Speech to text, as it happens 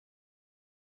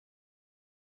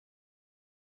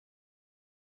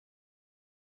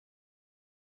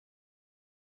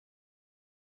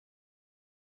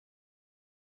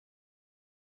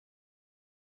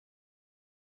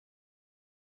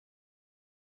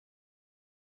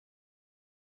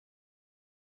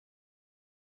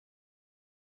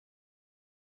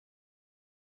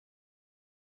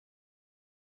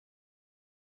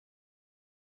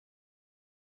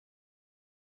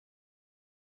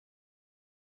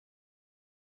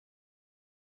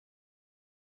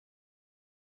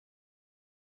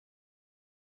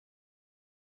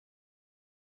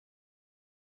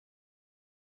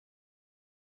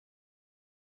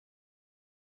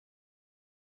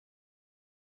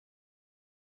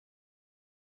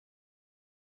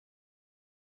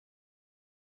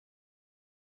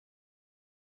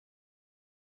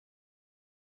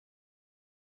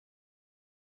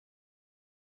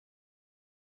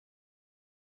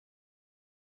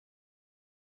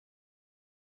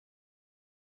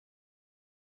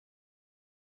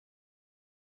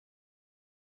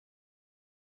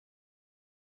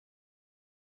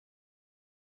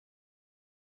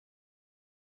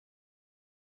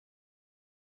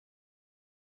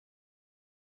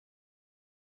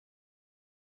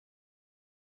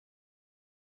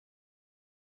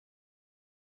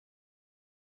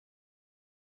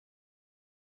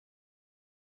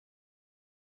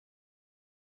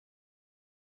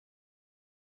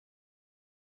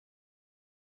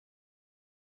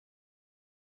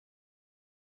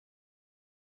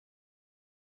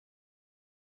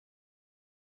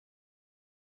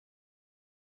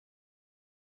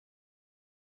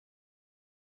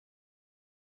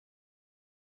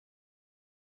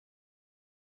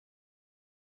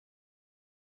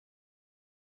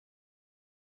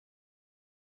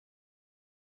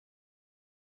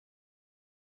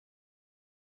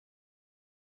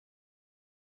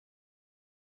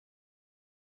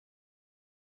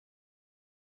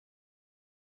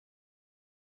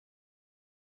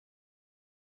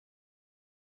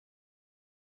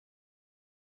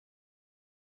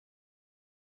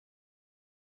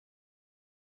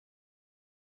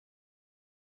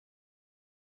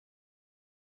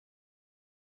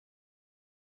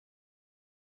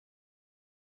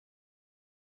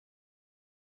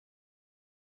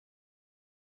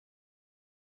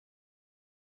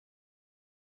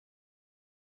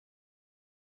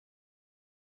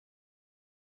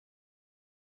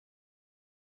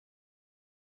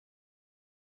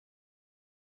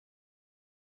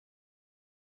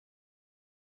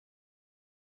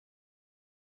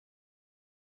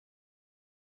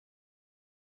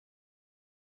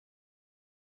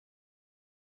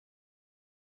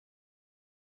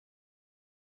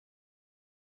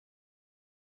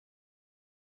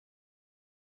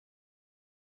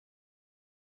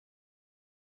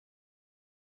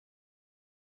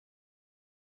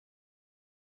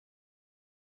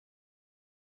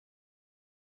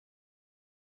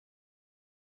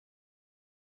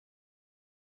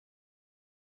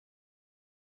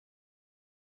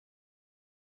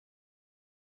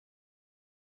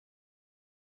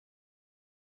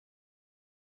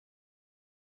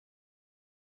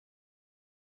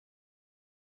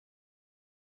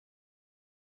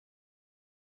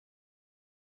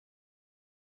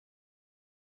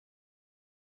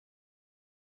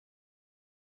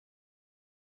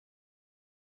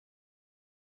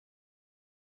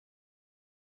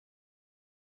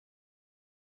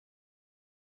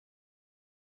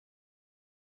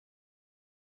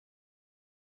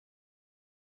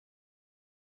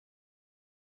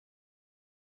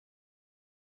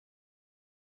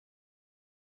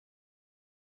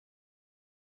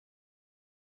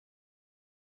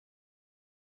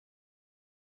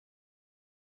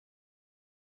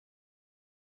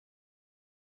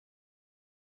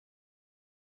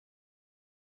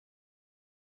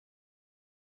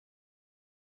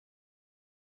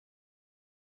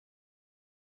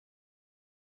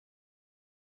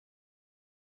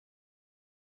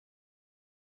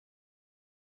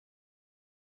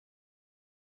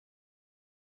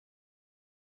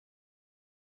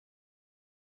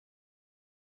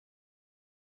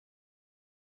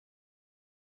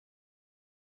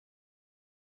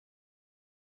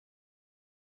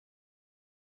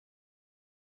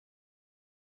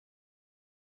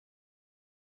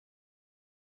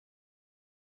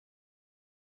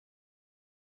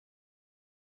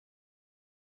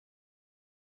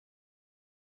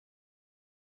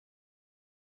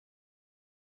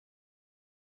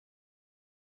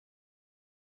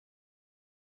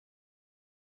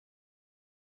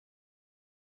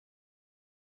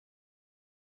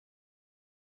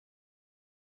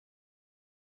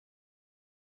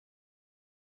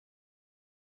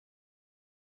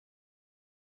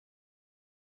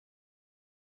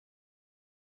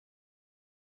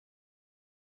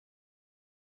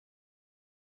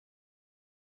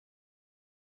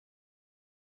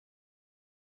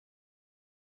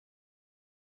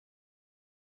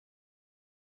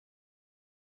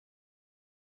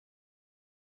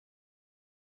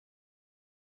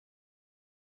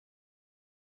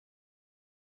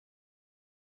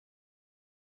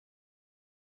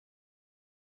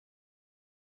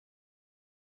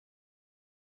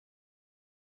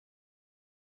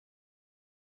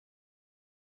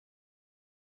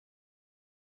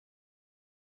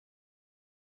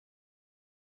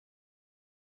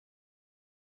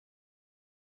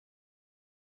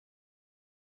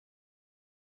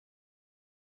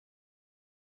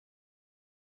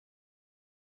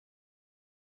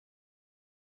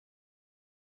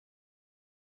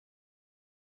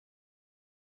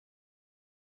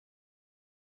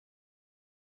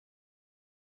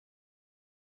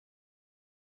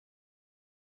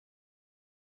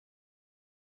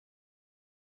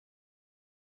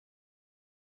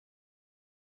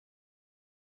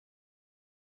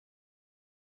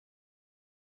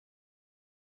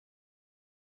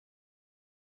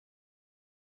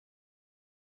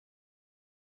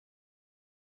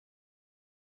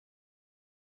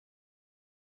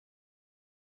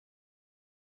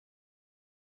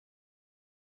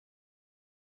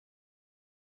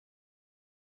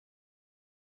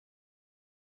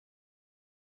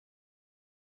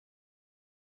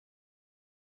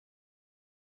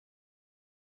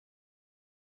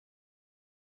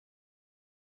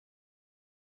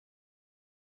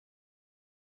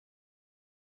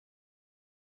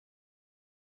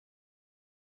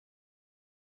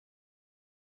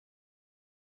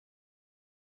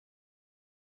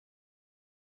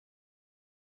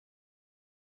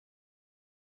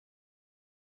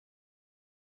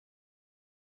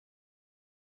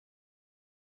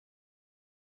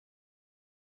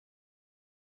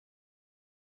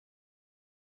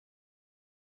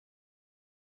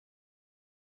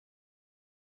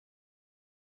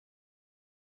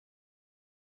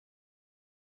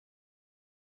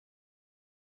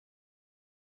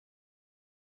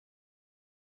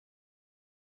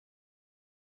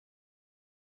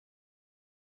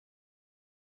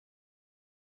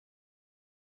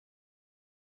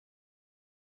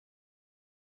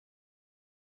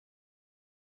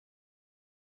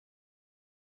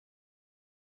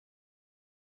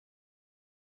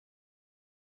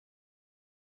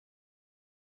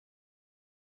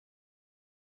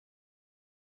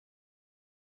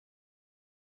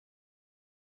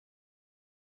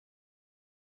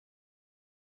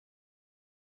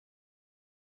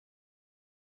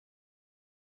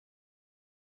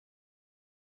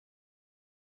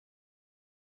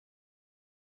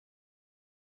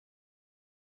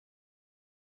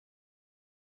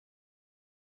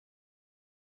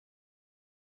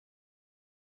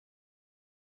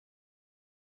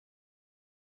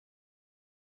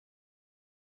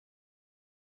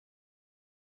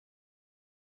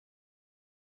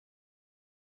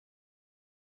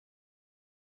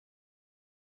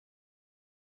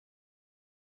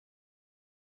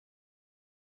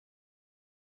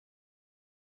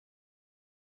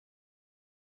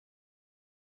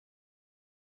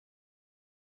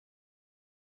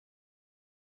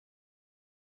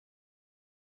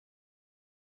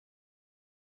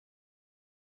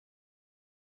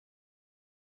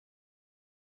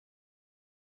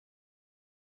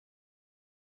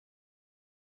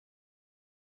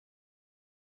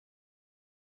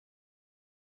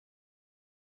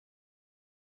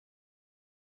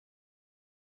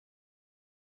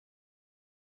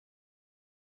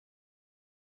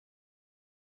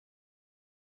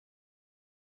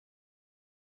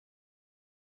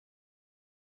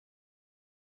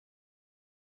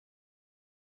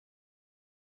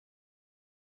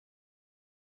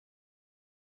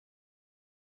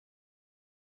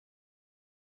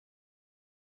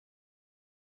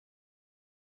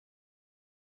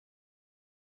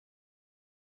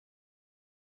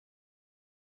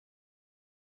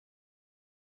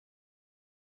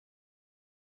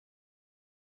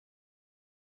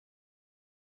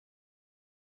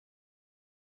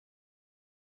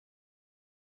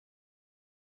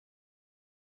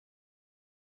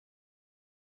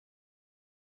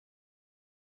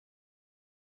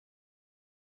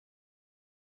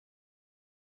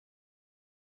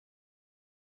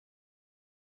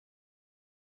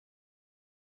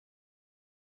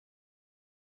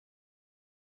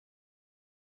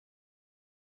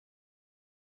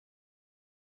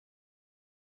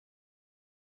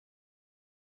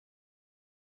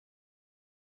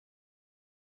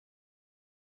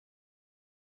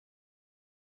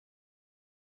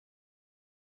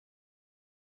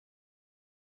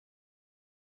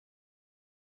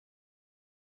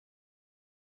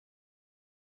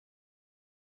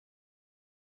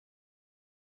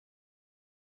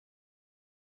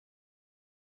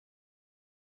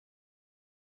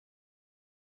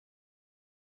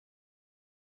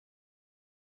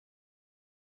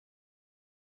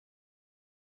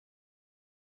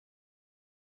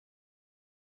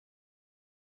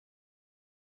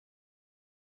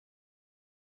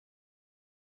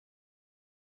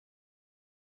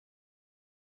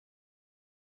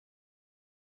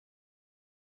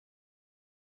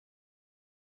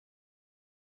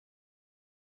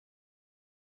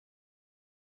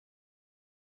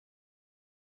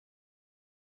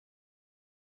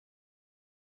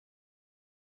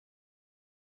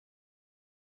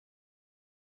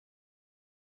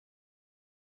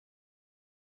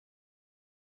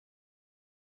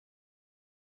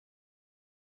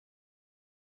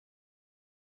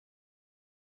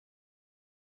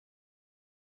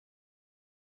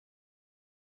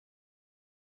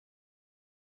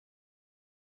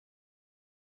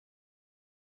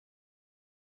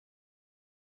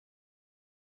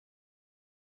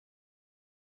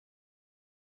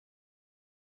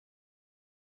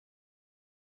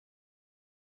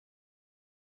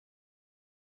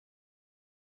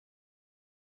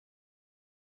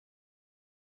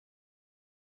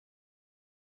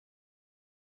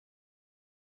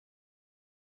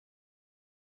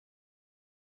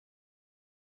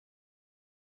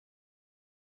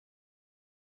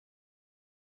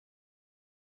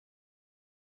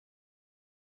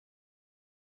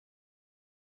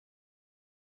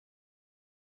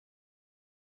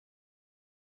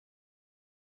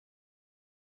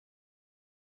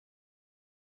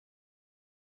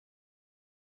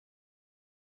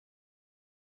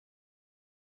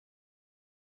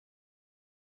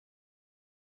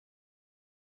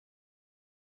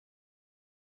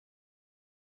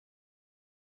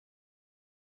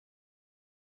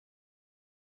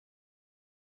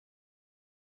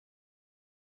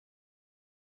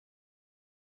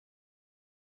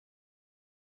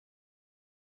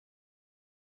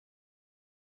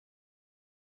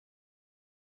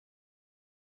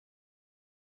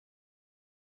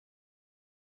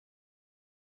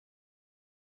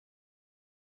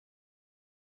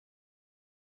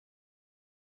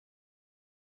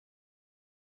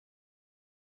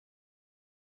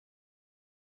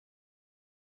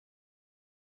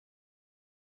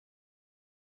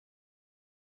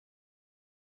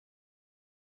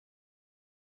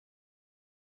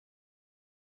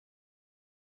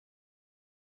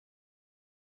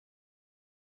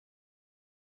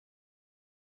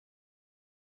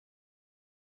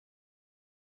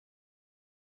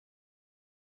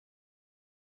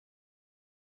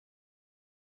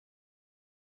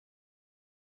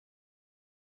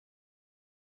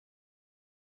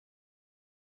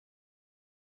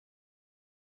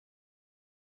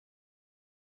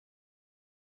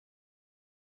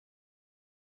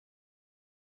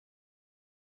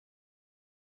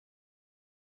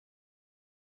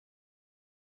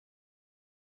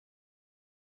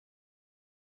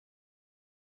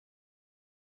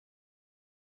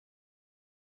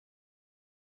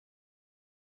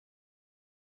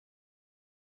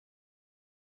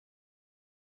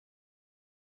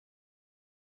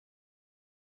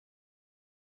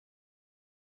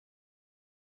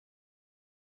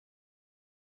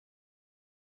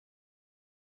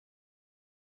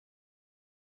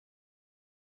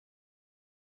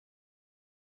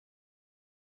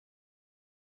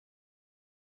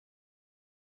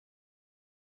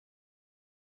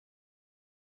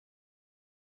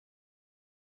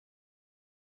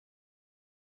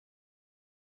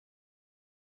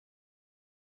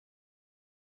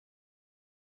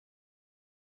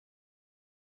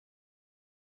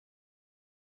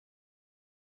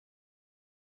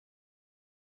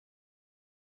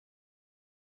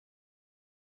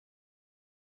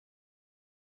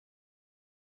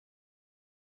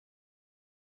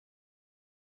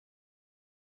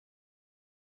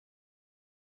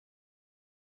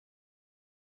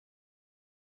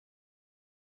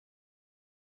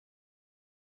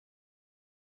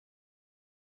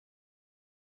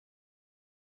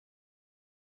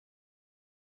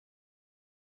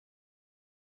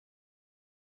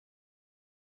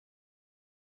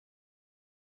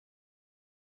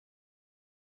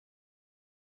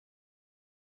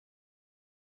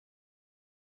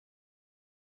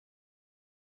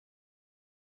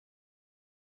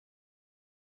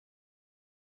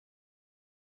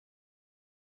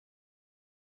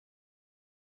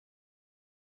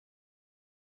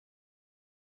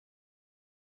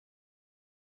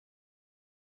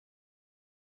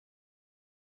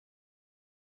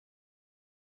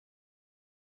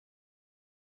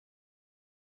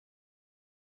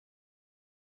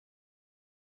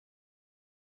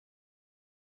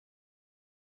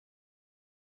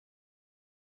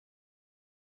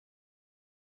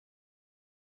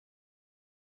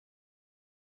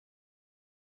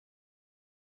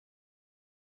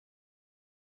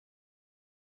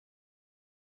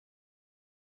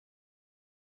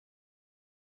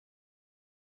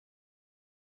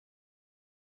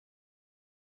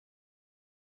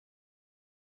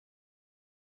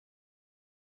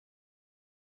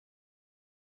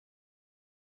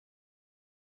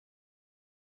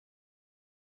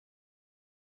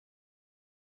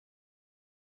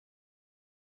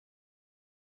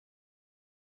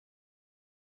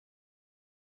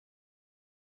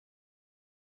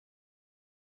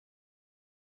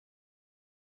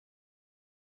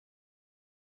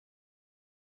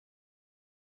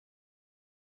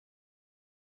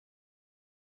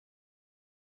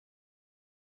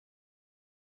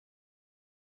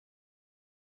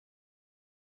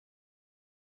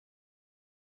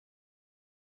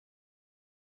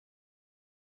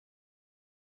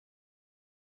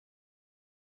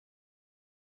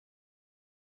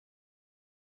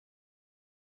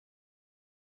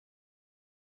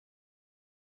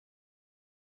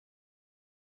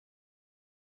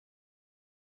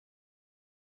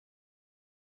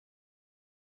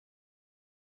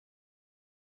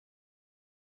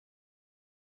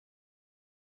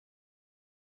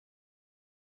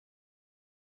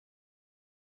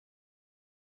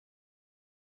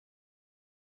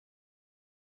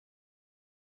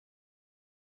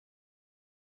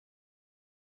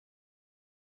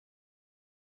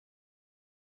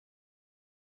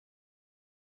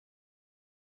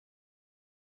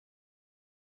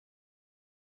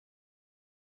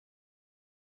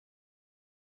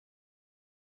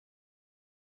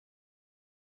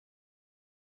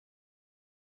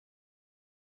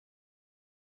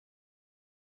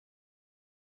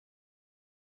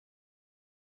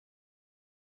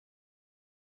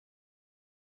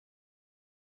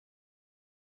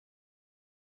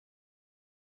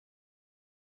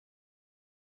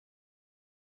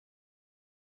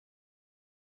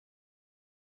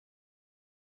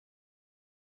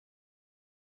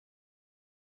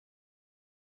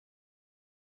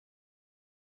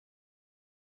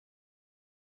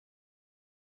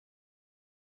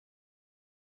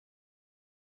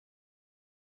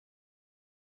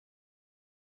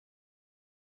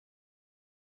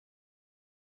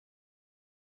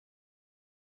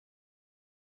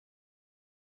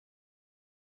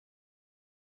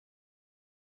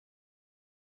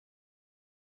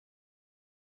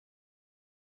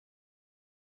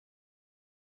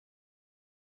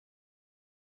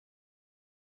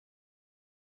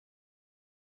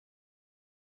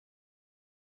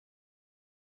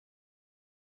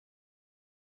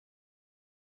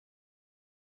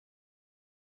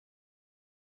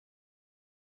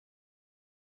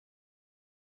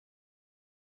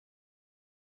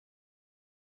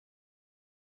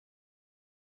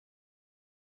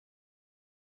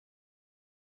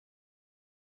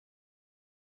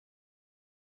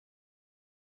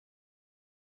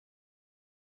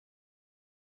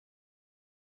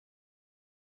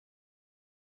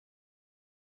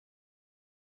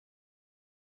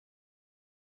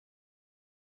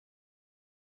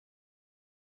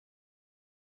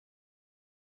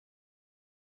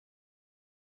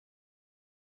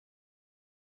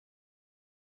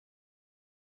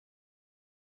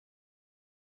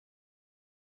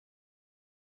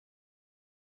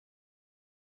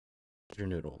your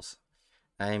noodles.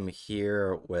 I'm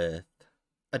here with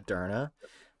a Derna,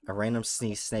 a random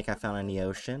snake I found in the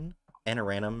ocean, and a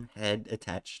random head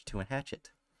attached to a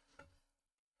hatchet.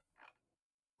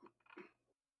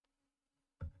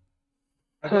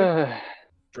 I'd like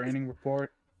training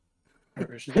report or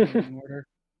restraining order.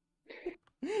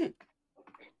 A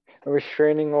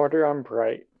restraining order on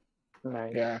Bright.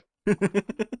 Nice. Yeah.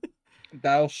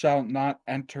 Thou shalt not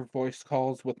enter voice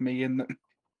calls with me in the.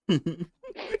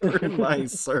 You're in my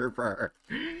server.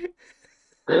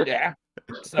 Yeah.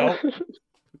 So.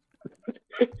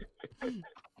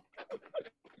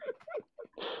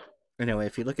 Anyway,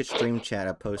 if you look at stream chat,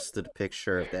 I posted a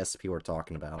picture of the SP we're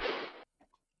talking about.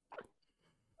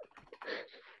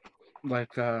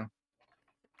 Like, the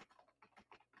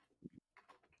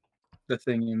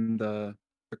thing in the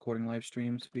recording live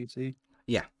streams, VC?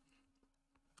 Yeah.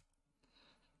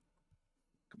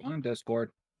 Come on,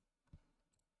 Discord.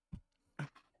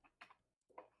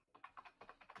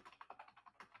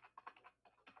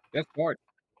 Discord.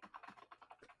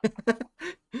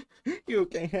 You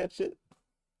okay, Hatchet?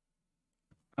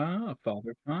 Ah,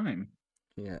 Father Time.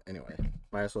 Yeah, anyway.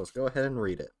 Might as well go ahead and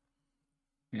read it.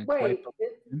 And Wait,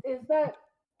 is that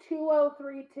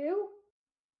 2032?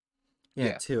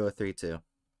 Yeah, 2032.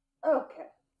 Okay.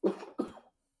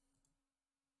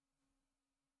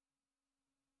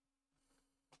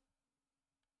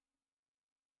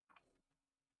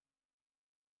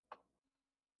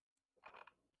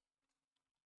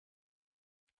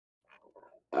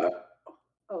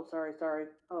 Oh, sorry.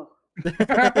 Oh.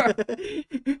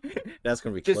 That's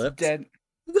gonna be just clipped. Dead.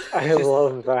 I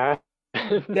love that.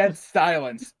 Dead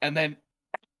silence, and then.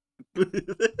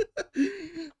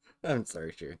 I'm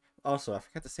sorry, Sherry. Also, I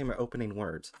forgot to say my opening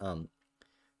words.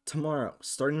 Tomorrow,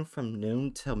 starting from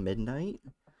noon till midnight,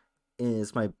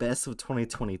 is my best of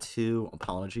 2022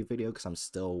 apology video because I'm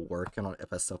still working on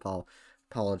best of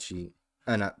apology,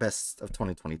 not best of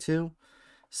 2022.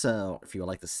 So if you would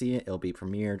like to see it, it'll be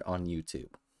premiered on YouTube,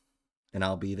 and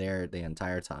I'll be there the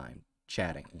entire time,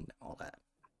 chatting and all that.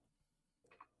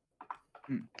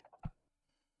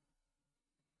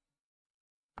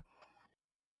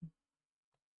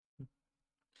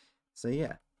 So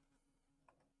yeah.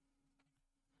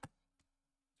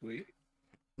 Sweet.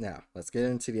 Now, let's get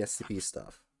into the SCP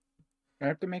stuff. I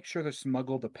have to make sure to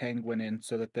smuggle the penguin in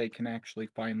so that they can actually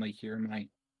finally hear my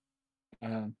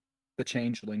the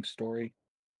changeling story.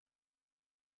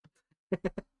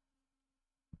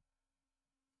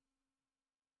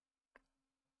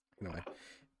 Anyway,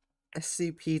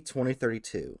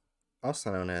 SCP-2032,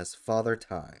 also known as Father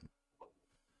Time.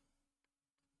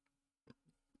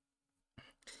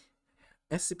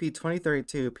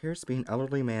 SCP-2032 appears to be an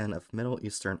elderly man of Middle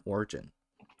Eastern origin.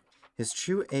 His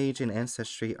true age and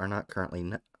ancestry are not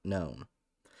currently known,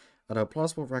 although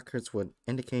plausible records would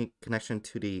indicate connection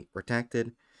to the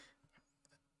redacted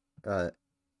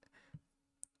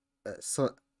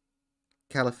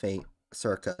Caliphate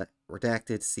circa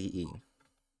redacted CE.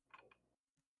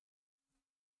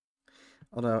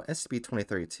 Although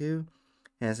SCP-2032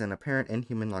 has an apparent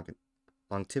inhuman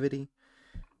longevity,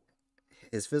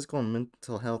 his physical and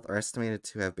mental health are estimated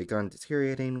to have begun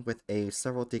deteriorating with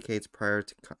several decades prior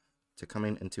to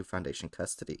coming into Foundation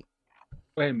custody.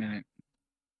 Wait a minute.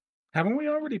 Haven't we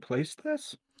already placed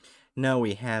this? No,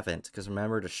 we haven't, because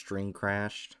remember the stream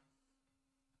crashed?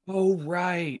 Oh,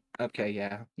 right. Okay,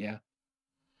 yeah.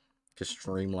 Because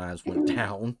Streamlabs went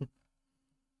down.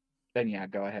 Then yeah,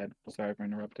 go ahead. Sorry for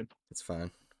interrupting. It's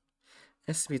fine.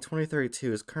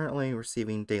 SCP-2032 is currently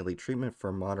receiving daily treatment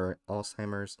for moderate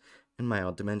Alzheimer's and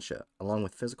mild dementia, along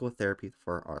with physical therapy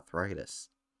for arthritis.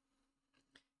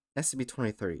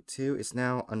 SCP-2032 is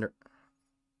now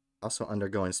also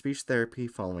undergoing speech therapy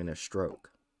following a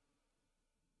stroke.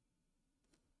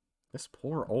 This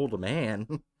poor old man.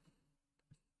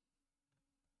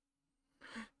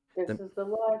 This is the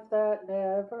life that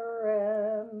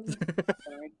never ends.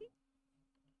 Sorry.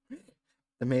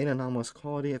 The main anomalous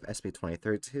quality of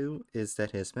SCP-2032 is that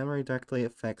his memory directly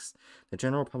affects the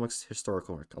general public's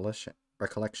historical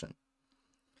recollection.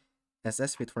 As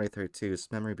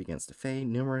SCP-2032's memory begins to fade,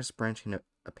 numerous branching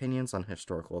opinions on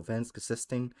historical events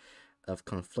consisting of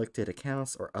conflicted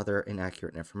accounts or other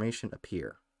inaccurate information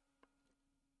appear.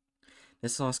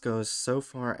 This loss goes so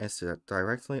far as to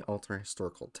directly alter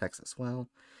historical texts as well.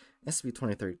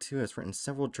 SCP-2032 has written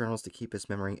several journals to keep his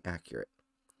memory accurate.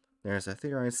 There is a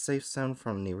theorized safe zone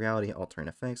from the reality-altering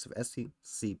effects of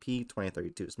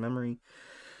SCP-2032's memory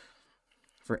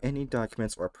for any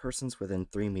documents or persons within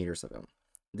 3 meters of him.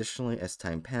 Additionally, as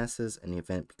time passes and the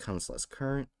event becomes less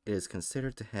current, it is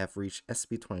considered to have reached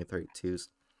SCP-2032's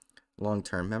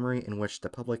long-term memory in which the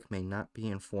public may not be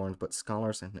informed, but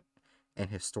scholars and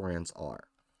historians are.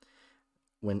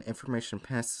 When information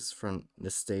passes from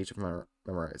this stage of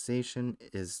memorization,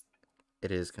 it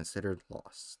is considered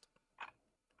lost.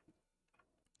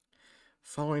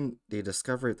 Following the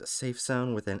discovery of the safe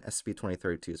zone within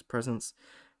SCP-2032's presence,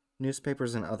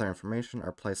 newspapers and other information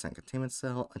are placed in a containment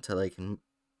cell until they can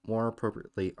be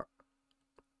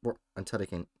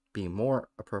more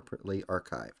appropriately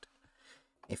archived.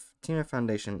 A team of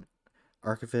Foundation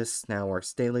archivists now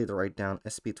works daily to write down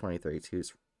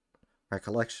SCP-2032's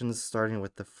recollections, starting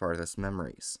with the farthest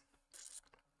memories.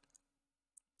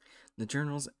 The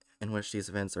journals in which these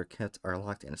events are kept are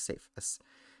locked in a safe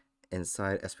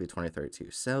inside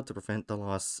SCP-2032's cell to prevent the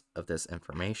loss of this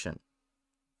information.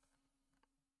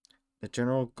 The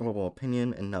general global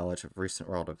opinion and knowledge of recent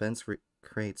world events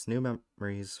creates new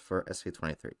memories for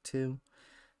SCP-2032.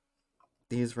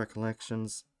 These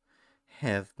recollections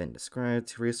have been described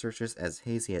to researchers as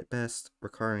hazy at best,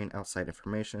 requiring outside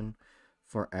information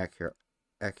for accurate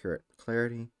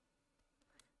clarity.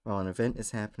 While an event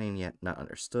is happening yet not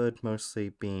understood, mostly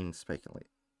being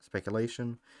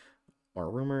speculation or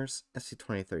rumors,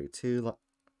 SCP-2032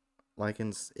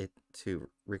 likens it to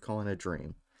recalling a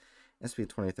dream.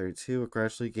 SCP-2032 will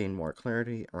gradually gain more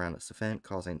clarity around this event,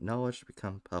 causing knowledge to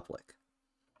become public.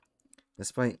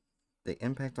 Despite the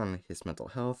impact on his mental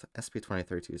health,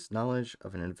 SCP-2032's knowledge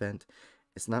of an event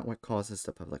is not what causes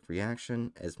the public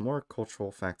reaction, as more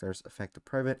cultural factors affect the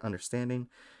private understanding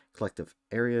collective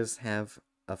areas have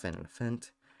of an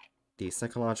event. The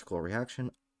psychological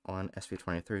reaction on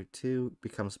SCP-2032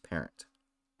 becomes apparent.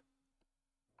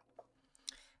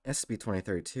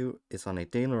 SCP-2032 is on a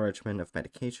daily regimen of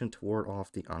medication to ward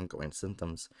off the ongoing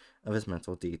symptoms of his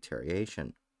mental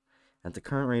deterioration. At the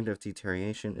current rate of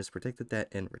deterioration, it is predicted that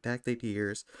in redacted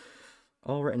years,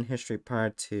 all written history prior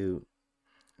to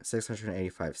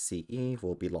 685 CE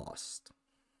will be lost.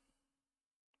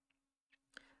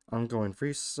 Ongoing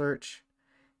research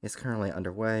is currently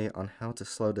underway on how to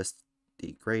slow this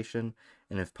degradation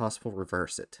and, if possible,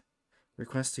 reverse it.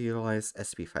 Requests to utilize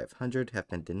SCP-500 have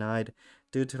been denied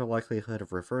due to the likelihood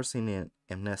of reversing the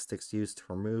amnestics used to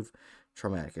remove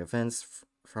traumatic events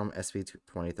from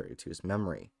SCP-2032's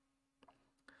memory.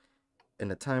 In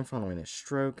the time following his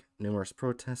stroke, numerous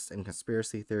protests and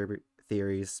conspiracy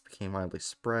theories became widely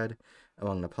spread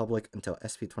among the public until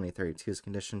SCP-2032's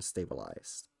condition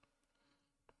stabilized.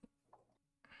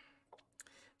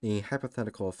 The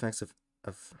hypothetical effects of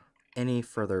any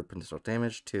further potential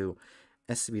damage to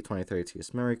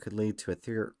SCP-2032's memory could lead to a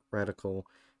theoretical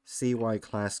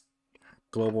CY-class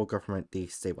global government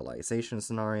destabilization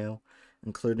scenario,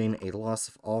 including a loss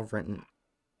of all written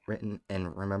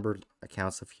and remembered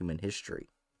accounts of human history.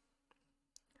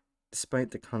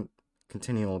 Despite the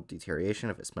continual deterioration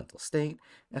of its mental state,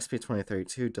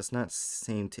 SCP-2032 does not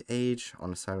seem to age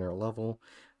on a cellular level.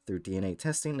 Through DNA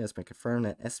testing, it has been confirmed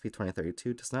that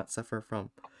SCP-2032 does not suffer from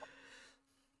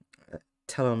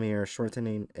telomere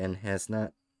shortening and has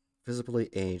not visibly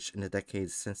aged in the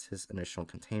decades since his initial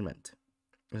containment.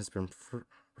 It has been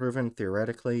proven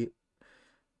theoretically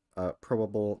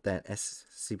probable that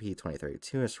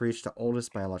SCP-2032 has reached the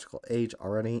oldest biological age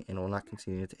already and will not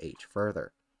continue to age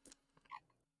further.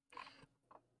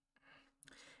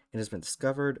 It has been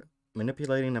discovered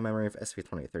manipulating the memory of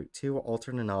SCP-2032 will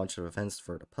alter the knowledge of events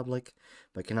for the public,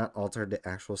 but cannot alter the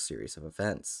actual series of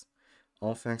events.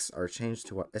 All facts are changed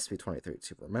to what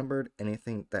SCP-2032 remembered.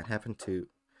 Anything that happened to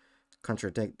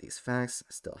contradict these facts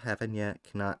still haven't yet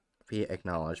cannot be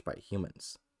acknowledged by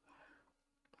humans.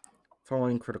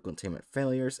 Following critical containment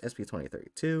failures,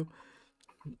 SCP-2032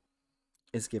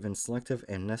 is given selective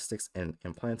amnestics and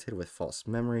implanted with false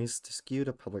memories to skew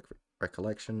the public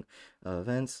recollection of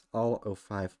events. All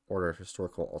 05 order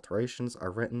historical alterations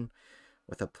are written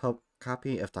with a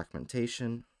copy of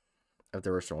documentation of the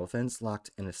original events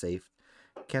locked in a safe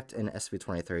kept in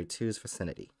SCP-2032's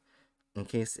vicinity. In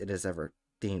case it is ever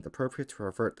deemed appropriate to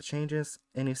revert the changes,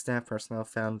 any staff personnel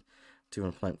found to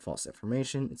implant false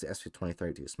information into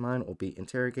SCP-2032's mind will be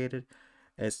interrogated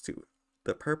as to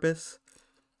the purpose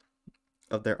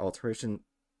of their alteration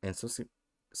and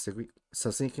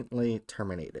subsequently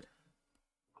terminated.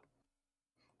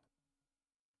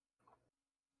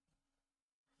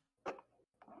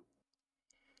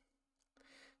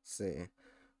 See.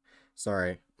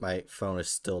 Sorry, my phone is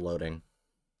still loading.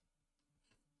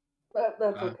 That's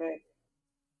okay.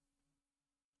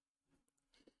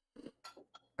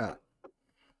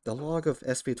 The log of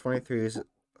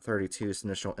SCP-2032's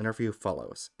initial interview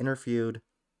follows. Interviewed,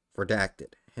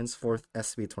 redacted. Henceforth,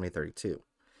 SCP-2032.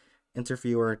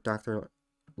 Interviewer, Dr.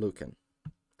 Lucan.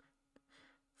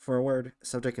 Forward,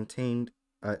 subject contained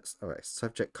Alright,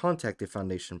 subject contacted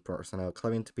Foundation personnel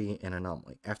claiming to be an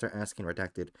anomaly. After asking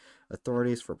redacted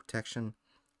authorities for protection,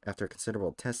 after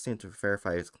considerable testing to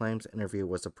verify his claims, the interview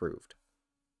was approved.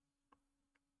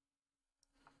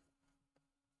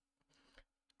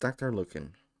 Dr.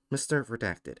 Lucan, Mr.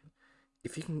 Redacted,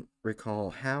 if you can recall,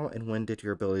 how and when did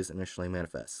your abilities initially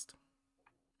manifest?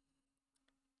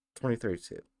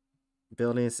 2032.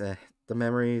 Abilities, the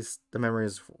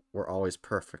memories were always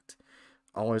perfect.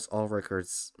 Always all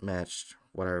records matched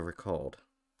what I recalled.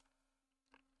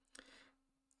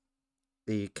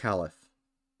 The Caliph,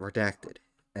 Redacted,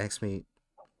 asked me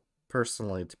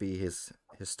personally to be his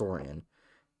historian.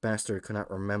 Bastard could not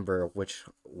remember which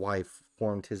wife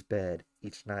formed his bed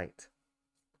each night.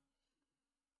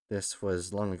 This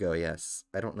was long ago, yes.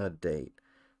 I don't know the date.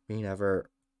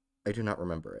 I do not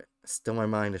remember it. Still my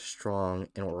mind is strong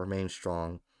and will remain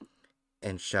strong.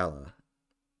 And Shala.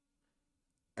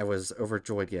 I was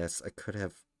overjoyed, yes. I could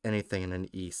have anything in the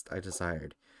East I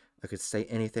desired. I could say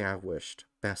anything I wished.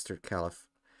 Bastard Caliph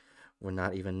would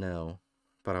not even know.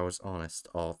 But I was honest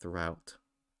all throughout.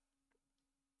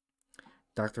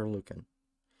 Dr. Lucan,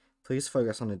 please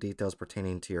focus on the details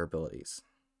pertaining to your abilities.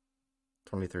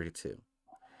 2032.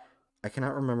 I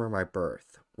cannot remember my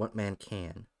birth. What man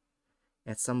can?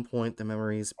 At some point, the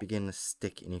memories begin to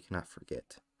stick and you cannot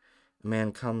forget. A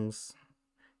man comes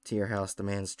to your house,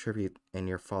 demands tribute, and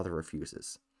your father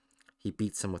refuses. He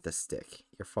beats him with a stick.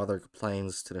 Your father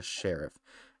complains to the sheriff,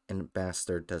 and the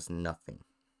bastard does nothing.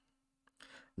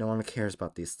 No one cares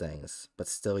about these things, but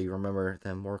still you remember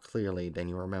them more clearly than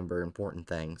you remember important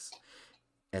things.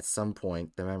 At some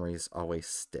point, the memories always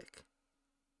stick.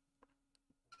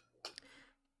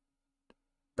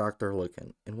 Dr.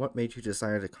 Lucan, and what made you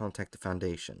desire to contact the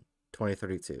Foundation?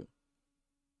 2032.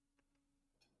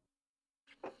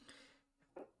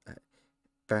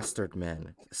 Bastard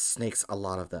men. Snakes, a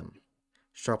lot of them.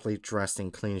 Sharply dressed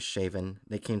and clean-shaven,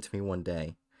 they came to me one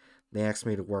day. They asked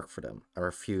me to work for them. I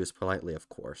refused, politely of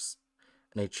course.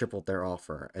 And they tripled their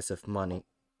offer, as if the money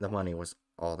was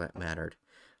all that mattered.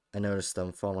 I noticed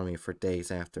them following me for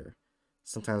days after.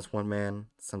 Sometimes one man,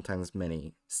 sometimes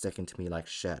many, sticking to me like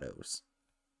shadows.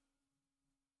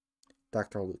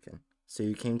 Dr. Lucan, so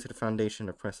you came to the Foundation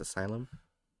to press asylum?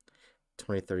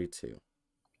 2032.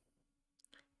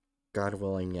 God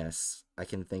willing, yes. I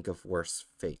can think of worse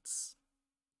fates.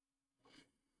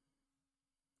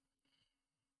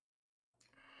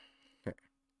 Okay.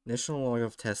 Initial log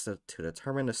of tests to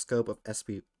determine the scope of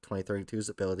SCP-2032's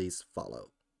abilities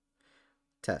follow.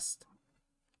 Test.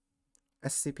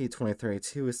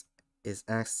 SCP-2032 is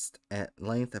asked at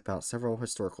length about several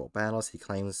historical battles he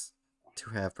claims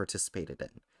to have participated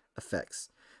in. Effects.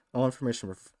 All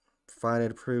information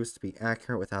provided proves to be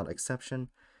accurate without exception,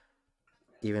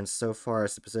 even so far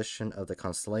as the position of the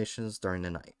constellations during the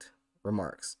night.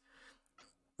 Remarks.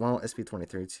 While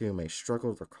SCP-2032 may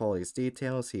struggle to recall these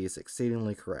details, he is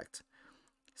exceedingly correct.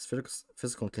 His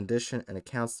physical condition and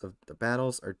accounts of the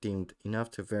battles are deemed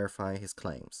enough to verify his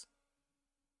claims.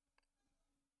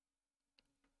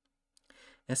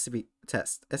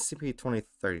 Test.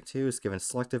 SCP-2032 is given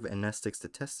selective amnestics to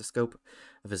test the scope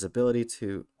of his ability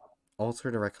to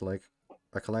alter the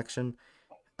recollection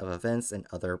of events and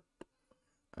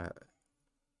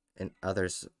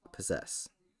others possess.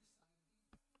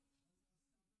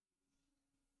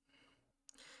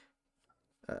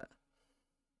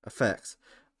 Effects.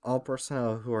 All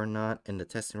personnel who are not in the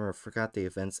testing room forgot the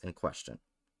events in question.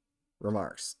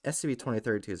 Remarks.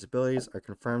 SCP-2032's abilities are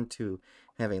confirmed to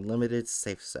have a limited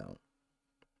safe zone.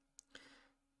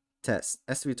 Test.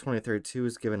 SCP-2032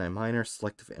 is given a minor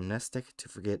selective amnestic to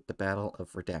forget the Battle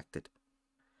of Redacted.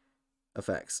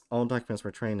 Effects. All documents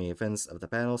portraying the events of the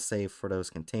battle, save for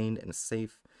those contained in a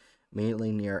safe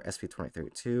immediately near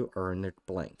SCP-2032, are rendered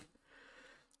blank.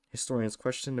 Historians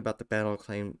questioned about the battle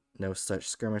claim no such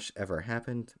skirmish ever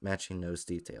happened, matching those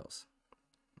details.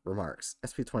 Remarks.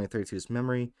 SCP-2032's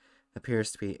memory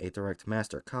appears to be a direct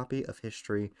master copy of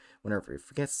history. Whenever it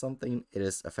forgets something, it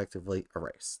is effectively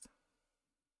erased.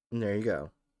 And there you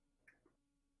go.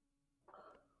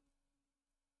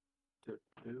 To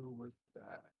do with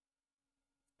that.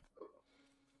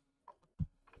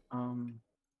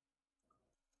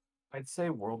 I'd say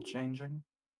world changing.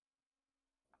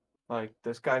 Like,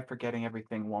 this guy forgetting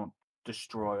everything won't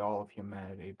destroy all of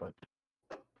humanity, but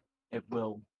it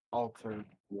will alter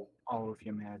all of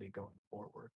humanity going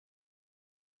forward.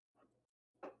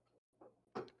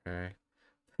 Alright.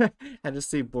 I just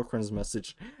see Bookworm's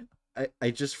message.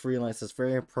 I just realized it's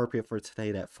very appropriate for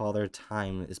today that Father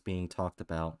Time is being talked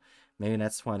about. Maybe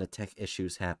that's why the tech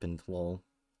issues happened, lol.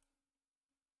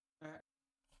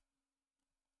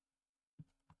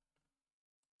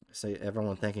 So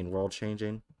everyone thinking world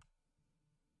changing.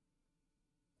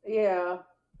 Yeah.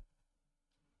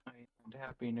 And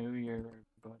Happy New Year,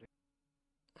 everybody.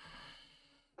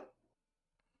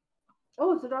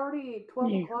 Oh, is it already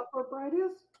 12 Yeah. o'clock where Bright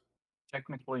is?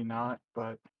 Technically not,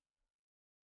 but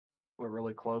we're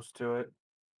really close to it,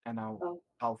 and Oh.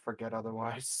 I'll forget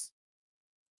otherwise.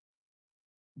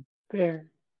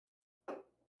 Fair.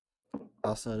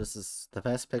 Also, this is the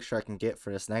best picture I can get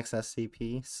for this next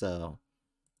SCP, so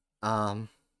you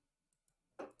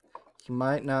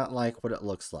might not like what it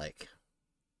looks like.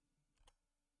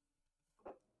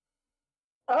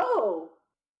 Oh.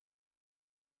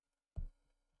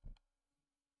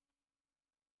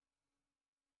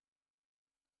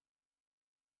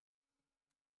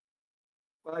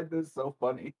 I find this so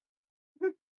funny.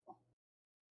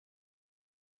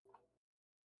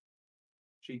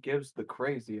 She gives the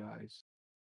crazy eyes.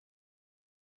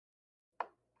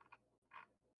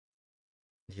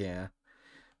 Yeah.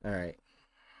 Alright.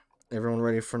 Everyone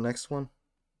ready for next one?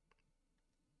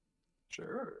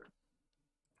 Sure.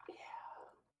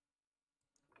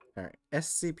 Alright.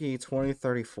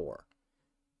 SCP-2034.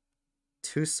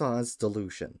 Tucson's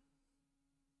Delusion.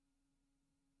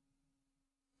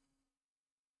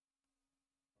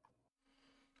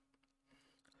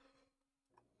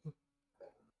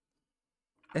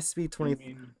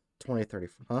 SCP-2034.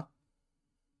 Huh?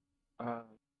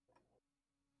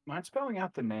 Mind spelling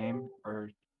out the name or?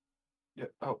 Yeah.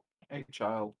 Oh, hey,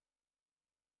 child.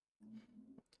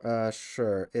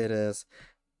 Sure. It is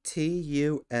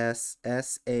TUSSAUD.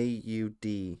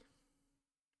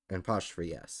 And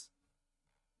apostrophe S.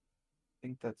 I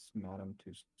think that's Madame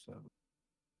Tussauds.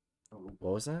 Oh,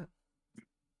 What was that?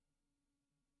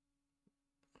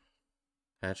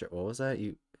 Hatchet, what was that?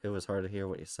 It was hard to hear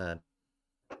what you said.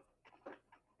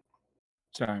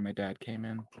 sorry, my dad came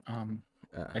in.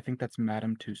 I think that's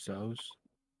Madame Tussauds.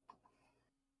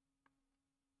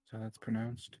 So that's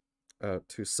pronounced.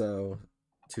 Tussauds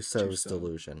Tussauds.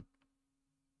 Delusion.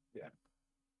 Yeah.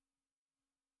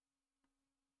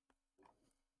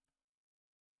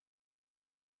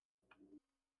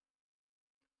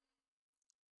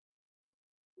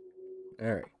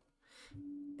 Alright.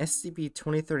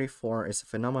 SCP-2034 is a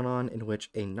phenomenon in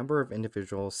which a number of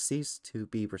individuals cease to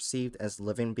be perceived as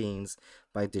living beings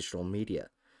by digital media,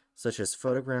 such as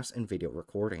photographs and video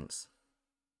recordings.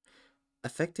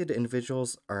 Affected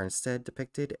individuals are instead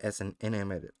depicted as an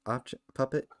inanimate object,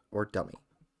 puppet, or dummy.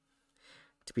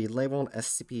 To be labeled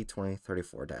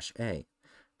SCP-2034-A,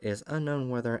 it is unknown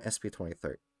whether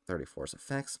SCP-2034's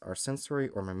effects are sensory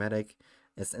or mimetic,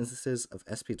 as instances of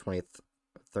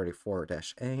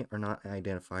SCP-2034-A are not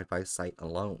identified by sight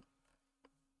alone.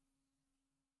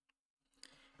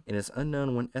 It is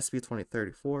unknown when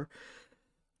SCP-2034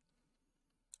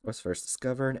 was first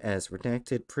discovered, as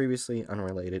redacted, previously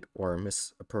unrelated, or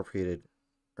misappropriated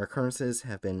occurrences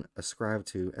have been ascribed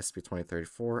to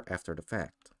SCP-2034 after the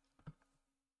fact.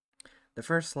 The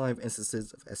first live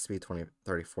instances of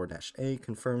SCP-2034-A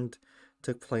confirmed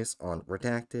took place on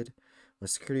Redacted, when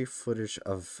security footage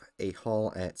of a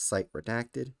hall at Site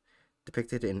Redacted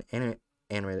depicted an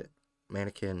animated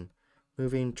mannequin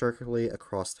moving jerkily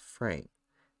across the frame.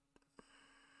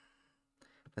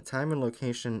 The time and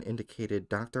location indicated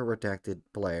Dr. Redacted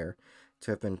Blair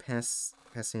to have been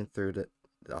passing through the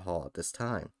hall at this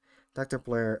time. Dr.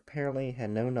 Blair apparently had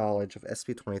no knowledge of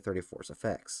SCP-2034's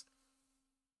effects.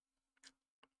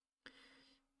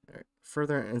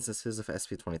 Further instances of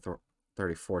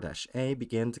SCP-2034-A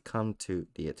began to come to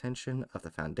the attention of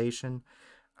the Foundation,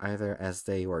 either as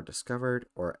they were discovered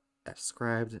or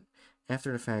ascribed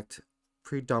after the fact,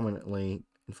 predominantly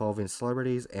involving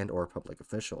celebrities and or public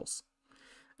officials.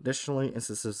 Additionally,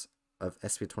 instances of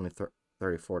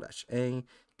SCP-2034-A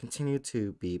continue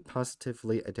to be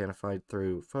positively identified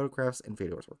through photographs and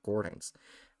video recordings,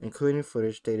 including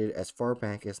footage dated as far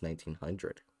back as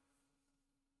 1900.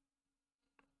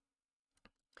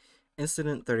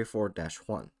 Incident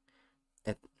 34-1.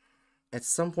 At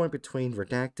some point between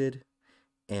Redacted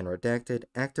and Redacted,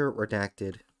 actor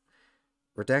Redacted,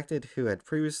 who had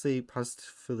previously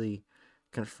positively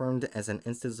confirmed as an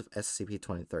instance of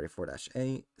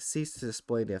SCP-2034-A, ceased to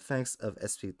display the effects of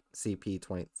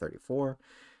SCP-2034.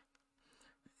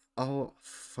 All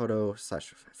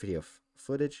photo/video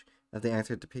footage of the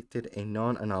actor depicted a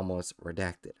non-anomalous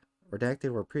Redacted.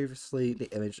 Redacted were previously the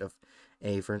image of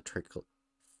a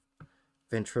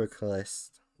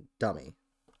ventriloquist dummy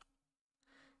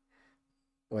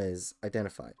was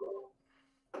identified.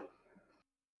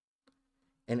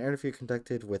 An interview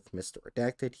conducted with Mr.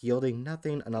 Redacted yielding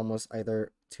nothing anomalous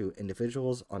either to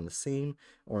individuals on the scene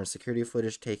or in security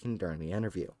footage taken during the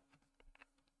interview.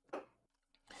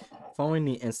 Following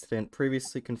the incident,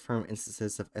 previously confirmed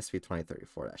instances of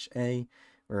SCP-2034-A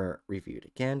were reviewed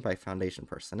again by Foundation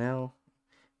personnel.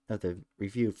 Of the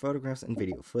reviewed photographs and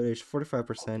video footage,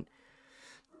 45%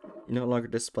 no longer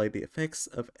display the effects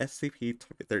of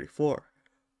SCP-2034.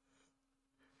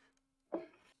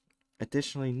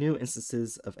 Additionally, new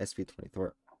instances of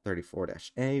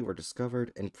SCP-2034-A were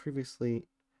discovered in previously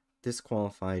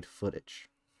disqualified footage.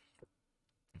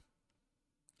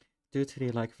 Due to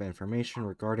the lack of information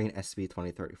regarding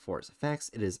SCP-2034's effects,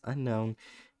 it is unknown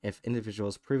if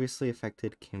individuals previously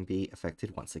affected can be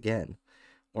affected once again,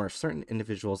 or if certain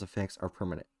individuals' effects are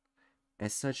permanent.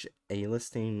 As such, a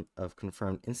listing of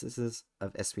confirmed instances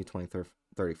of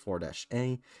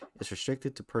SCP-2034-A is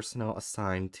restricted to personnel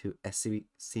assigned to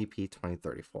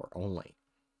SCP-2034 only.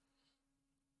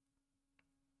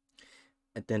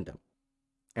 Addendum.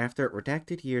 After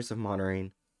redacted years of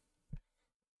monitoring,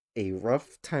 a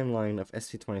rough timeline of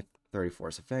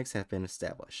SCP-2034's effects have been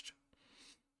established.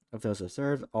 Of those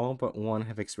observed, all but one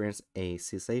have experienced a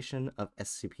cessation of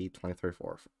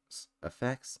SCP-2034's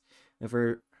effects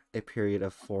over a period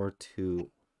of 4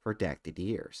 to redacted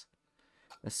years.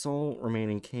 The sole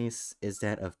remaining case is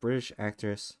that of British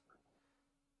actress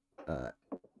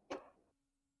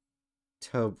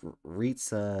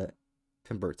Tobritza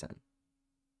Pemberton.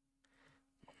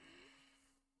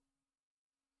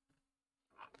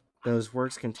 Those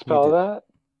works continue Spell to...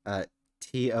 that?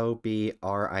 Tobritza.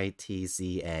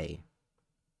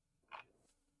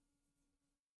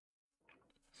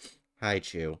 Hi,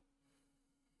 Chew.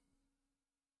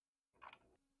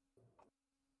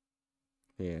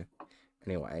 Yeah.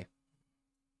 Anyway.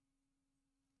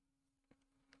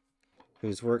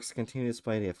 Whose works continue to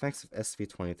display the effects of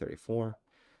SCP-2034.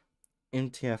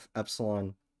 MTF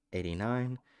Epsilon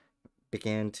 89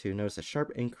 began to notice a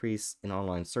sharp increase in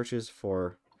online searches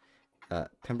for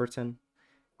Pemberton,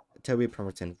 Toby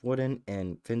Pemberton Wooden,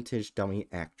 and vintage dummy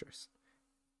actress,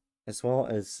 as well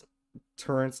as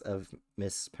torrents of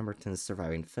Miss Pemberton's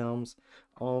surviving films,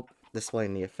 all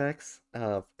displaying the effects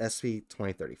of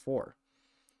SCP-2034.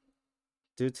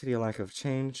 Due to the lack of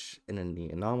change in the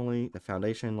anomaly, the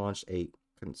Foundation launched a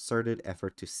concerted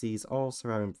effort to seize all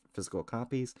surviving physical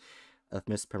copies of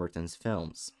Miss Pemberton's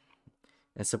films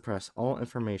and suppress all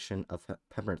information of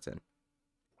Pemberton.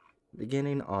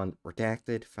 Beginning on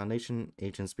redacted, Foundation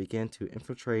agents began to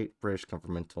infiltrate British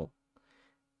governmental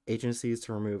agencies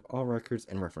to remove all records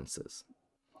and references.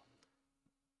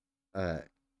 To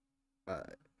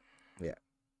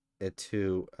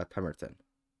Pemberton.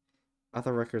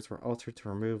 Other records were altered to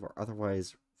remove or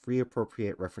otherwise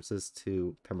reappropriate references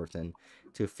to Pemberton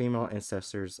to female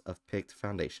ancestors of picked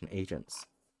Foundation agents.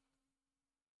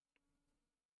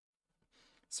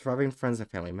 Surviving friends and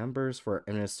family members were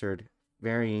administered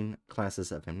varying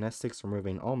classes of amnestics,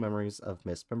 removing all memories of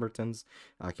Miss Pemberton's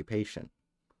occupation.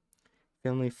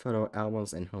 Family photo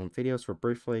albums and home videos were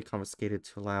briefly confiscated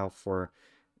to allow for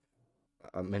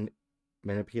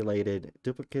manipulated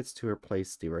duplicates to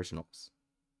replace the originals.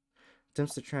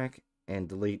 Attempts to track and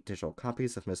delete digital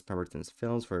copies of Miss Pemberton's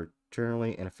films were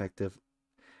generally ineffective,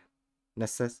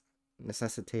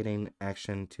 necessitating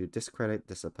action to discredit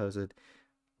the supposed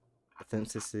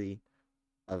authenticity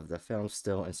of the films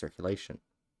still in circulation.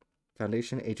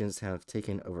 Foundation agents have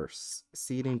taken over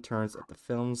seeding turns of the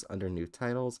films under new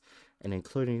titles and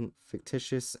including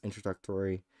fictitious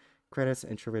introductory credits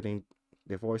attributing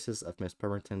the voices of Miss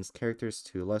Pemberton's characters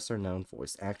to lesser-known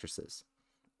voice actresses.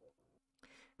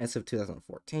 As of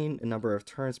 2014, the number of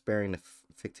turns bearing the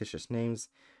fictitious names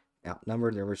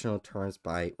outnumbered the original turns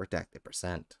by redacted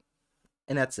percent.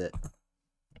 And that's it.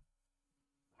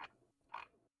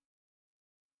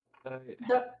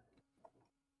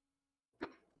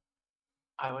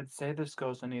 I would say this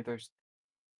goes in either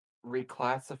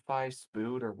reclassify,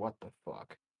 spoot, or what the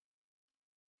fuck.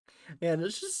 Yeah,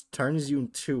 this just turns you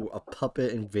into a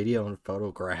puppet in video and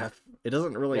photograph. It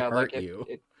doesn't really hurt you.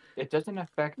 It doesn't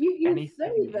affect You anything.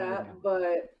 say that,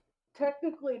 but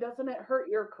technically, doesn't it hurt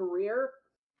your career?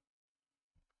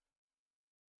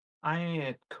 I mean,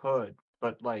 it could,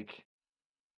 but like,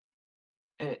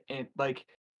 it like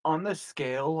on the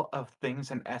scale of things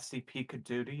an SCP could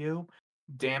do to you,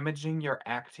 damaging your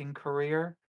acting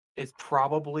career is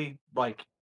probably like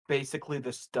basically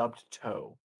the stubbed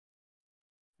toe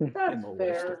That's in the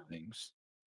list fair. of things.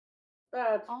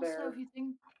 That's Also, fair. if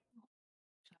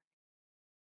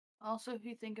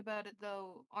you think about it,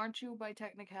 though, aren't you by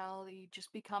technicality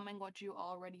just becoming what you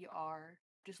already are,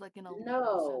 just like in a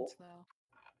literal sense, though?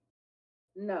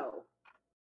 No.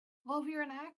 Well, if you're an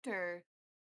actor,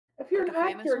 If you're like an a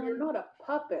famous actor, you're one, not a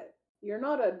puppet. You're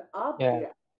not an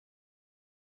object.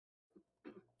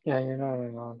 Yeah, you're not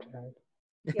an object.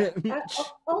 Yeah.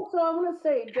 Also, I want to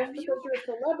say, just Have because you- you're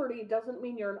a celebrity doesn't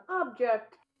mean you're an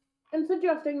object, and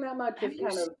suggesting that much Have is you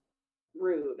kind s- of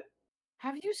rude.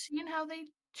 Have you seen how they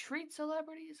treat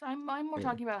celebrities? I'm more Yeah.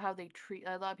 talking about how they treat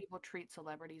a lot of people treat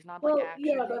celebrities, not like Well, yeah,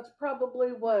 actually. that's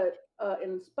probably what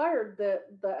inspired the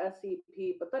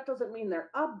SCP, but that doesn't mean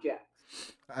they're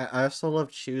objects. I also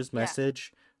love Chu's Yeah.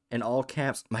 message in all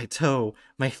caps. My toe,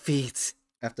 my feet.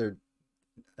 After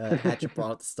Hatchet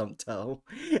brought up the stump toe.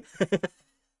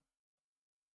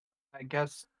 I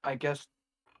guess.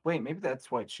 Wait, maybe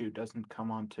that's why Chew doesn't come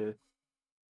on to.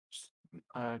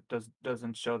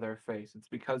 Doesn't show their face. It's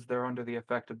because they're under the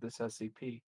effect of this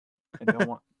SCP, and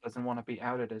doesn't want to be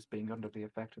outed as being under the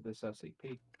effect of this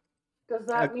SCP. Does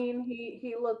that mean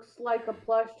he looks like a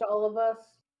plush to all of us?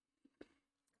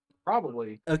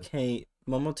 Probably. Okay,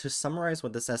 Momo, to summarize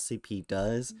what this SCP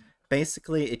does,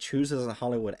 basically it chooses a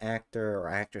Hollywood actor or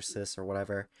actresses or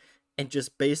whatever, and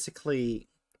just basically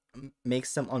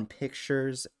makes them on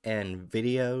pictures and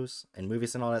videos and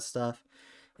movies and all that stuff.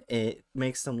 It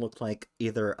makes them look like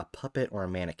either a puppet or a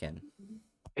mannequin.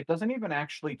 It doesn't even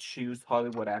actually choose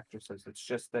Hollywood actresses. It's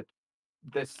just that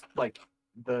this, like,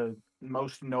 the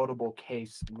most notable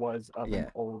case was of an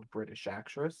old British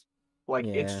actress. Like,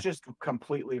 it's just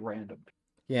completely random.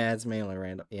 Yeah, it's mainly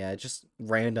random. Yeah, just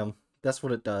random. That's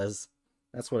what it does.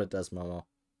 That's what it does, Momo.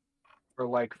 For,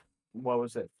 like, what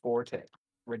was it, 4 to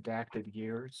redacted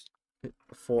years?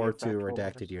 4 to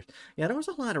redacted years. Yeah, there was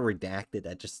a lot of redacted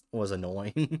that just was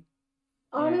annoying.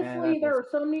 Honestly, there were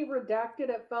so many redacted,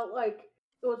 it felt like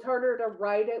it was harder to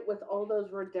write it with all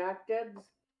those redacteds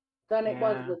than it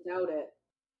was without it.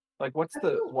 Like, what's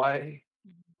the why?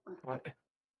 What?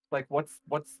 Like, what's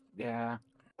yeah?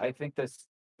 I think this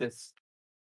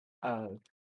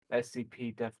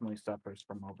SCP definitely suffers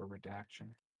from over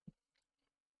redaction.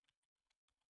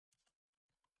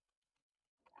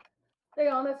 They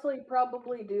honestly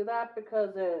probably do that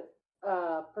because it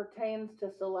pertains to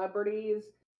celebrities.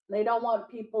 They don't want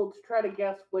people to try to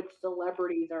guess which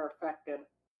celebrities are affected.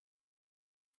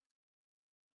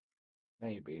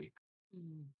 Maybe.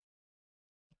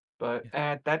 But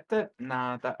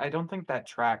that I don't think that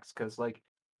tracks because like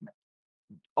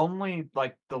only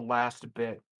like the last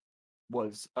bit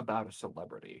was about a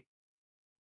celebrity,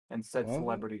 and said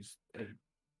celebrity's a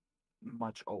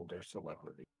much older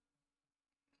celebrity.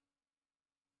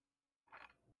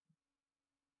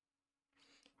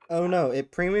 Oh no,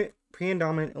 it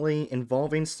predominantly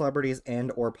involving celebrities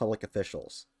and or public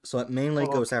officials. So it mainly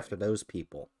goes after those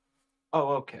people.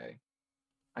 Oh, okay.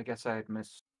 I guess I had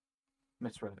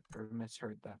misread or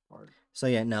misheard that part. So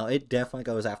yeah, no, it definitely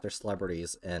goes after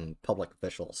celebrities and public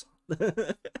officials.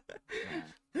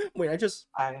 Wait, I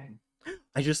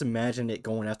just imagined it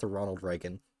going after Ronald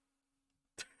Reagan.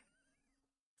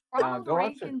 Ronald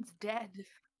Reagan's dead.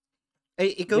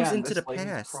 It goes into the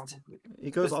past.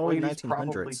 It goes all in 1900s.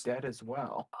 Probably dead as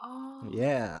well. Oh.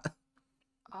 Yeah.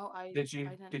 Oh, did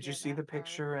you see the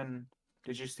picture and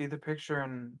did you see the picture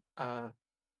in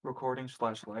recording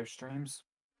 / live streams?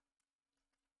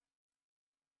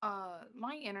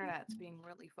 My internet's being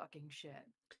really fucking shit.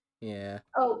 Yeah.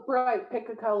 Oh, right. Pick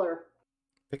a color.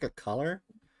 Pick a color?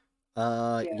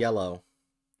 Yellow.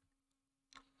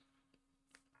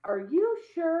 Are you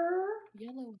sure?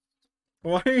 Yellow.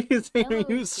 Why are you saying are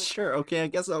you sure? Okay, I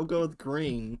guess I'll go with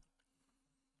green.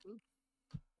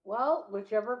 Well,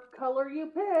 whichever color you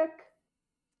pick,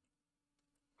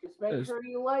 just make sure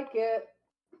you like it.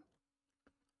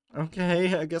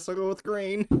 Okay, I guess I'll go with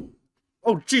green.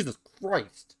 Oh, Jesus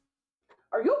Christ!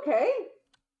 Are you okay?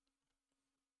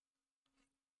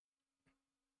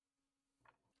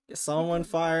 Someone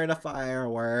fired a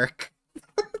firework.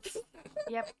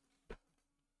 Yep.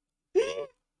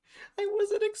 I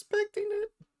wasn't expecting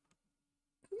it.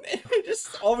 I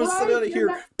just all of a sudden out of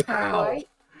here, pow! Right.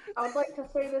 I would like to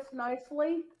say this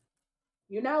nicely.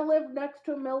 You now live next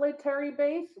to a military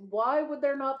base. Why would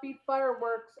there not be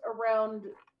fireworks around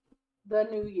the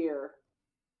new year?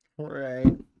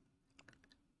 Right.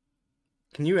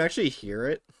 Can you actually hear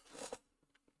it?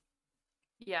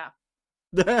 Yeah.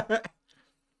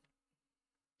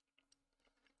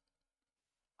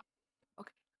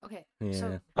 Okay. Yeah.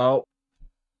 So, oh.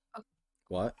 Okay.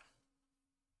 What?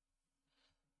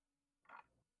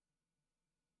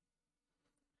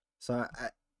 So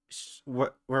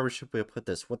where should we put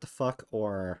this? What the fuck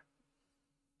or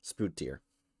Spood tier?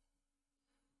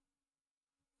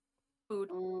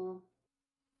 Food.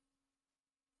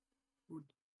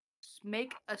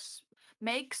 Make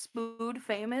Spood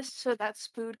famous so that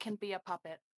Spood can be a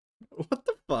puppet. What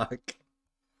the fuck?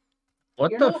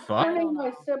 What You're the not fuck? turning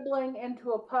my sibling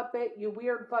into a puppet, you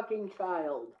weird fucking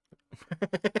child.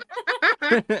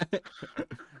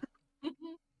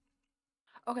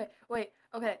 Okay, wait.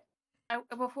 Okay,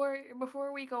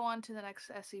 before we go on to the next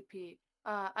SCP,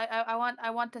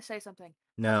 I want to say something.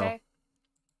 No. Okay.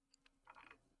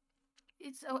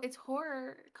 It's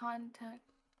horror content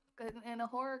in a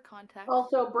horror context.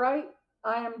 Also, Bright,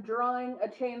 I am drawing a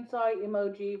chainsaw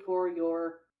emoji for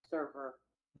your server.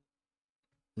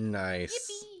 Nice.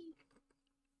 Yippee!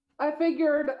 I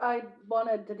figured I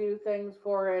wanted to do things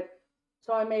for it,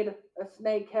 so I made a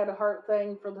snake head heart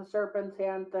thing for the serpent's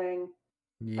hand thing.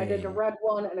 I did a Yeah. red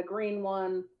one and a green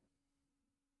one,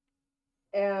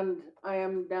 and I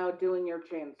am now doing your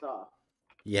chainsaw.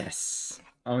 Yes.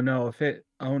 Oh no! If it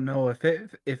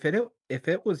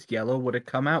was yellow, would it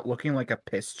come out looking like a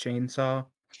piss chainsaw?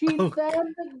 She Oh,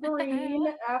 said green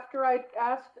after I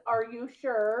asked, "Are you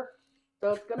sure?"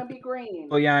 So it's gonna be green.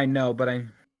 Oh yeah, I know, but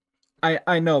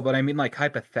I know, but I mean like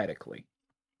hypothetically.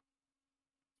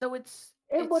 So It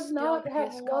it's would still not have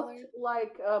piss looked colored?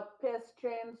 like a piss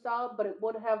chainsaw, but it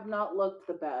would have not looked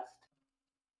the best.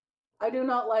 I do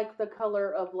not like the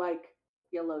color of like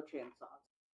yellow chainsaws.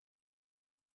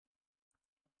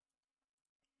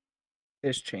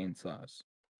 Piss chainsaws.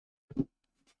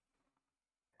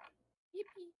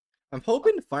 Yippee! I'm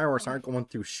hoping the fireworks Okay. aren't going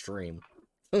through stream.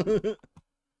 One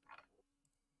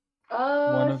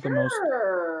of the most-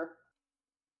 Sure.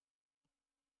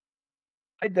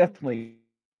 I definitely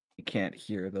can't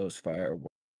hear those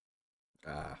fireworks.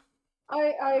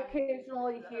 I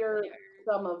occasionally hear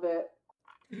some of it.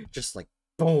 Just like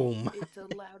boom. It's a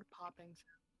loud popping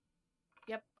sound.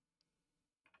 Yep.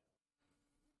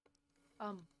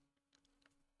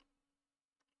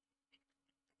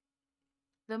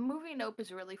 The movie Nope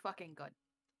is really fucking good.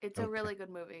 It's a Okay. really good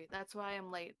movie. That's why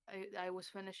I'm late. I was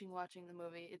finishing watching the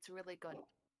movie. It's really good.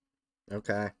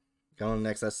 Okay. Going to the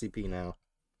next SCP now.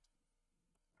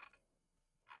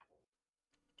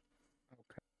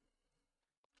 Okay.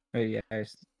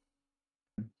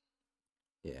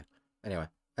 Yeah. Anyway,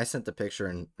 I sent the picture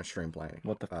in a stream planning.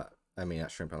 What the? I mean,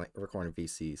 not stream planning. Recording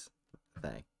VC's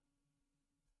thing.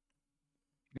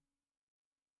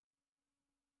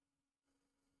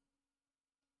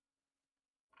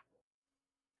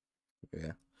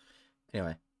 Yeah.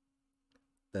 Anyway,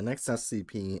 the next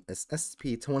SCP is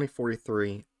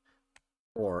SCP-2043,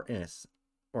 or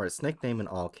its nickname in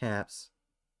all caps.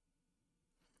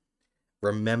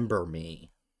 Remember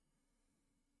me.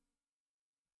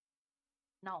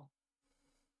 No.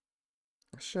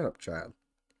 Shut up, child.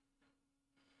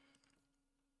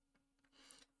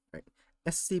 Right.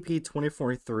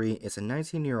 SCP-2043 is a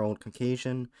 19-year-old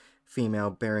Caucasian female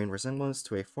bearing resemblance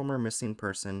to a former missing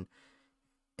person,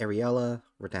 Ariella,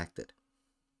 redacted.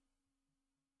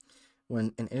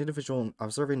 When an individual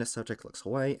observing the subject looks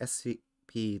away,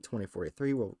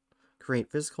 SCP-2043 will create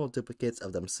physical duplicates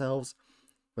of themselves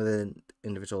within the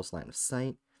individual's line of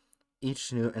sight.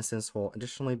 Each new instance will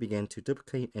additionally begin to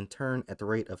duplicate in turn at the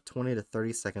rate of 20 to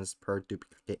 30 seconds per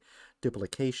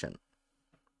duplication.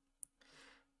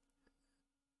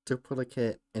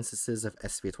 Duplicate instances of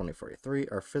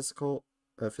SCP-2043 are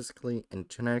physically and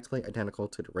genetically identical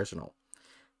to the original.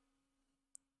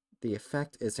 The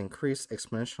effect is increased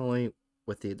exponentially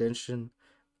with the addition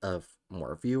of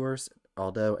more viewers,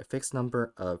 although a fixed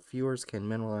number of viewers can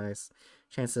minimize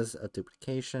chances of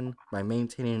duplication by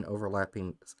maintaining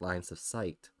overlapping lines of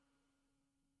sight.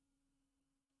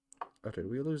 Oh, did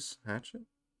we lose Hatchet?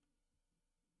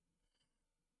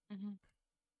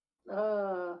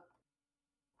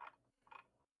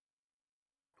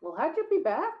 Will Hatchet be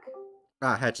back?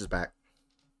 Hatchet's back.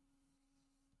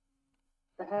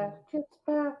 The Hatchet's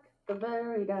back the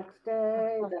very next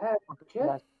day. The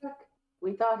Hatchet's back.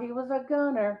 We thought he was a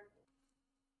gunner.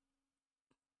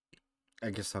 I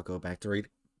guess I'll go back to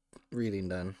reading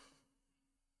then.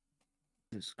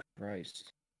 Jesus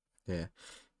Christ. Yeah.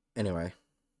 Anyway.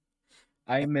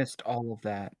 I missed all of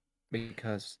that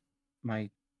because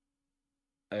my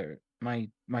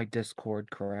Discord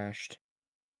crashed.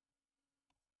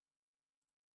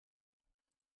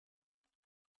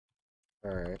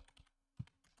 Alright.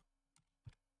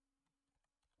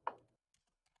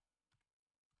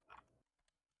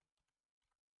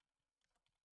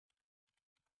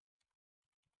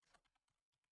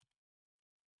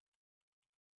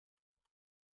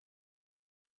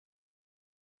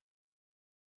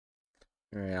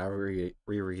 Alright, I'll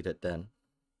reread it then.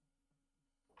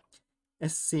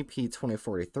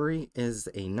 SCP-2043 is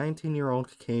a 19-year-old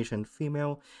Caucasian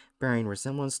female bearing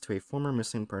resemblance to a former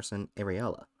missing person,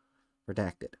 Ariella,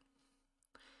 redacted.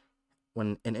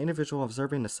 When an individual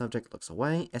observing the subject looks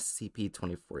away,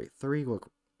 SCP-2043 will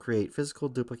create physical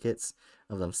duplicates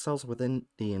of themselves within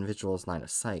the individual's line of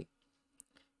sight.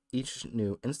 Each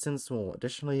new instance will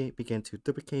additionally begin to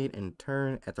duplicate in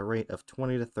turn at the rate of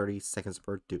 20 to 30 seconds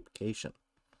per duplication.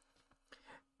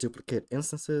 Duplicate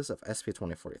instances of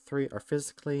SCP-2043 are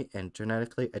physically and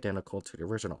genetically identical to the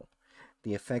original.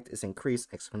 The effect is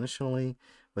increased exponentially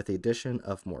with the addition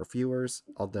of more viewers,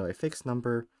 although a fixed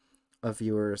number of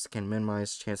viewers can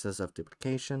minimize chances of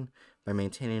duplication by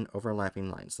maintaining overlapping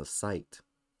lines of sight.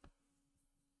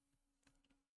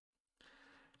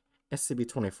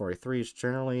 SCP-2043 is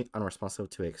generally unresponsive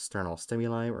to external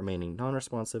stimuli, remaining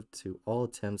non-responsive to all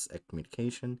attempts at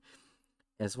communication,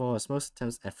 as well as most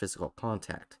attempts at physical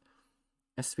contact.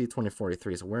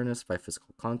 SCP-2043's awareness by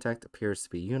physical contact appears to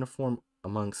be uniform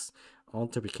amongst all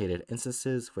duplicated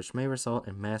instances, which may result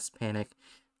in mass panic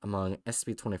among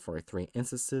SCP-2043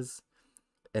 instances,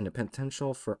 and the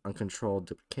potential for uncontrolled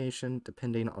duplication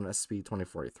depending on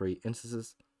SCP-2043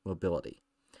 instances' mobility.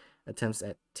 Attempts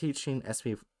at teaching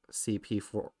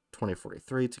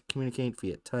SCP-2043 to communicate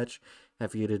via touch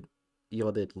have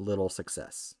yielded little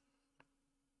success.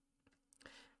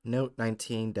 Note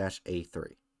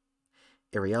 19-A3.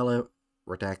 Ariella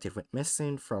Redacted went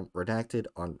missing from Redacted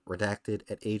on Redacted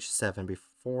at age 7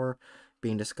 before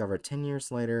being discovered 10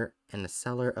 years later in the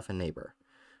cellar of a neighbor.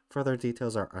 Further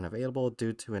details are unavailable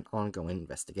due to an ongoing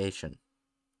investigation.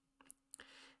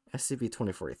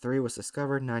 SCP-2043 was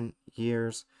discovered 9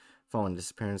 years following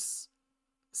disappearance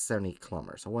 70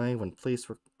 kilometers away when police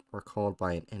were called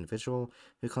by an individual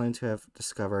who claimed to have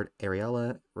discovered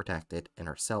Ariella Redacted in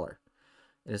her cellar.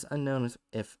 It is unknown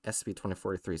if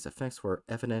SCP-2043's effects were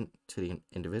evident to the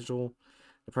individual.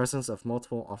 The presence of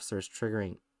multiple officers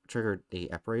triggered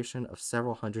the apparition of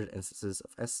several hundred instances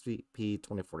of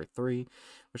SCP-2043,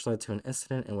 which led to an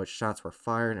incident in which shots were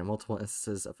fired and multiple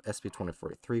instances of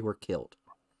SCP-2043 were killed.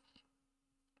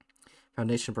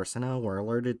 Foundation personnel were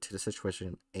alerted to the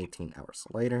situation 18 hours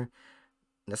later,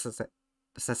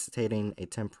 necessitating a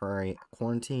temporary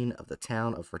quarantine of the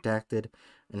town of Redacted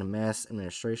and a mass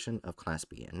administration of Class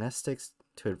B amnestics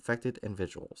to infected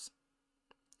individuals.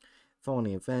 Following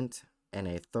the event and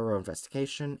a thorough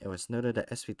investigation, it was noted that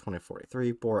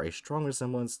SCP-2043 bore a strong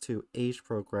resemblance to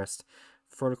age-progressed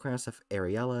photographs of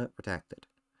Ariella Redacted.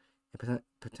 A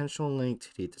potential link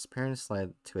to the disappearance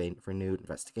led to a renewed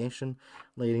investigation,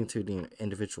 leading to the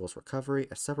individual's recovery.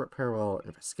 A separate parallel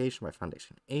investigation by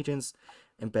Foundation agents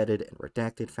embedded in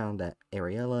Redacted found that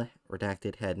Ariella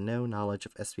Redacted had no knowledge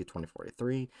of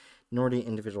SCP-2043, nor the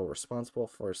individual responsible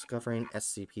for discovering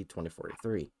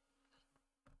SCP-2043.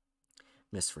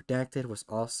 Miss Redacted was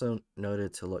also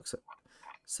noted to look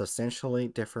substantially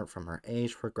different from her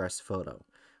age-progressed photo.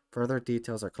 Further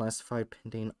details are classified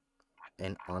pending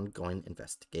an ongoing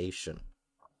investigation.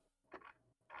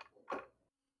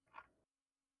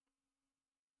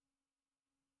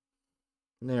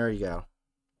 There you go.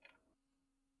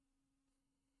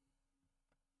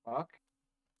 Fuck.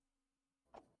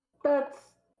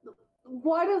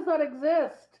 Why does that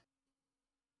exist?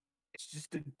 It's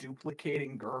just a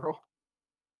duplicating girl.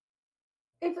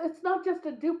 It's not just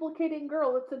a duplicating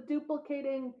girl, it's a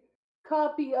duplicating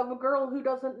copy of a girl who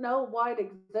doesn't know why it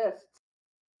exists.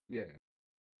 Yeah.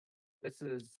 This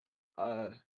is,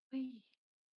 what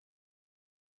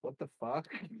the fuck?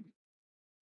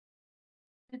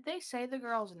 Did they say the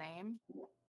girl's name?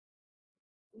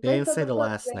 They didn't said say the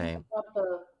first last name.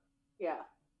 Yeah.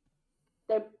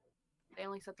 They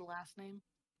only said the last name?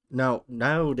 No,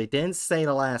 they didn't say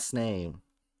the last name.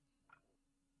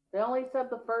 They only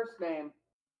said the first name.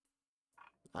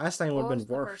 Last name would What have was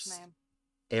been the worse. first name?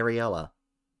 Ariella.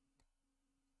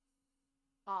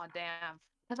 Oh, damn.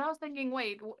 Because I was thinking,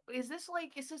 wait, is this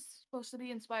supposed to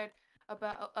be inspired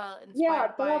by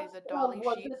the Dolly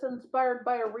was sheep? this inspired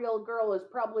by a real girl is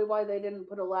probably why they didn't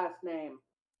put a last name.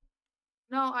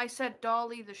 No, I said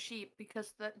Dolly the sheep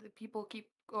because the people people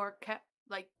clone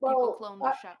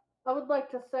the sheep. I would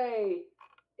like to say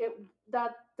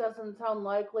that doesn't sound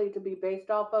likely to be based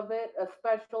off of it,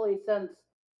 especially since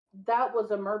that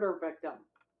was a murder victim.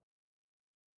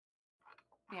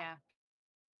 Yeah.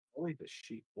 Holy the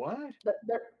sheep. What?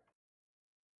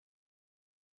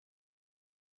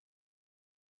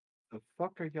 The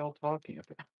fuck are y'all talking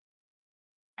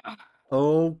about?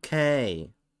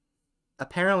 Okay.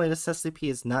 Apparently this SCP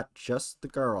is not just the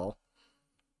girl.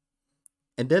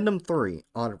 Addendum 3.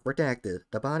 On Redacted,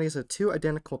 the bodies of 2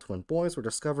 identical twin boys were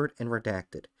discovered and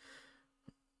redacted.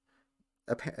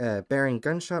 Bearing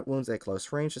gunshot wounds at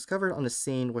close range, discovered on the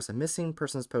scene was a missing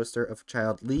persons poster of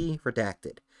child Lee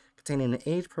Redacted, containing an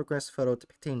age-progressed photo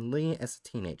depicting Lee as a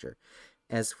teenager.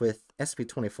 As with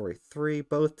SCP-2043,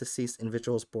 both deceased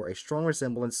individuals bore a strong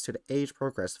resemblance to the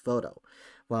age-progressed photo.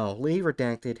 While Lee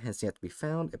redacted has yet to be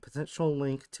found, a potential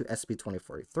link to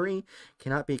SCP-2043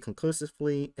 cannot be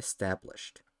conclusively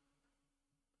established.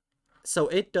 So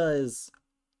it does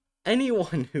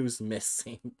anyone who's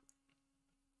missing,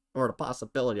 or the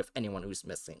possibility of anyone who's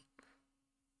missing.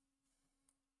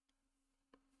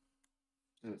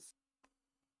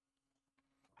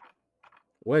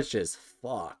 Which is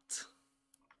fucked.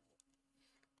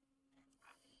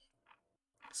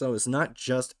 So it's not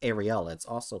just Ariella, it's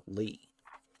also Lee.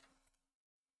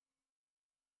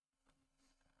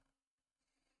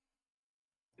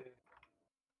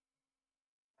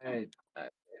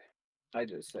 I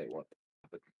just say what.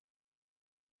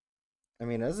 I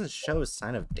mean, it doesn't show a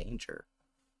sign of danger.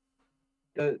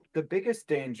 The biggest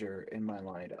danger in my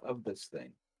mind of this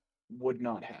thing would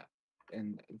not happen,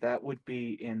 and that would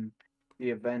be in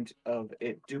the event of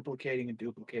it duplicating and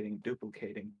duplicating and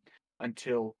duplicating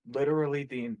until literally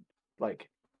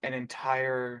an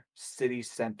entire city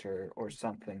center or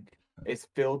something is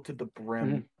filled to the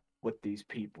brim with these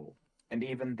people. And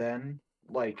even then,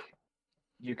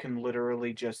 you can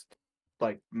literally just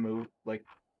move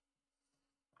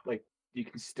you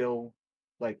can still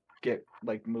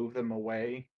move them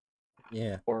away.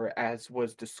 Yeah. Or as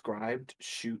was described,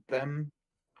 shoot them.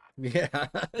 Yeah.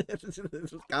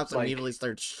 Cops immediately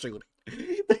start shooting.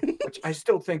 Which I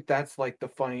still think that's the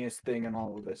funniest thing in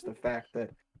all of this. The fact that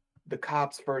the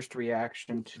cops' first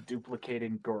reaction to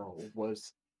duplicating girl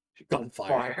was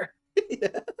gunfire.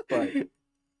 Yeah.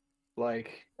 But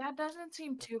that doesn't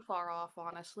seem too far off,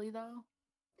 honestly, though.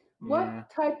 What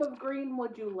type of green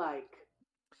would you like?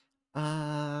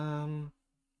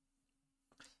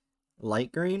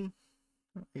 Light green,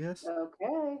 I guess.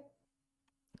 Okay.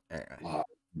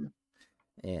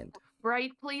 And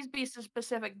Bright, please be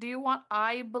specific. Do you want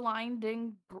eye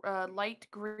blinding light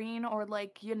green, or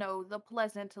the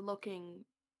pleasant looking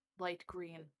light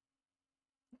green?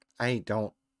 I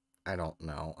don't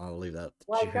know. I'll leave that to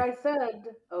Like you. I said,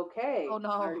 okay. Oh no.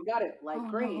 I already got it. Light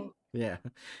green. No. Yeah.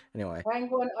 Anyway.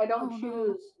 Penguin, I don't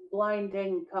choose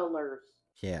blinding colors.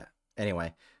 Yeah.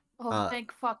 Anyway. Oh,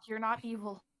 thank fuck, you're not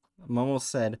evil. Momo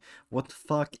said, what the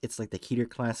fuck? It's like the Keter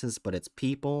classes, but it's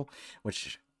people,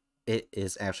 which it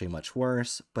is actually much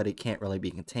worse, but it can't really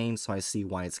be contained, so I see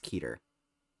why it's Keter.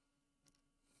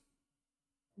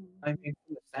 I mean,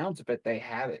 from the sounds of it, they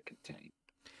have it contained.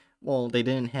 Well, they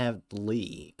didn't have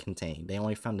Lee contained. They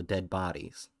only found the dead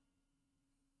bodies.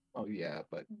 Oh, yeah,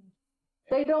 but...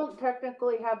 They don't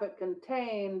technically have it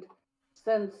contained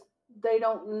since they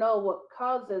don't know what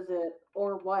causes it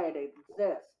or why it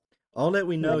exists. All that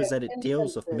we know is that it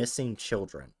deals with missing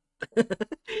children.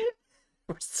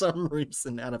 For some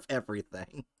reason, out of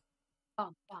everything.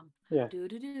 Yeah.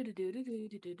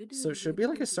 So it should be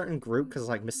like a certain group, because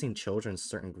missing children's a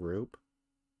certain group.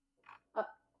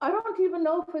 I don't even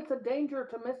know if it's a danger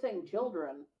to missing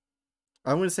children.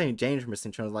 I wouldn't say danger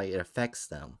missing children, it affects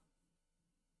them.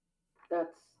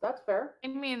 That's fair. I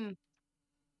mean,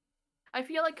 I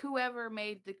feel like whoever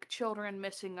made the children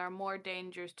missing are more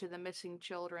dangers to the missing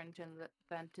children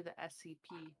than to the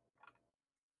SCP.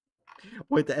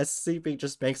 Wait, the SCP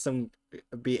just makes them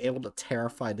be able to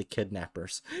terrify the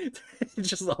kidnappers.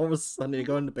 Just all of a sudden they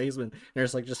go in the basement and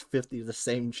there's just 50 of the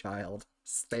same child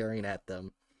staring at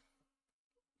them.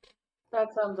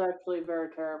 That sounds actually very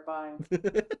terrifying.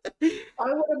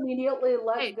 I would immediately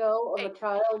let go of a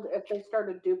child if they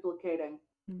started duplicating.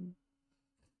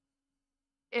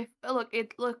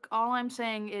 Look, all I'm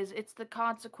saying is it's the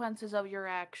consequences of your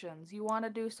actions. You want to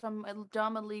do some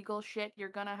dumb illegal shit, you're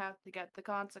gonna have to get the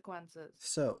consequences.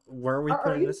 So, where are we Are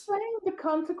putting you this? saying the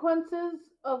consequences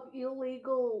of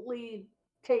illegally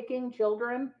taking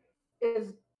children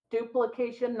is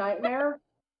duplication nightmare?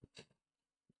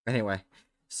 Anyway,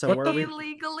 so where are we...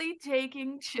 Illegally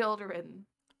taking children.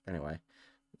 Anyway,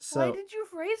 so... Why did you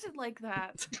phrase it like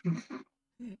that?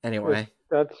 Anyway.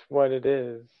 That's what it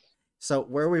is. So,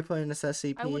 where are we putting this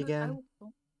SCP again?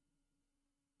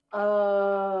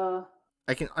 I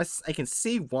can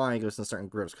see why it goes in certain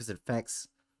groups, because it affects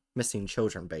missing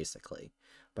children, basically.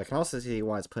 But I can also see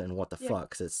why it's put in what the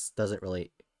fuck, because it doesn't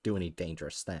really do any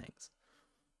dangerous things.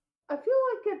 I feel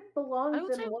like it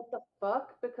belongs in what the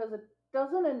fuck, because it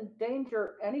doesn't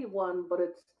endanger anyone, but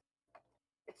it's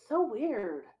so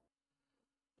weird.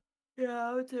 Yeah,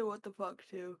 I would say what the fuck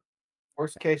too.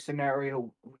 Worst case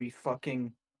scenario, we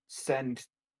fucking send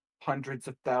hundreds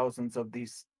of thousands of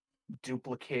these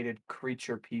duplicated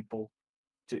creature people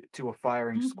to a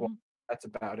firing squad. That's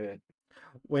about it.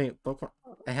 Wait, Bookworm,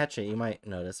 Hatchet, you might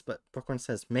notice, but Bookworm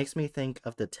says, makes me think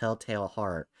of the Telltale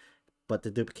Heart, but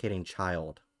the duplicating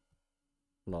child.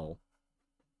 No.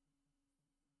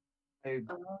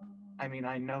 I mean,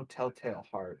 I know Telltale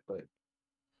Heart, but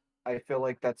I feel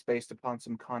like that's based upon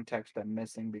some context I'm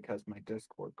missing because my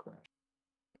Discord crashed.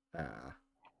 Ah.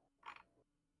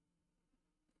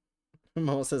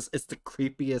 Mama says it's the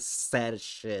creepiest, saddest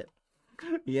shit.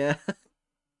 Yeah.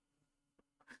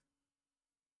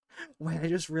 Wait, I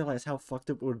just realized how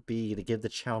fucked it would be to give the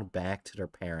child back to their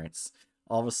parents.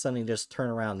 All of a sudden, you just turn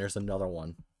around, there's another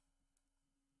one.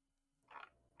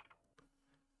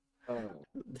 Oh.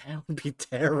 That would be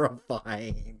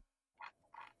terrifying.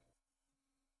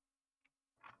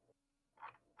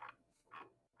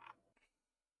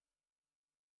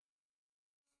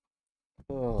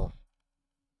 Oh.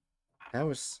 That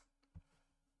was...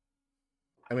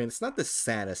 I mean, it's not the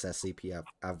saddest SCP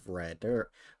I've read. There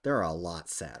are a lot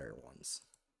sadder ones.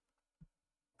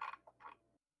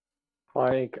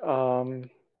 Like,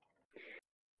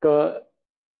 the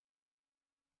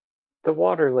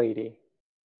water lady.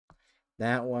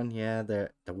 That one, yeah,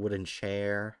 the wooden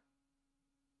chair.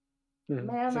 Mhm.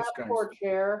 Man, that Just gonna poor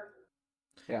chair.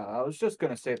 Yeah, I was just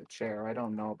gonna say the chair. I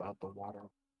don't know about the water.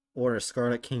 Or the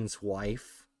Scarlet King's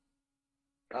wife.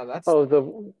 That's Oh,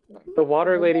 the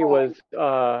water lady was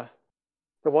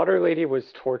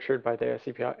tortured by the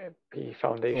SCP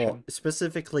Foundation. Well,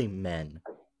 specifically men.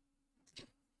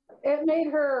 It made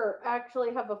her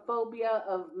actually have a phobia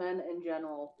of men in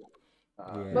general.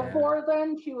 Yeah. Before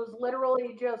then, she was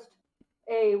literally just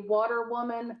a water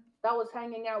woman that was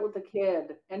hanging out with a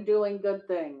kid and doing good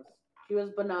things. She was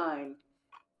benign.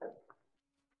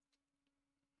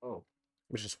 Oh.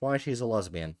 Which is why she's a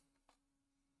lesbian.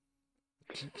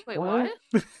 Wait, What?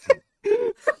 what?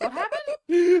 What happened?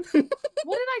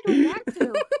 What did I go back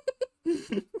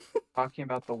to? Talking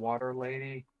about the water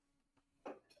lady.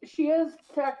 She is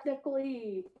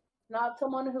technically not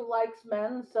someone who likes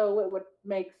men, so it would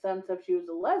make sense if she was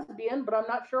a lesbian, but I'm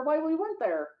not sure why we went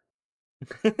there.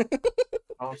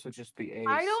 Also, just the age.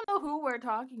 I don't know who we're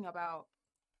talking about.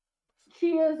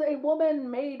 She is a woman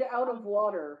made out of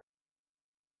water.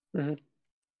 Mhm.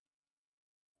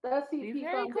 The SCP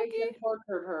Blueberry Foundation cookie?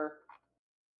 tortured her.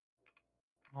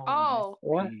 Oh.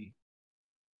 What? SCP.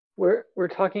 We're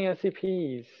talking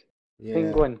SCPs. Yeah.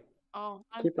 Penguin. Oh,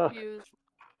 I'm Keep up. confused.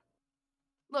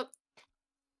 Look,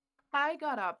 I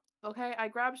got up, okay? I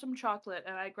grabbed some chocolate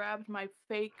and I grabbed my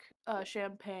fake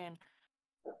champagne.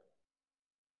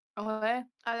 Okay?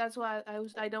 That's why I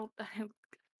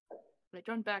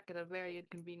joined back at a very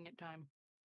inconvenient time.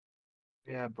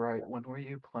 Yeah, Bright. When were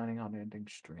you planning on ending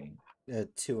stream?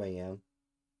 At 2 a.m.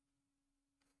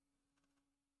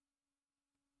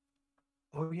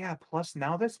 Oh yeah. Plus,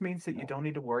 now this means that you don't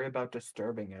need to worry about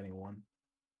disturbing anyone.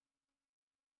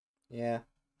 Yeah.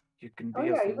 You can Oh be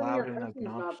yeah, as even your loud and cousin's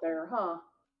obnoxious. not there, huh?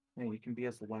 Yeah, you can be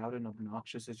as loud and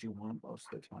obnoxious as you want most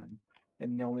of the time,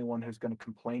 and the only one who's going to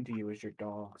complain to you is your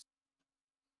dogs.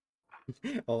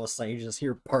 All of a sudden, you just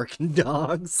hear barking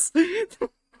dogs.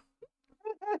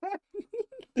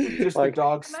 Just Like- the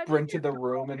dogs Imagine sprint to your the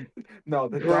room and no,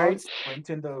 the Right. dogs sprint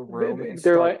in the room and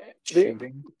They're start like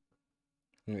shooting.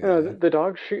 Yeah. the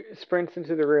dog sprints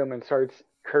into the room and starts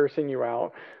cursing you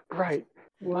out. Right,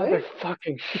 What?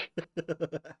 motherfucking.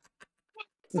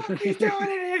 What are you doing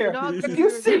in here? dogs Have knew you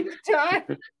your seen the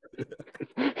time?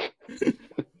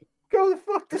 Go the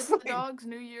fuck to It's the sleep. dog's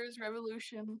New Year's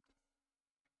revolution.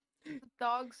 The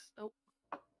dogs. Oh,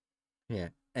 Yeah.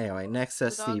 Anyway, next The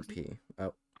dogs- SCP.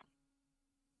 Oh.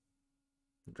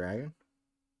 Dragon?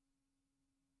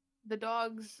 the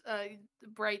dogs.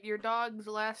 Bright. Your dog's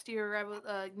last year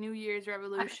New Year's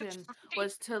revolution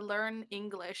was to learn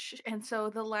English, and so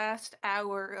the last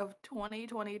hour of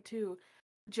 2022,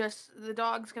 just the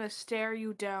dog's gonna stare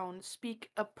you down,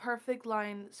 speak a perfect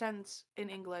sentence in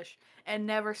English, and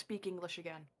never speak English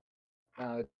again.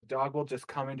 Dog will just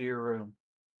come into your room,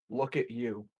 look at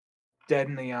you, dead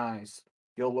in the eyes.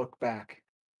 You'll look back.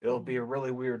 It'll be a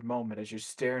really weird moment as you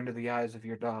stare into the eyes of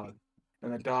your dog,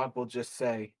 and the dog will just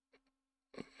say,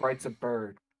 "Bright's a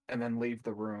bird," and then leave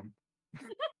the room.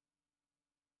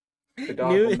 The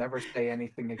dog will never say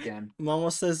anything again.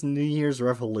 Mama says New Year's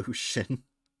Revolution.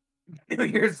 New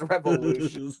Year's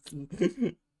Revolution.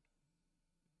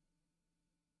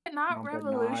 Not Number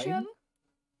revolution. 9.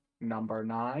 Number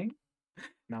 9.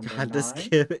 Number God, 9. this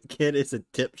kid is a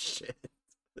dipshit.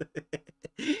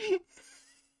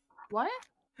 What?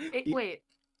 You- Wait.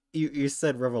 You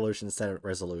said revolution instead of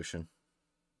resolution.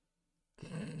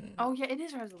 Oh yeah, it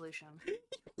is resolution.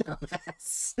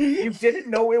 Dumbass. You didn't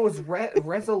know it was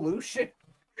resolution?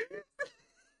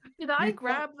 Did I You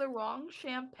grab the wrong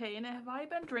champagne? Have I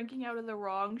been drinking out of the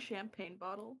wrong champagne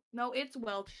bottle? No, it's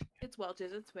Welch. It's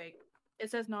Welch's. It's fake. It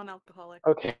says non-alcoholic.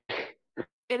 Okay.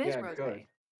 It is Yeah, rose. good.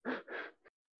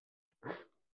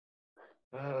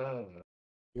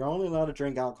 You're only allowed to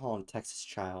drink alcohol in Texas,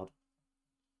 child.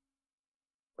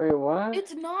 Wait, what?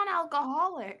 It's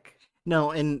non-alcoholic.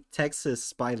 No, in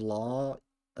Texas, by law,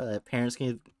 parents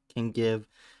can give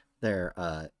their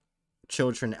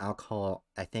children alcohol,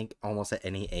 I think, almost at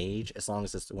any age, as long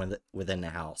as it's within the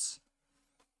house.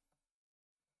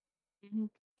 Mhm.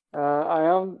 I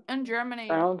don't. In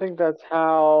Germany, I don't think that's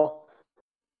how.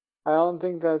 I don't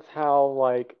think that's how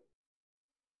like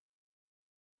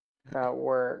that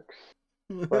works.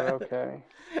 But okay.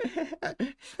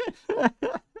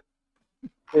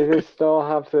 They just still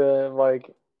have to like,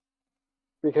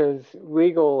 because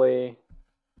legally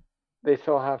they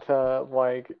still have to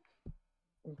like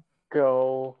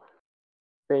go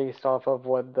based off of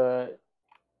what the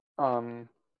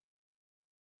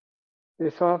they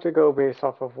still have to go based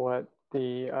off of what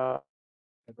the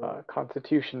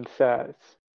Constitution says.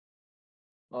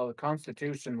 Well, the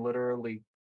Constitution literally,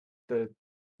 the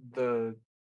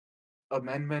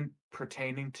amendment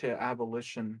pertaining to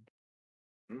abolition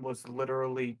was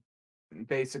literally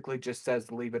basically just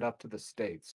says leave it up to the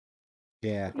states.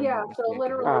 Yeah. If I'm Yeah, not so mistaken.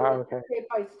 literally it's Okay. a state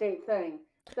by state thing.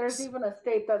 There's even a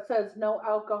state that says no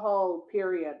alcohol,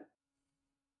 period.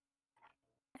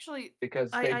 actually, Because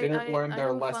I they I didn't I, learn I their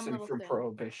have a fun lesson little from thing.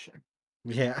 Prohibition.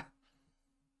 Yeah.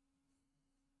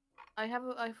 I have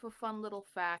a fun little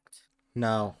fact.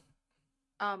 No.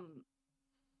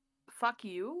 Fuck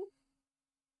you.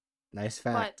 Nice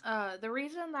But fact. the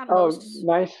reason that Oh, most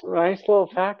nice little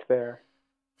fact there.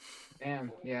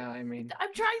 Damn, yeah, I mean,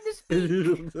 I'm trying to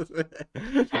speak.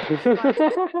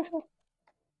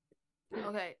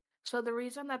 Okay, so the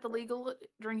reason that the legal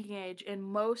drinking age in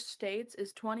most states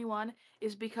is 21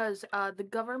 is because the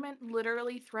government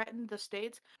literally threatened the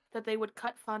states that they would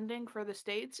cut funding for the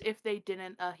states if they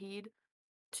didn't heed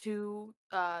to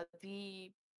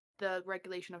the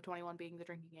regulation of 21 being the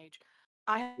drinking age.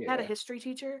 I had a yeah. history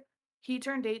teacher. He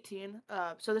turned 18.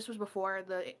 So this was before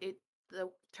the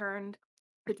turned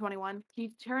to 21.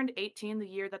 He turned 18 the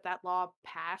year that law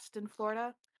passed in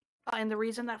Florida. And the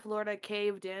reason that Florida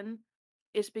caved in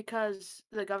is because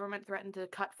the government threatened to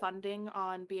cut funding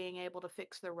on being able to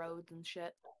fix the roads and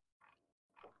shit.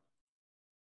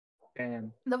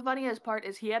 And The funniest part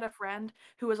is he had a friend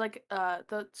who was like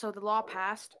the law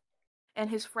passed and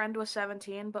his friend was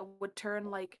 17 but would turn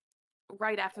like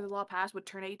right after the law passed would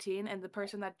turn 18, and the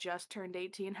person that just turned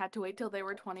 18 had to wait till they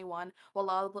were 21 while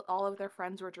all of their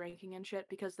friends were drinking and shit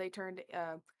because they turned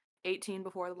 18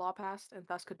 before the law passed and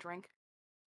thus could drink.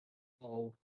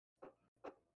 oh,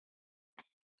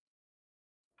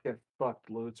 get fucked,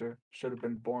 loser. Should have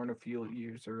been born a few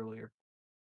years earlier.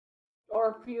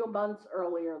 Or a few months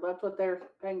earlier. That's what their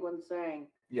penguin's saying.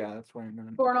 Yeah, that's what I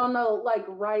meant. Born on the like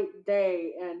right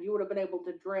day, and you would have been able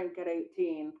to drink at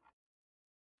 18.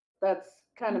 That's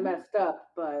kind of messed up,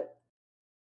 but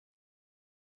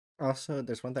Also,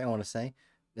 there's one thing I want to say.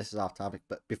 This is off topic,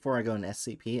 but before I go in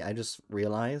SCP, I just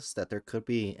realized that there could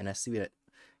be an SCP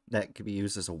that could be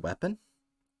used as a weapon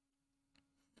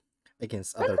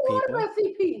against that's other a lot people. of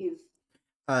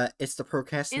SCPs. It's the Is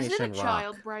procrastination it a rock.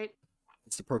 child, Bright?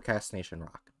 It's the procrastination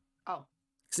rock. Oh.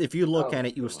 Because if you look Oh, at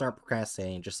it, you will God. start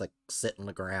procrastinating, just like sit on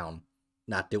the ground,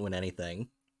 not doing anything.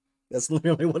 That's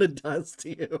literally what it does to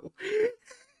you.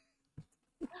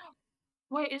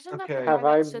 Wait, isn't that Okay. the Have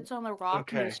guy I- that sits on the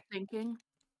rock and Okay. is thinking?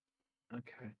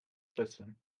 Okay,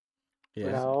 listen.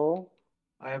 Yeah. No,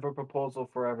 I have a proposal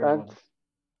for everyone. that's.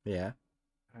 Yeah.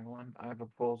 Everyone, I have a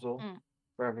proposal Mm.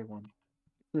 for everyone.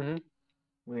 Hmm.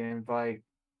 We invite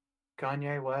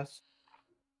Kanye West,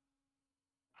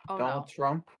 Oh Donald no.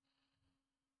 Trump,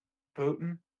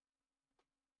 Putin,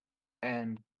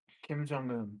 and Kim Jong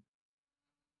Un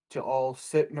to all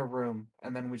sit in a room,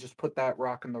 and then we just put that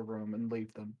rock in the room and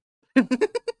leave them.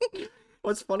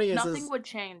 What's funny is Nothing would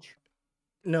change.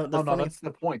 no. The Oh no, funny that's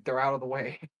the point. They're out of the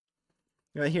way.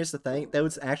 here's the thing. They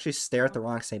would actually stare at the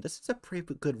rock, saying, "This is a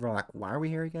pretty good rock. Why are we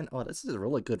here again? Oh, this is a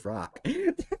really good rock."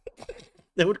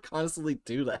 They would constantly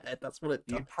do that. That's what it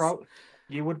does.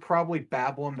 You would probably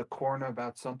babble in the corner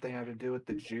about something having to do with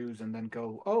the Jews, and then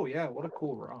go, "Oh yeah, what a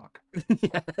cool rock."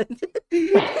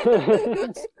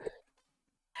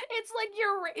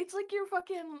 It's like your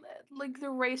fucking like the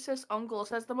racist uncle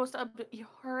says the most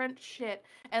abhorrent shit,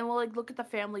 and we'll like look at the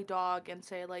family dog and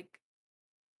say like,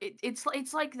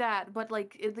 it's like that, but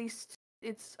like at least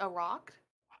it's a rock,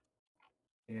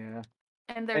 Yeah,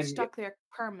 and they're And stuck there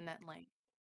permanently,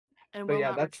 and but will yeah,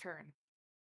 not return.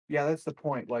 that's the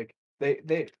point. Like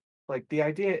they like the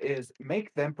idea is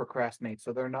make them procrastinate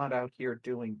so they're not out here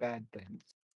doing bad things.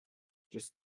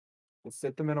 Just we'll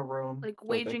sit them in a room Like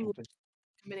where they waging can just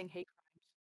committing hate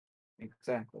crimes.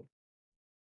 Exactly.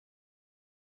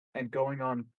 And going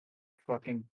on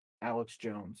fucking Alex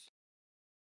Jones.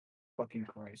 Fucking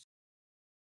Christ.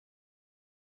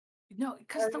 No,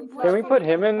 because Are the you worst Can we put fucking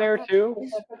him part in about there that too?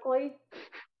 is- specifically?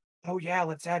 Oh yeah,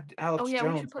 let's add Alex yeah, we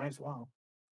should Jones. put- Might as well.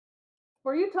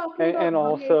 Were you talking about And Kanye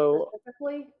also,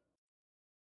 specifically?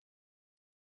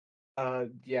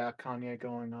 Yeah, Kanye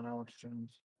going on Alex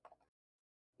Jones.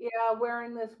 Yeah,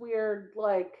 wearing this weird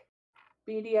like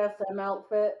BDSM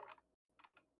outfit.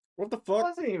 What the It fuck?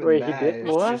 wasn't even wait, he that. did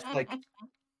It's what? just like,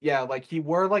 yeah, like he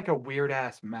wore like a weird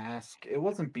ass mask. It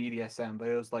wasn't BDSM, but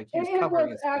it was like he was It covering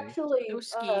was his face. actually It was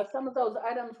ski. some of those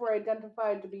items were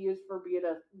identified to be used for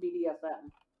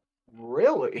BDSM.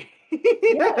 Really?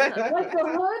 Yes, like the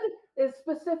hood is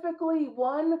specifically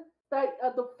one that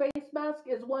the face mask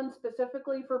is one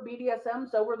specifically for BDSM.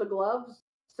 So were the gloves.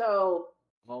 So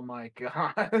Oh my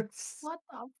god. What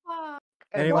the fuck?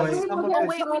 And Anyway- like when some people of get Oh, his,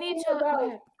 wait, we need talking to- about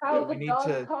okay. how Yeah, the we need dog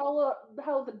to- collar,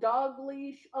 how the dog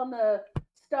leash on the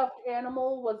stuffed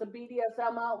animal was a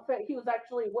BDSM outfit, he was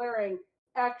actually wearing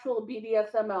actual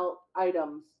BDSM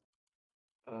items.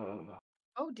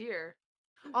 Oh dear.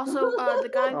 Also, the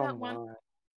guy Oh that went. my.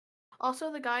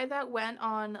 Also, the guy that went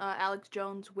on Alex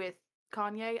Jones with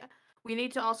Kanye. We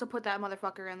need to also put that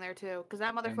motherfucker in there too, because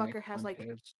that and Nick motherfucker has like.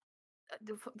 Fuentes.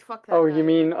 Fuck that Oh, guy. you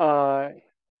mean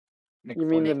Nick you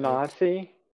mean the Fuentes.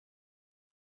 Nazi?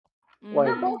 Mhm, like-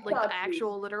 They're both like the Nazis.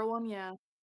 actual literal one, yeah.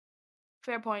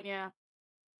 Fair point, yeah.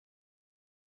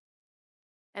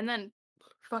 And then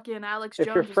fucking Alex If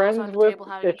you're Jones is also at friends the with, table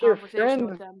having a if you're conversation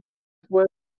with friends them. with,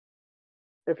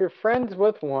 if you're friends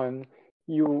with one,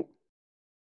 you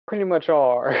pretty much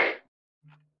are.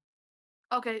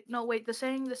 Okay, no, wait. The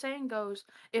saying goes,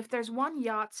 if there's one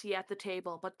Yahtzee at the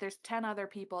table, but there's 10 other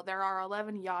people, there are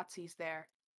 11 Yahtzees there.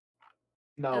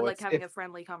 No, Like it's having if, a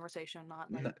friendly conversation,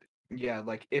 not like. yeah,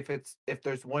 like if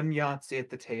there's one Yahtzee at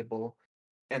the table,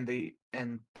 and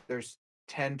there's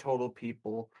 10 total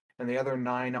people, and the other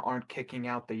 9 aren't kicking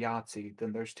out the Yahtzee,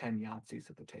 then there's 10 Yahtzees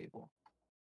at the table.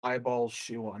 Eyeballs,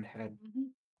 shoe on head. Mhm.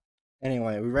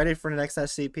 Anyway, we ready for the next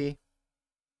SCP?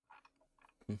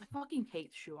 I fucking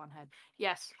hate shoe on head.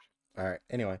 Yes. Alright,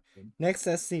 anyway. Next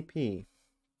SCP.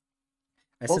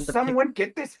 I Will sent the pic- someone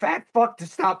get this fat fuck to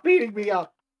stop beating me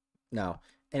up? No.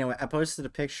 Anyway, I posted a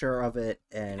picture of it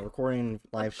and recording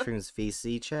live streams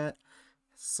VC chat.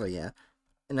 So yeah.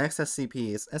 The next SCP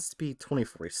is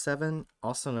SCP-2047,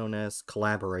 also known as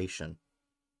Collaboration.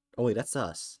 Oh wait, that's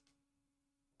us.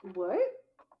 What?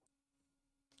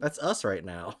 That's us right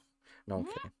now. No, I'm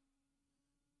kidding.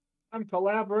 I'm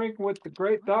collaborating with the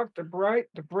great Dr. Bright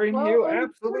to bring Well, you I'm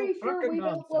absolute pretty sure fucking we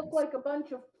nonsense. don't look like a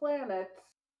bunch of planets.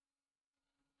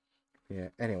 Yeah,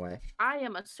 anyway. I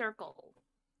am a circle.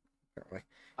 Anyway.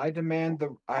 I demand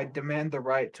the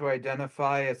right to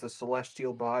identify as a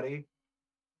celestial body.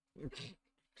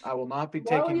 I will not be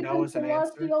Well, taking you no can as an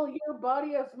answer. celestial your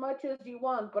body as much as you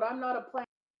want, but I'm not a planet.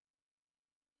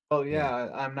 Oh yeah,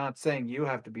 I'm not saying you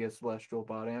have to be a celestial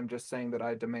body. I'm just saying that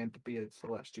I demand to be a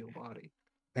celestial body.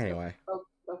 Anyway. Oh,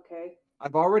 okay.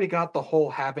 I've already got the whole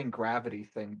having gravity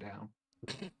thing down.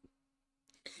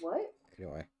 What?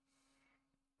 Anyway.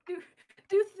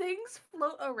 Do things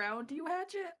float around you,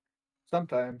 Hatchet?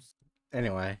 Sometimes.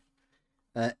 Anyway.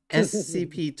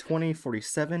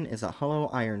 SCP-2047 is a hollow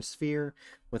iron sphere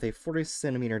with a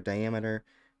 40-centimeter diameter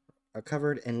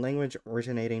covered in language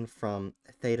originating from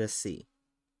Theta C.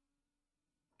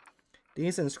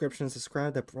 These inscriptions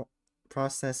describe the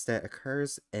process that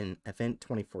occurs in Event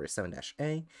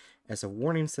 2047-A as a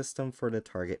warning system for the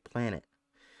target planet.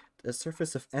 The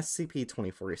surface of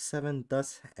SCP-2047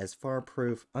 thus has far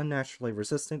proved unnaturally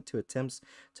resistant to attempts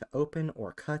to open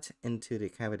or cut into the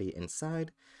cavity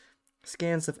inside.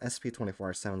 Scans of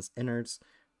SCP-2047's innards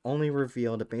only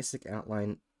reveal the basic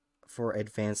outline for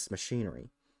advanced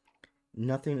machinery.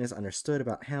 Nothing is understood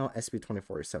about how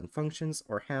SCP-2047 functions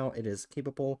or how it is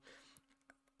capable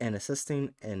and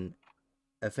assisting in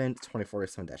Event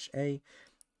 2047-A,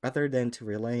 other than to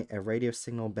relay a radio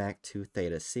signal back to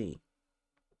Theta C.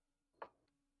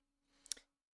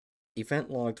 Event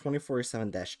Log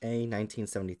 2047-A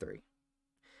 1973.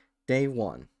 Day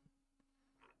 1.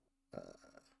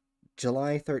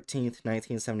 July 13th,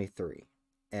 1973.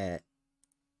 At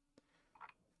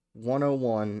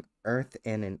 1:01, Earth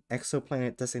and an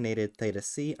exoplanet designated Theta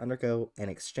C undergo an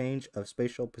exchange of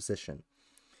spatial position.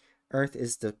 Earth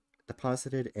is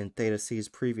deposited in Theta C's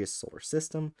previous solar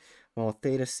system, while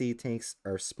Theta C takes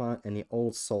Earth's spot in the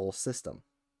old Sol system.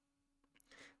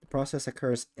 The process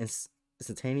occurs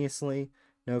instantaneously.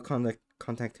 No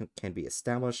contact can be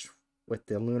established with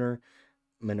the Lunar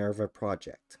Minerva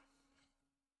project.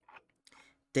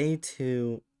 Day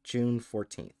 2, June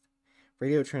 14th.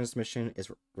 Radio transmission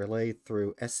is relayed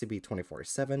through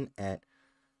SCP-2047 at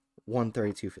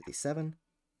 13257.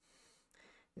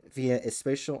 Via its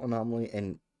spatial anomaly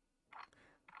and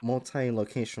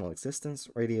multi-locational existence,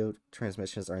 radio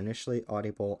transmissions are initially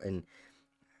audible and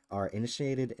are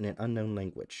initiated in an unknown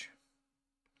language.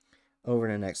 Over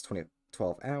the next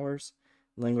 12 hours,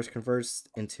 language converts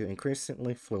into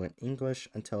increasingly fluent English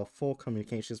until full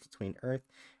communications between Earth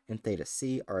and Theta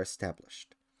C are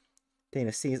established.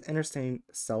 Theta C's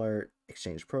interstellar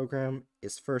exchange program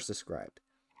is first described.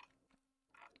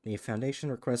 The Foundation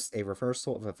requests a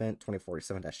reversal of Event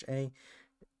 2047-A.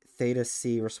 Theta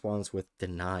C responds with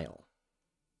denial.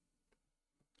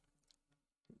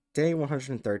 Day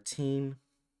 113,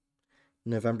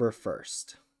 November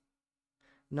 1st.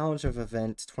 Knowledge of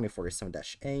Event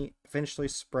 2047-A eventually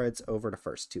spreads over the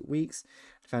first 2 weeks.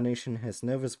 The Foundation has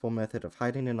no visible method of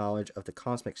hiding the knowledge of the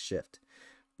cosmic shift.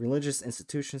 Religious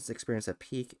institutions experience a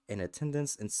peak in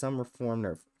attendance, and some reform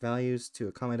their values to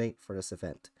accommodate for this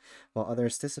event, while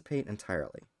others dissipate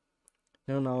entirely.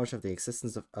 No knowledge of the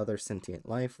existence of other sentient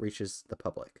life reaches the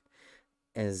public,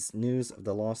 as news of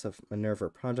the loss of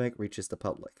Minerva Project reaches the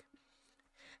public.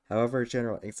 However,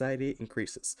 general anxiety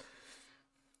increases.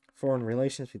 Foreign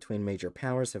relations between major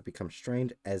powers have become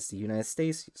strained as the United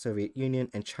States, Soviet Union,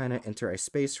 and China enter a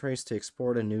space race to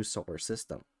explore a new solar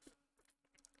system.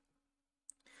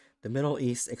 The Middle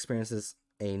East experiences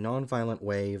a nonviolent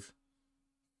wave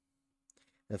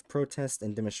of protests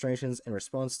and demonstrations in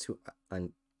response to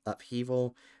an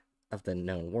upheaval of the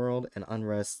known world and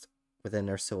unrest within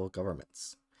their civil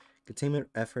governments. Containment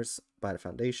efforts by the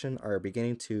Foundation are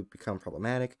beginning to become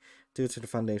problematic due to the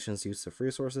Foundation's use of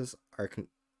resources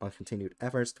on continued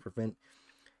efforts to prevent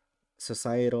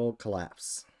societal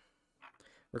collapse.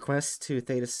 Requests to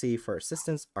Theta C for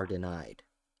assistance are denied.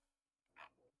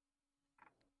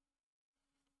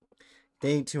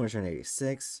 Day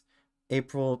 286,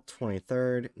 April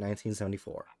 23rd,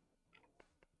 1974.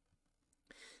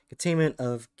 Containment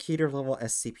of Keter-level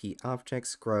SCP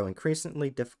objects grow increasingly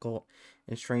difficult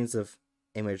and strains of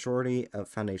a majority of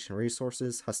Foundation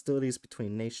resources. Hostilities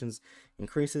between nations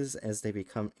increases as they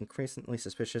become increasingly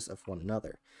suspicious of one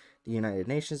another. The United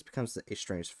Nations becomes a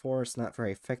strange force, not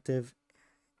very effective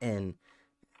in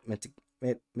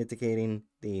mitigating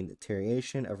the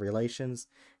deterioration of relations.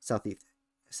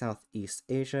 Southeast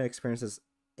Asia experiences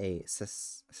a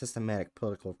systematic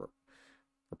political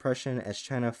repression as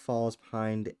China falls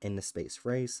behind in the space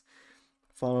race,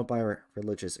 followed by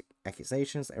religious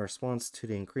accusations in response to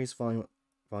the increased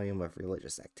volume of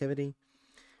religious activity.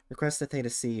 Request to Theta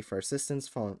C for assistance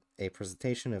following a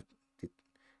presentation of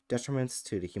detriments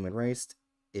to the human race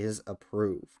is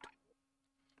approved.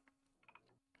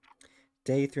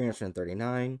 Day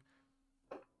 339,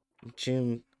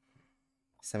 June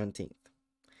 17th.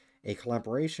 A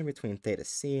collaboration between Theta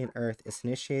C and Earth is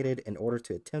initiated in order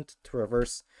to attempt to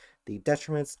reverse the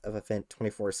detriments of Event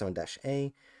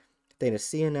 2047-A. Theta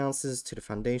C announces to the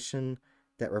Foundation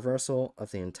that reversal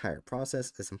of the entire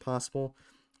process is impossible,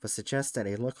 but suggests that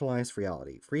a localized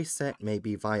reality reset may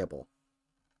be viable.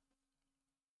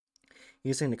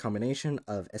 Using the combination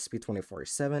of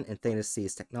SCP-2047 and Theta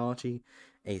C's technology,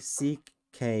 a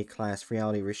CK-class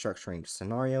reality restructuring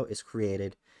scenario is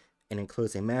created and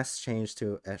includes a mass change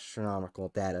to astronomical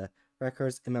data,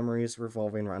 records, and memories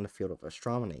revolving around the field of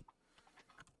astronomy.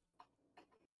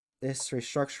 This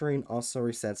restructuring also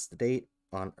resets the date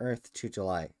on Earth to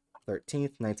July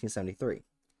 13th, 1973.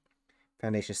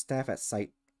 Foundation staff at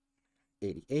Site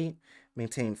 88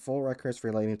 maintain full records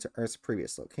relating to Earth's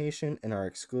previous location and are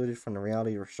excluded from the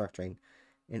reality restructuring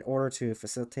in order to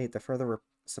facilitate the further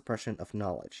suppression of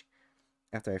knowledge.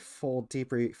 After a full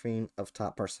debriefing of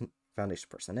top Foundation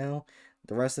personnel,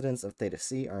 the residents of Theta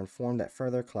C are informed that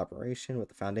further collaboration with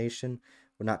the Foundation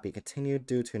would not be continued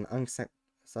due to an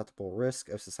unacceptable risk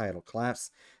of societal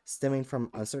collapse stemming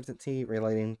from uncertainty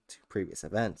relating to previous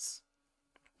events.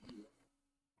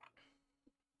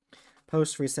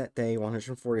 Post-reset day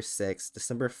 146,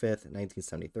 December 5th,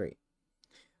 1973.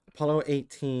 Apollo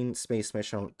 18 space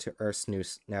mission to Earth's new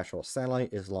natural satellite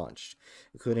is launched.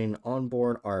 Including on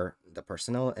board are the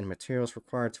personnel and materials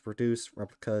required to produce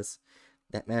replicas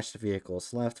that match the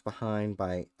vehicles left behind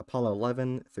by Apollo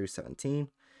 11 through 17,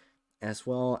 as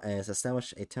well as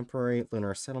establish a temporary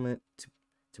lunar settlement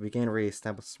to begin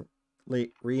re-establishment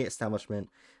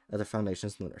of the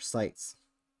Foundation's lunar sites.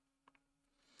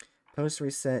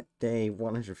 Post-reset day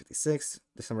 156,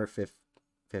 December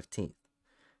 15th.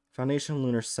 Foundation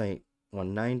Lunar Site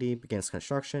 190 begins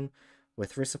construction,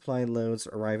 with resupply loads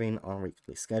arriving on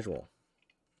weekly schedule.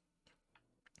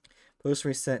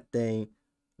 Post-reset day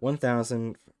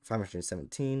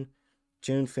 1517,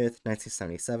 June 5th,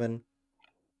 1977.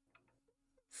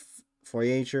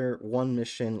 Voyager 1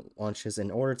 mission launches in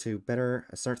order to better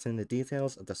ascertain the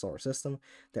details of the solar system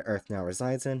that Earth now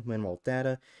resides in. Minimal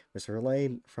data was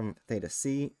relayed from Theta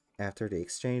C after the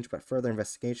exchange, but further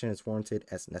investigation is warranted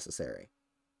as necessary.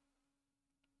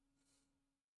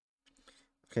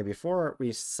 Okay, before we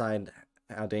decide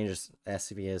how dangerous the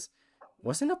SCP is,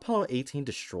 wasn't Apollo 18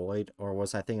 destroyed, or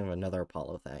was I thinking of another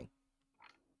Apollo thing?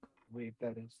 I believe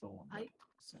that is the one.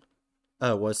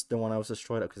 Oh, was the one I was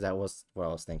destroyed? Because that was what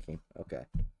I was thinking. Okay.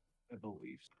 I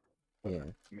believe. Yeah.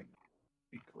 I mean,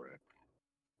 be correct.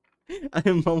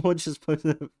 Momo just put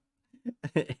a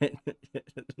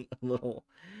little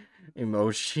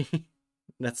emoji.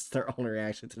 That's their only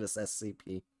reaction to this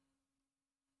SCP.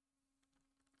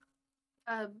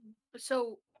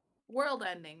 So world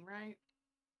ending, right?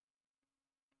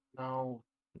 No,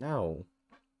 No.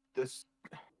 this.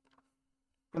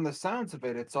 From the sounds of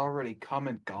it, it's already come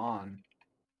and gone.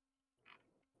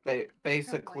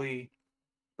 Basically,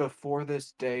 before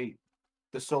this date,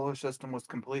 the solar system was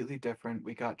completely different.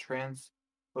 We got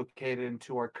translocated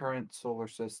into our current solar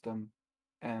system,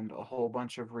 and a whole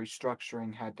bunch of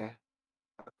restructuring had to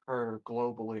occur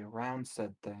globally around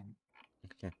said thing.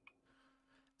 Okay.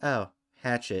 Oh,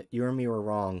 Hatchet, you and me were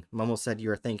wrong. Momo said you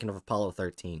were thinking of Apollo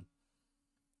 13.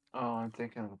 Oh, I'm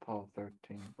thinking of Apollo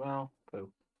 13. Well,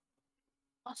 poo.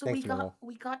 Also, Thanks, Momo.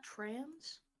 we got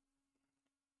trans.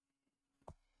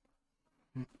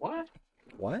 What?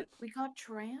 What? We got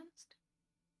trans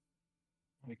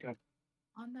We got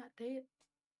on that date.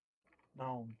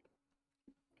 no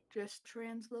Just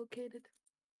translocated.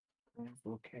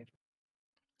 translocated.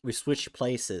 We switched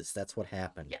places. That's what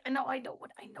happened. Yeah, I know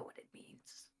what it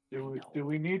means. Do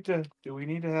we need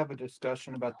to have a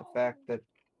discussion about the fact that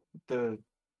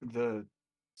the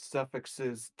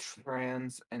suffixes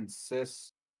trans and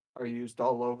cis are used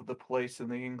all over the place in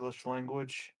the English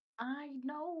language? I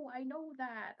know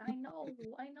that. I know.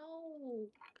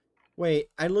 Wait,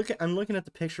 I'm looking at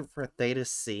the picture for Theta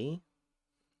C.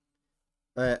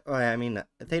 I mean,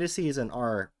 Theta C is in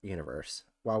our universe,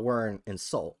 while we're in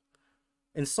Sol.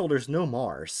 In Sol, there's no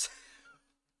Mars.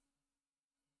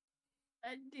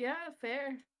 Yeah,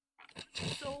 fair.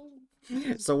 So.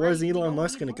 So where's Right, we Elon don't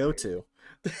Musk need gonna go Mars. to?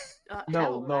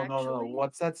 No. Hell, actually.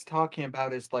 What that's talking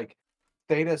about is like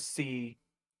Theta C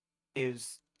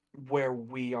is where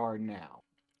we are now.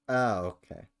 Oh,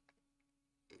 okay.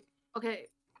 Okay,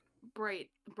 Bright,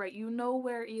 you know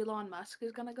where Elon Musk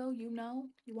is gonna go? You know?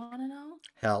 You wanna know?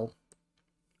 Hell.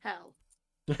 Hell.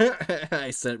 I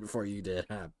said it before you did,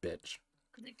 huh, bitch.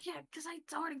 Yeah, because I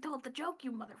already told the joke,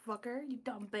 you motherfucker, you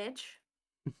dumb bitch.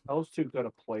 Hell's too good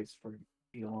a place for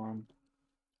Elon.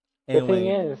 The thing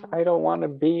Anyway, is, I don't want to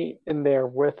be in there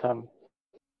with him.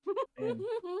 And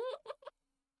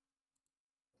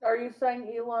Are you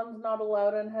saying Elon's not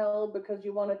allowed in hell because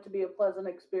you want it to be a pleasant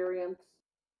experience?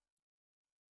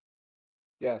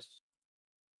 yes,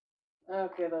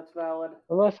 Okay, that's valid.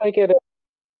 Unless I get a...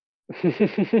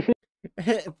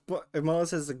 but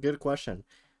Moses is a good question.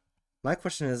 My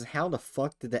question is, how the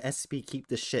fuck did the SCP keep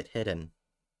this shit hidden?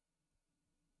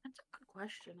 That's a good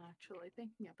question, actually,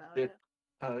 thinking about It-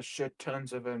 it. shit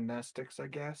tons of amnestics, I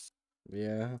guess.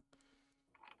 Yeah.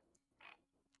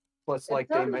 Plus, It like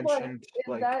they sounds like mentioned,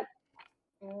 in like that.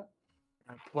 Yeah.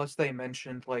 plus they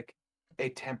mentioned like a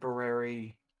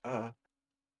temporary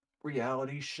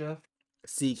reality shift.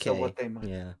 CK. So what they might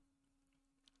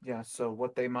Yeah. so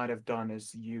what they might have done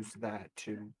is use that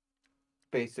to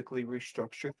basically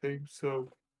restructure things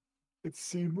so it's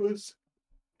seamless.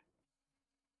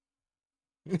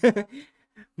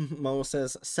 Mo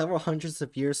says several hundreds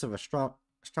of years of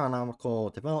astronomical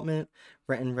development,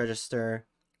 written register,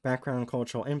 background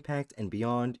cultural impact, and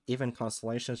beyond, even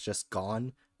constellations just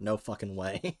gone. No fucking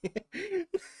way.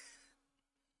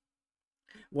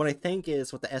 What I think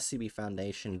is what the SCP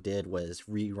Foundation did was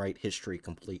rewrite history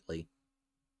completely.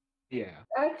 Yeah.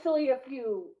 Actually, if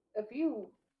you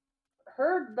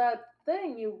heard that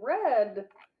thing you read,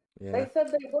 Yeah. they said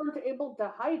they weren't able to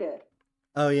hide it.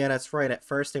 Oh yeah, that's right. At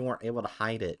first they weren't able to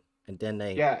hide it, and then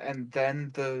they And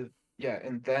then the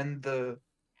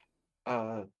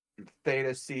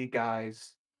Theta C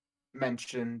guys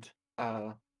mentioned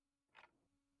a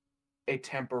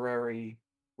temporary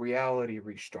reality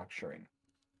restructuring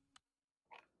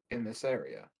in this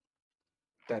area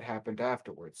that happened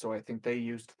afterwards. So I think they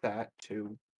used that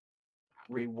to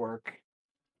rework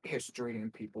history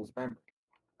in people's memory.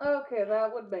 Okay,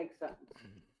 that would make sense.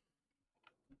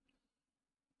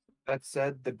 That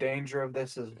said, the danger of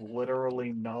this is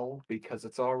literally null because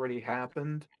it's already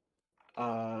happened.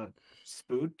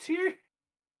 Spood tier?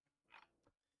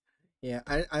 Yeah,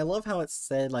 I love how it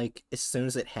said, like, as soon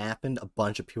as it happened, a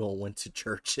bunch of people went to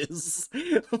churches.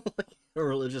 Like,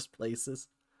 religious places.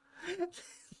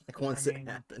 Like once mean- it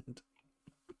happened.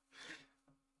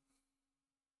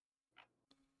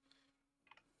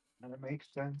 And it makes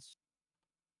sense.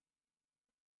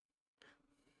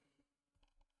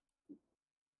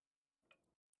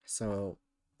 So,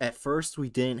 at first we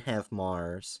didn't have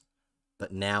Mars,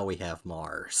 but now we have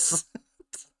Mars.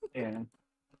 Yeah.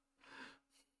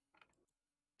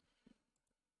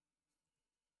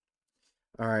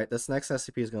 Alright, this next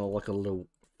SCP is going to look a little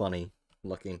funny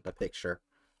looking, the picture.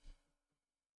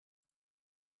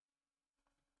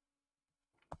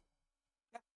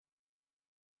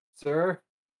 Sir?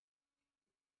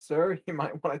 Sir, you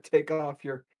might want to take off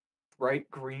your bright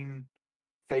green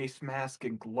face mask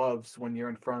and gloves when you're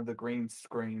in front of the green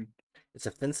screen. It's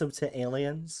offensive to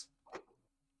aliens.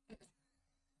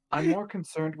 I'm more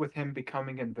concerned with him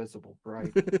becoming invisible,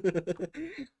 right?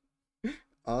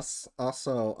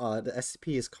 Also, the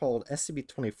SCP is called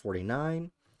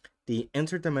SCP-2049, the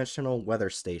Interdimensional Weather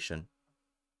Station.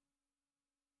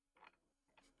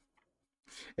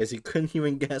 As you couldn't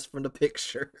even guess from the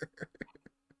picture.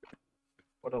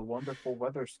 What a wonderful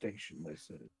weather station this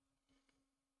is.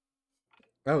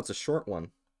 Oh, it's a short one.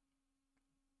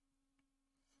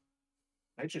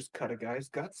 I just cut a guy's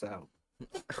guts out.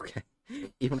 Okay.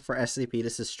 Even for SCP,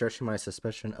 this is stretching my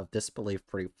suspicion of disbelief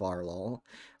pretty far, lol.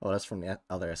 Oh, that's from the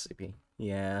other SCP.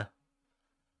 Yeah.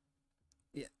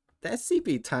 Yeah. The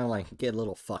SCP timeline can get a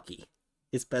little fucky.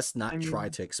 It's best not try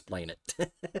to explain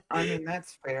it. I mean,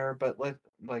 that's fair, but like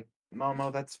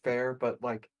Momo, that's fair, but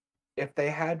like if they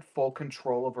had full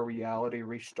control of a reality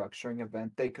restructuring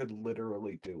event, they could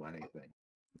literally do anything.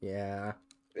 Yeah.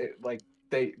 Like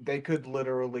they could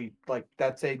literally, like,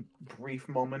 that's a brief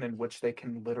moment in which they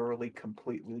can literally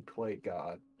completely play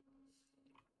God.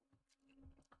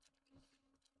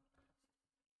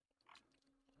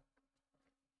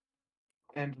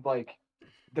 And like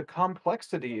the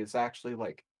complexity is actually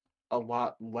like a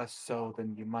lot less so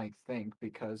than you might think,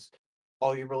 because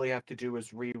all you really have to do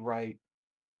is rewrite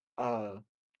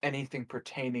anything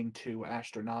pertaining to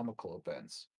astronomical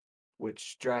events,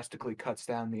 which drastically cuts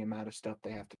down the amount of stuff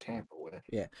they have to tamper with.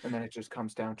 Yeah. And then it just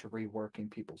comes down to reworking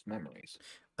people's memories.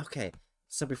 Okay.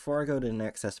 So before I go to the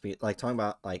next SCP, like talking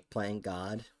about like playing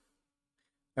God.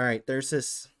 Alright, there's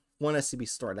this one SCP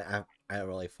story that I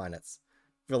really find it's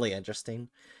really interesting.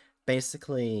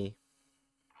 Basically,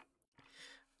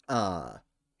 alright,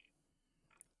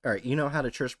 you know how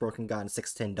the Church Broken God and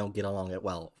 610 don't get along at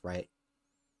well, right?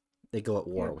 They go at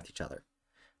war Yeah. with each other.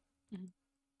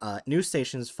 Mhm. News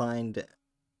stations find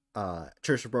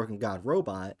Church of Broken God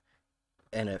robot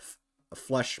and a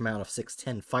flesh mount of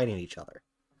 610 fighting each other.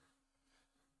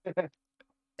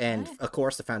 And What? of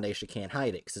course, the Foundation can't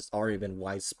hide it because it's already been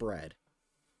widespread.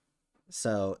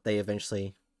 So they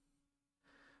eventually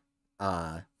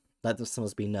let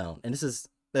themselves be known. And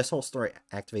this whole story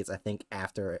activates, I think,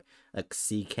 after a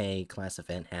CK class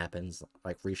event happens,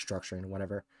 like restructuring or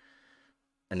whatever,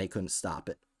 and they couldn't stop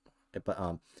it.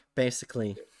 But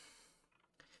basically,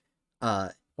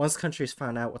 once countries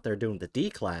find out what they're doing with the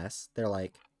D class, they're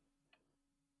like,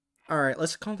 all right,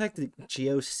 let's contact the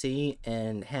GOC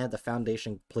and have the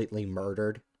Foundation completely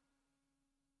murdered.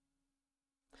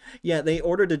 Yeah, they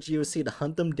ordered the GOC to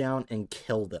hunt them down and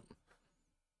kill them.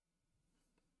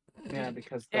 Yeah,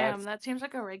 because Damn, that seems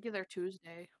like a regular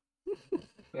Tuesday.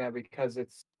 because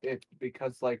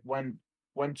like when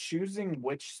choosing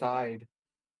which side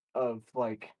of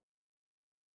like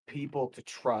people to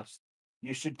trust,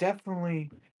 you should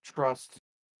definitely trust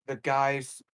the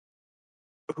guys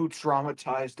who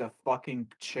traumatized a fucking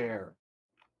chair.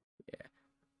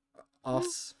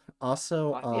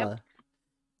 Also, Yep.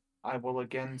 I will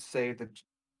again say the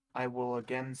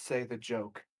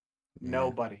joke. Yeah.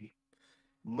 Nobody.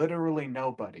 Literally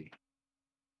nobody.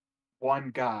 One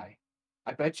guy.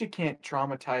 I bet you can't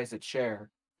traumatize a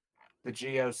chair. The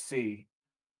GOC.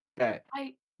 Bet.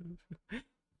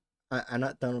 I'm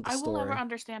not done with the I will never story.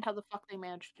 understand how the fuck they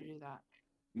managed to do that.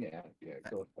 Yeah,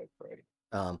 go ahead, Freddy.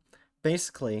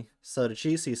 Basically, so the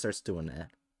GC starts doing that,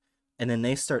 and then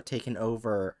they start taking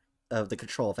over the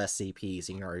control of SCPs.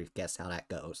 You can already guess how that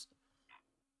goes.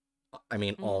 I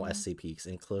mean, all SCPs,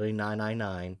 including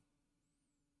 999.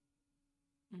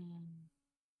 Mm.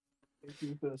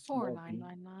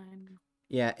 4999.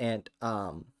 Yeah,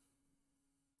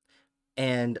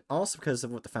 and also because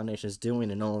of what the Foundation is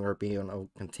doing and no longer being able to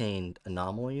contain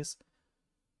anomalies,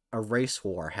 a race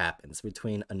war happens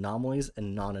between anomalies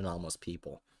and non-anomalous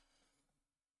people.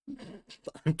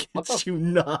 I kid you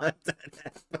not. That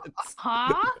happens.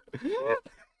 Huh?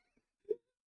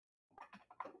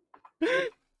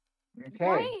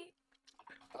 Okay.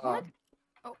 What?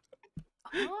 Oh.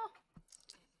 Huh?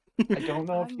 I don't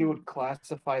know if you would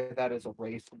classify that as a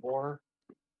race war,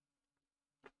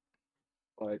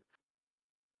 but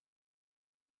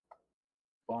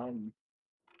fun.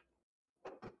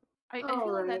 I feel like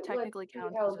Alright, that let's technically see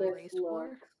counts how as a this race war.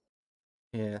 looks.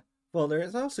 Yeah. Well, there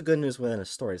is also good news within the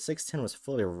story. 610 was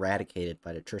fully eradicated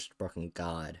by the Church-broken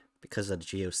God because of the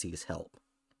GOC's help.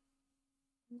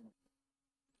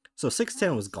 So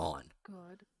 610 was gone.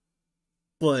 Good.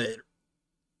 But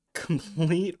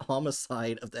complete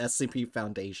homicide of the SCP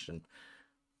Foundation.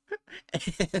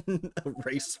 And a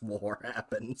race war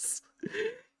happens.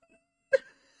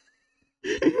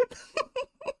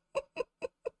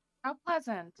 How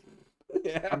pleasant.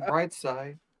 Yeah. On the bright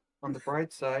side,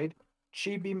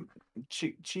 Chibi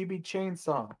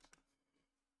Chainsaw.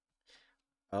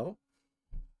 Oh?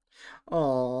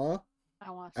 Aww.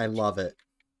 I love it.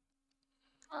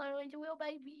 Oh, it's a little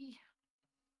baby.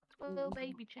 It's a little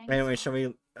baby chainsaw. Anyway, shall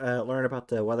we learn about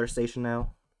the weather station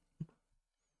now?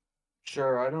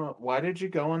 Sure, I don't. Why did you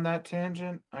go on that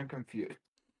tangent? I'm confused.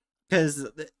 Because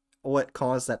what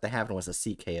caused that to happen was a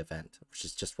CK event, which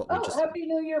is just what we just... Happy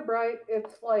New Year, Bright.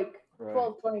 It's like Right.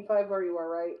 12:25 where you are,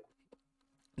 right?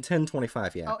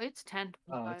 10:25, yeah. Oh, it's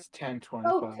 10:25. It's 10:25.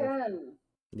 Oh, 10.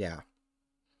 Yeah.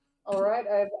 Alright,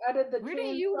 I've added the Where do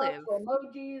you chainsaw live? to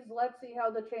emojis. Let's see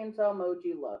how the chainsaw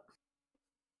emoji looks.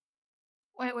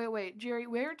 Wait, Jerry,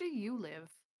 where do you live?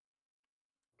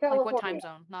 California. Like what time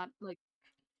zone? Not like.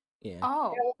 Yeah.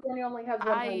 Oh, California only has one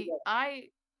time zone.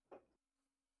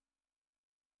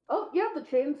 Oh, yeah, the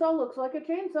chainsaw looks like a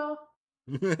chainsaw.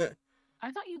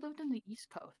 I thought you lived in the East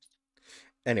Coast.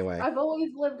 Anyway, I've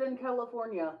always lived in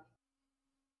California.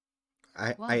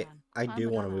 I I'm do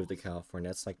a want to move to dumbass. California.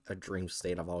 It's like a dream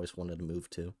state I've always wanted to move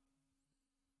to.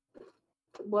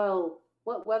 Well,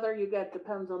 what weather you get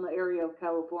depends on the area of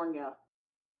California.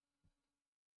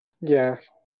 Yeah.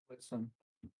 Listen,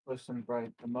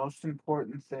 Bright. The most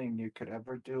important thing you could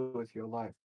ever do with your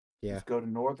life Yeah. is go to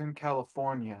Northern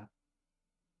California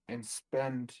and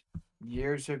spend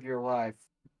years of your life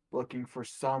looking for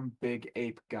some big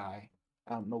ape guy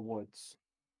out in the woods.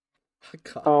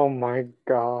 God. Oh my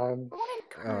god. I won't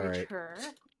encourage Alright. her.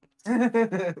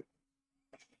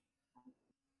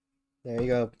 There you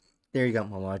go. There you go,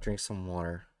 Mama. Drink some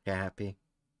water. You happy?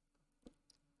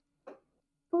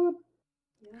 Boop.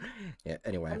 Yeah, I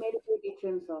anyway. made a baby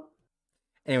chainsaw.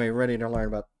 Anyway, ready to learn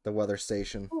about the weather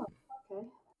station. Oh, okay.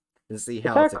 And see Is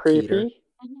how that it's a creepy?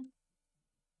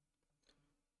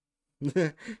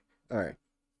 Keter. Alright.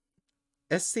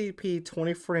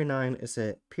 SCP-2049 is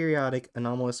a periodic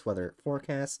anomalous weather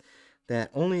forecast that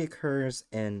only occurs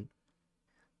in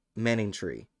Manning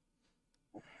Tree.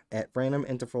 At random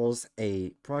intervals,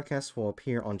 a broadcast will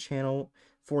appear on channel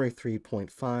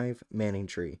 43.5 Manning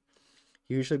Tree,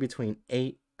 usually between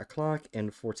 8 o'clock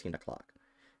and 14 o'clock.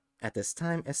 At this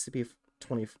time,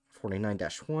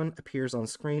 SCP-2049-1 appears on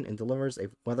screen and delivers a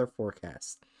weather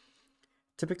forecast,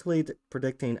 typically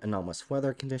predicting anomalous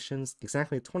weather conditions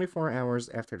exactly 24 hours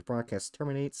after the broadcast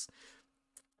terminates.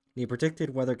 The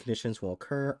predicted weather conditions will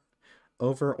occur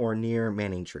over or near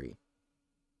Manning Tree.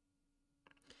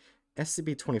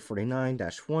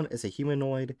 SCP-2049-1 is a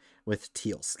humanoid with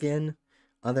teal skin.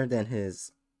 Other than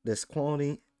this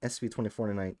quality,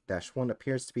 SCP-2049-1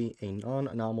 appears to be a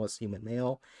non-anomalous human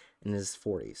male in his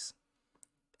 40s.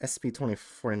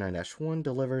 SCP-2049-1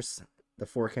 delivers the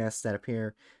forecasts that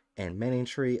appear in Manning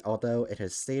Tree, although it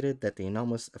has stated that the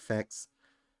anomalous effects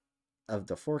of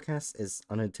the forecast is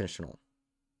unintentional.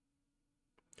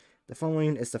 The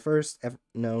following is the first ever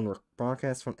known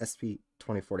broadcast from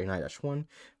SCP-2049-1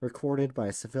 recorded by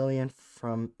a civilian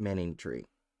from Manning Tree.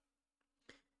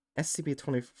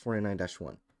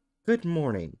 SCP-2049-1. Good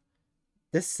morning.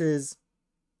 This is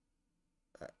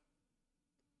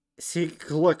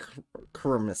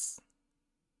Cyclochromous.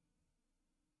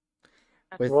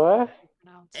 What?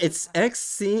 It's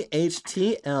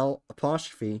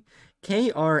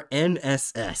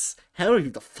XCHTL''KRNSS. How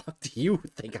the fuck do you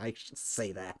think I should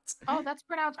say that? Oh, that's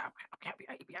pronounced.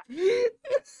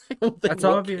 That's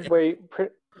obvious. Wait,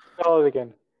 spell it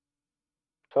again.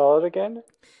 Spell it again?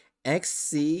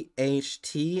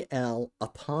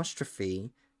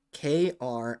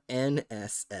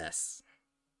 XCHTL''KRNSS.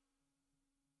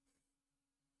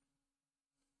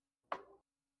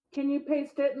 Can you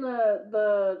paste it in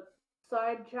the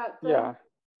side chat thing? Yeah.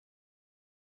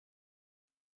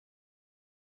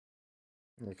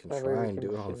 You can That way try we and can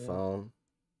do it on the see it. phone.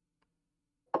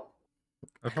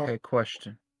 Okay,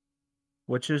 question.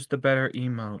 Which is the better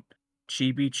emote?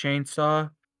 Chibi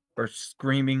Chainsaw or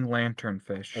Screaming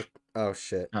Lanternfish? Oh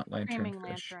shit. Not Screaming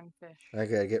Lanternfish. lanternfish. I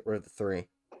gotta get rid of the 3.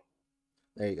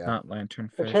 There you go. Not The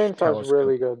Lanternfish. chainsaw's Telescope.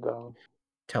 really good though.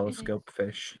 telescope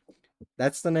fish.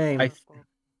 That's the name.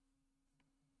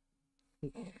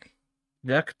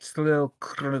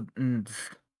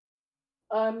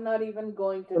 I'm not even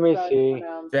going to Let me try see. to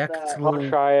pronounce that. I'll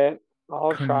try it.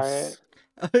 I'll try it.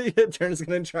 Turn's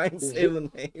gonna try and say the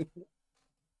name.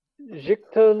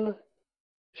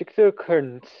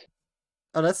 Jichtelkerns.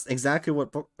 Oh, that's exactly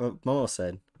what Momo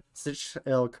said.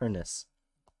 Sichel-Kernis.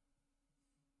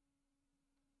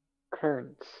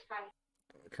 Kernis.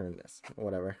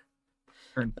 Whatever.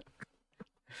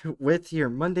 With your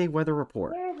Monday weather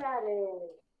report. There that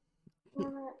is.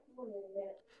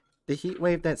 The heat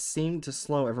wave that seemed to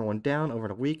slow everyone down over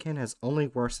the weekend has only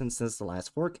worsened since the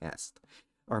last forecast.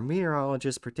 Our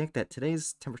meteorologists predict that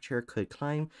today's temperature could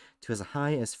climb to as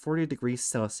high as 40 degrees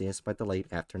Celsius by the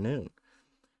late afternoon.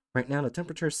 Right now, the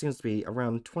temperature seems to be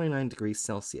around 29 degrees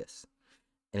Celsius,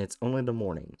 and it's only the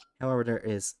morning. However, there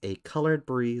is a colored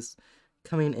breeze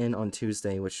coming in on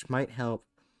Tuesday, which might help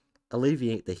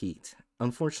alleviate the heat.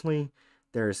 Unfortunately,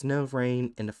 there is no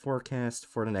rain in the forecast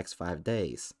for the next 5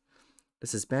 days.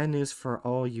 This is bad news for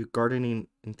all you gardening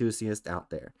enthusiasts out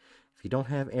there. If you don't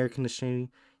have air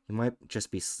conditioning, you might just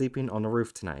be sleeping on the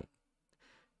roof tonight.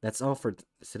 That's all for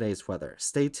today's weather.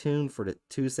 Stay tuned for the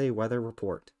Tuesday weather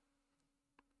report.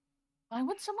 Why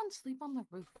would someone sleep on the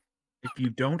roof? If you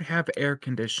don't have air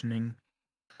conditioning,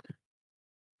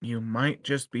 you might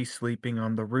just be sleeping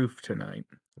on the roof tonight.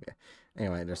 Yeah.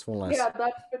 Anyway, there's one last. Yeah,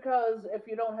 that's because if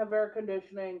you don't have air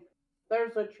conditioning,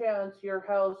 there's a chance your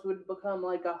house would become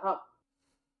like a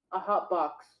hot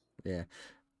box. Yeah.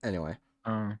 Anyway,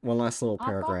 one last little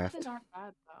paragraph. Boxes aren't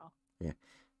bad though. Yeah.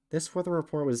 This weather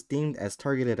report was deemed as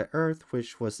targeted at Earth,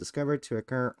 which was discovered to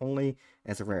occur only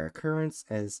as a rare occurrence,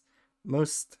 as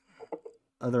most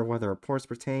other weather reports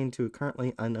pertain to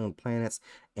currently unknown planets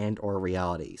and or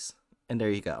realities. And there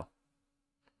you go.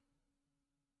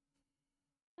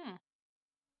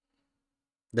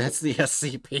 That's the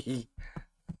SCP.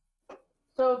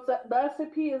 So it's the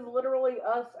SCP is literally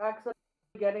us accidentally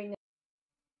getting.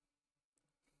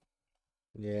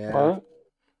 Yeah. What?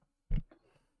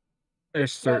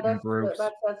 There's certain groups.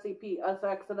 That's SCP, us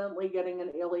accidentally getting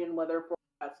an alien weather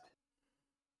forecast.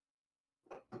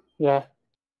 Yeah.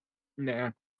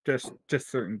 Nah, just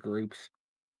certain groups.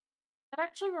 That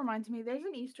actually reminds me, there's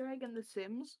an Easter egg in The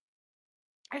Sims.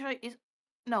 Actually, it's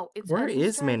Where an is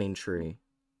Easter egg- Manning Tree?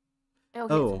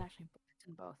 Okay, it's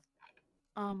in both.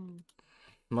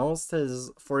 Mole says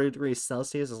 40 degrees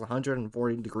Celsius is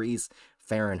 140 degrees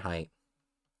Fahrenheit.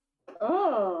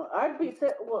 Oh, I'd be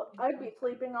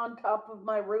sleeping on top of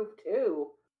my roof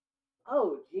too.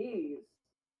 Oh, jeez.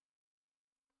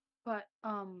 But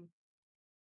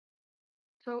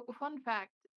so fun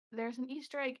fact, there's an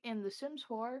Easter egg in The Sims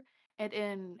 4 and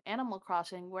in Animal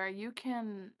Crossing where you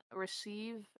can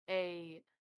receive a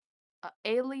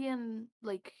alien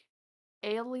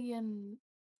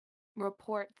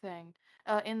report thing.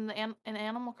 In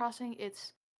Animal Crossing,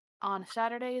 it's on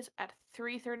Saturdays at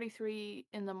 3:33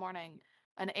 in the morning.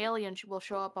 An alien will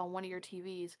show up on one of your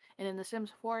TVs, and in The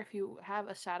Sims 4, if you have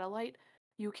a satellite,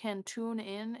 you can tune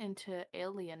in into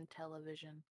alien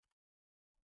television.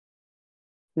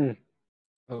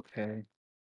 Okay.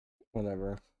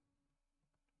 Whatever.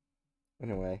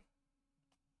 Anyway.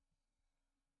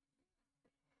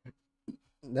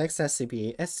 Next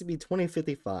SCP,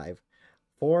 SCP-2055.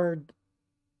 For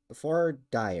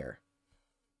Dyer.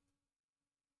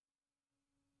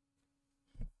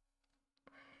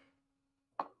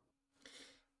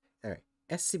 Alright.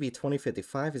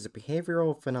 SCP-2055 is a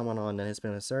behavioral phenomenon that has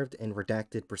been observed in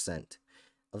redacted %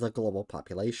 of the global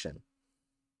population.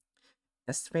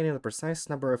 Estimating the precise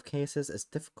number of cases is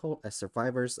difficult as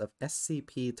survivors of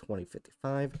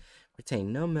SCP-2055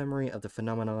 retain no memory of the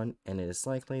phenomenon, and it is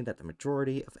likely that the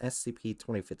majority of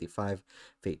SCP-2055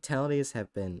 fatalities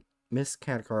have been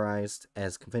miscategorized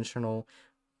as conventional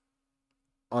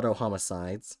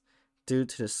auto-homicides due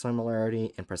to the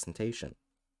similarity in presentation.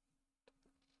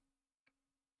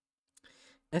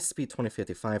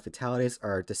 SCP-2055 fatalities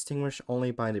are distinguished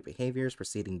only by the behaviors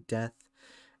preceding death.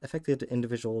 Affected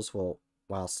individuals will,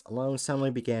 whilst alone,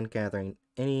 suddenly began gathering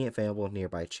any available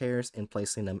nearby chairs and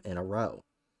placing them in a row.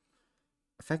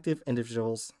 Affected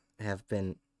individuals have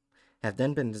then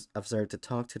been observed to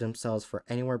talk to themselves for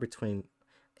anywhere between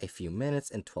a few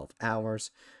minutes and 12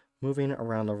 hours, moving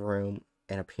around the room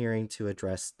and appearing to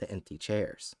address the empty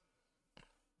chairs.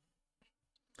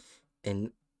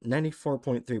 In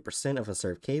 94.3% of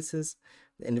observed cases,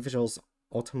 the individuals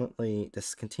ultimately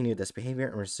discontinue this behavior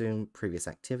and resume previous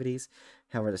activities.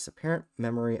 However,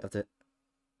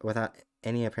 without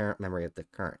any apparent memory of the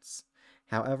occurrence.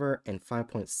 However, in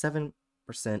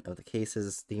 5.7% of the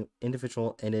cases, the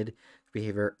individual ended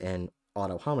behavior in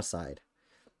auto-homicide,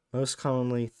 most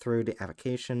commonly through the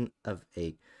application of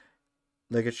a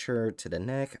ligature to the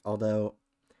neck, although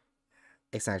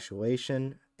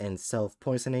exaggeration and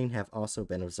self-poisoning have also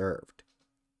been observed.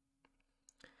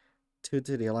 Due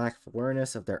to the lack of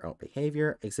awareness of their own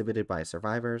behavior exhibited by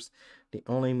survivors, the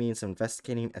only means of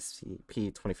investigating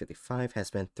SCP-2055 has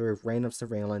been through random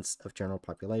surveillance of general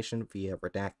population via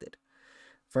Redacted.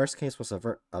 First case was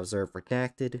observed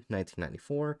Redacted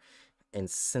 1994, and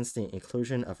since the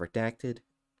inclusion of Redacted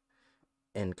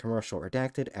and commercial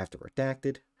Redacted after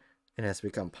Redacted, it has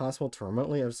become possible to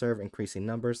remotely observe increasing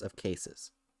numbers of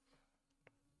cases.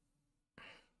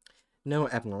 No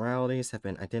abnormalities have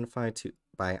been identified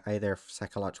by either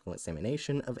psychological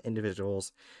examination of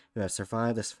individuals who have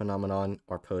survived this phenomenon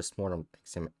or post-mortem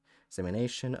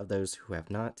examination of those who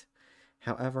have not.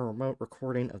 However, remote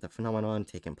recording of the phenomenon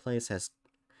taking place has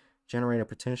generated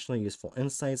potentially useful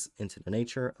insights into the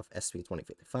nature of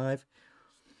SCP-2055.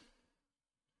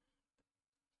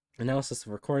 Analysis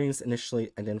of recordings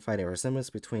initially identified a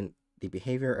resemblance between the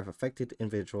behavior of affected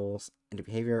individuals and the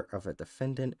behavior of a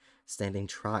defendant standing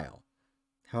trial.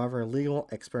 However, legal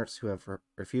experts who have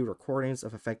reviewed recordings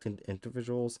of affected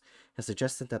individuals have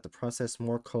suggested that the process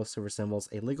more closely resembles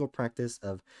a legal practice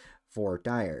of voir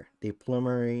dire, the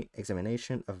preliminary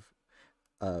examination of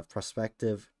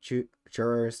prospective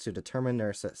jurors to determine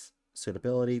their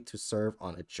suitability to serve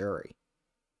on a jury.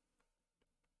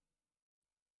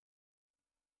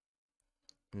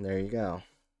 And there you go.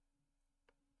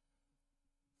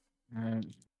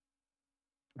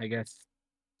 I guess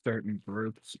certain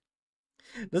groups.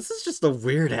 This is just a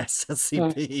weird ass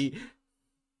SCP.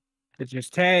 It's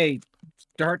just, hey,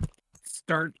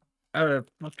 start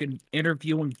fucking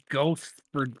interviewing ghosts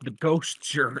for the ghost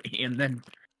jury, and then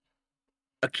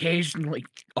occasionally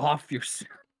off your.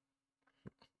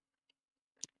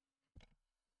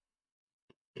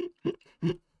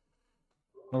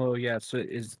 Oh yeah, so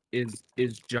is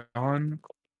John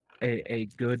a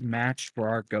good match for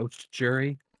our ghost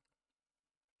jury?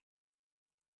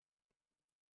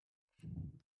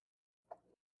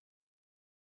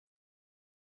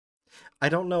 I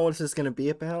don't know what this is going to be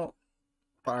about,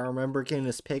 but I remember getting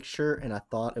this picture and I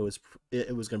thought it was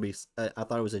going to be. I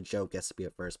thought it was a joke SCP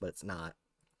at first, but it's not.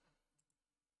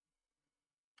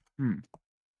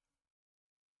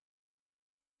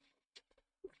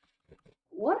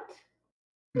 What?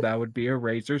 That would be a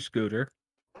Razor scooter.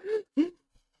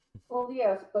 Well,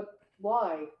 yes, but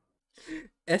why?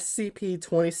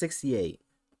 SCP-2068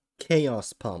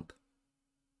 Chaos Pump.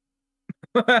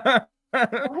 What?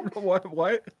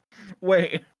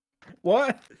 Wait.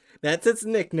 What? That's its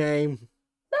nickname.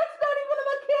 That's not even a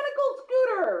mechanical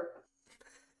scooter.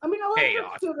 I mean, electric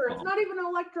Chaos scooter. pump. It's not even an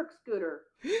electric scooter.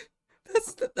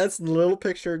 That's the little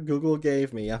picture Google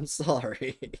gave me. I'm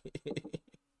sorry.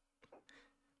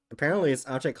 Apparently, its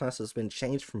object class has been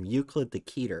changed from Euclid to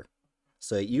Keter.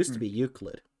 So it used to be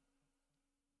Euclid.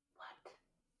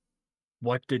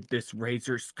 What did this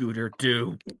Razor scooter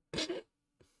do?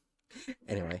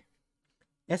 Anyway,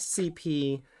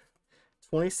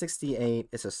 SCP-2068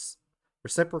 is a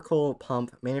reciprocal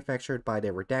pump manufactured by the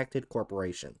Redacted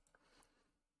Corporation.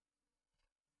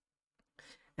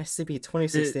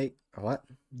 SCP-2068... What?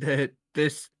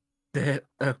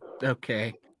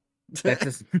 Okay. That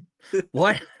just...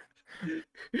 What?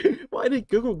 Why did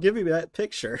Google give me that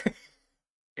picture?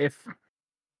 If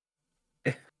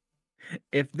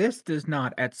this does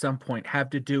not at some point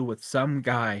have to do with some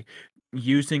guy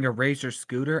using a Razor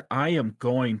scooter, I am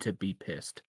going to be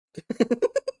pissed.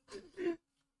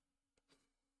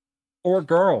 Or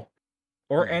girl.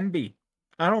 Or envy.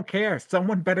 I don't care.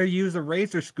 Someone better use a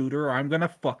Razor scooter or I'm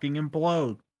gonna fucking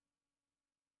implode.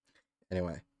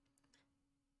 Anyway.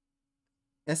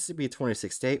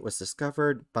 SCP-2068 was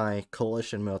discovered by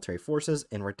coalition military forces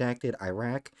in Redacted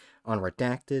Iraq on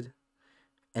Redacted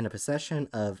and the possession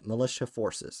of militia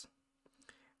forces.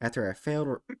 After a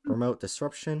failed remote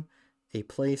disruption, in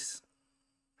place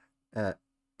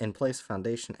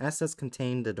Foundation assets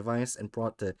contained the device and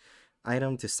brought the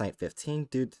item to Site 15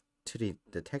 due to the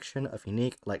detection of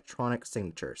unique electronic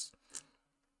signatures.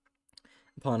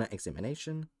 Upon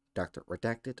examination, Dr.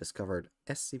 Redacted discovered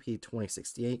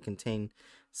SCP-2068 contained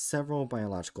several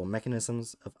biological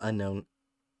mechanisms of unknown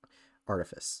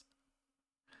artifice.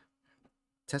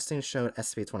 Testing showed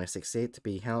SCP-2068 to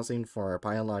be housing for a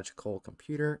biological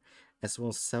computer, as well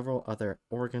as several other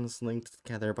organs linked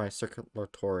together by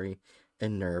circulatory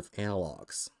and nerve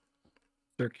analogs.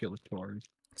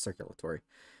 Circulatory.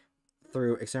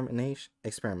 Through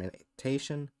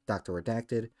experimentation, Dr.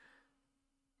 Redacted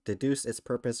deduced its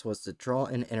purpose was to draw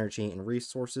in energy and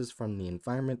resources from the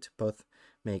environment to both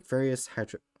make various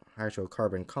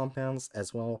hydrocarbon compounds,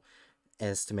 as well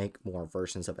as to make more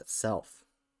versions of itself.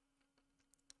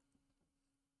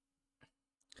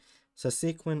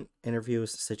 Subsequent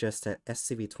interviews suggest that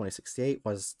SCP-2068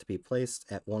 was to be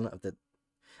placed at one of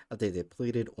the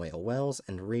depleted oil wells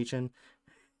in the region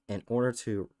in order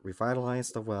to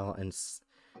revitalize the well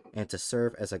and to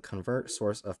serve as a convert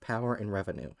source of power and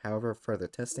revenue. However, further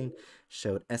testing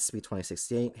showed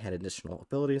SCP-2068 had additional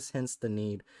abilities, hence the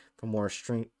need for more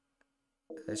stringent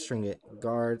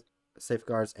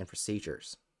safeguards and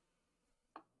procedures.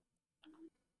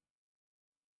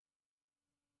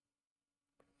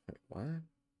 Wait, what?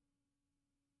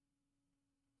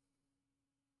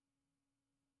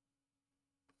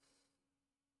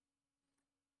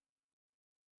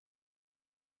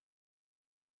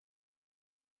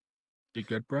 You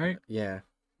good, Bright? Yeah.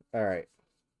 Alright.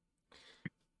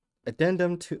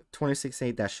 Addendum to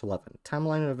 2068-11.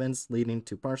 Timeline of events leading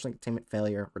to partial containment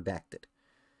failure redacted.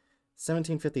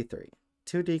 1753.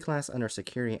 2D class under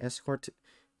security escort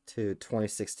to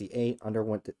 2068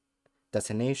 underwent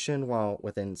detonation while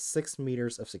within 6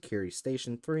 meters of Security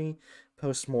Station 3.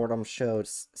 Post-mortem showed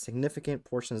significant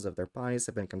portions of their bodies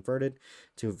have been converted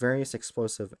to various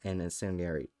explosive and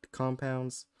incendiary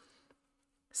compounds.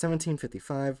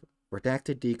 1755.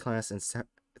 Redacted D-Class in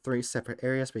 3 separate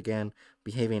areas began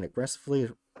behaving aggressively,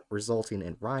 resulting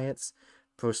in riots.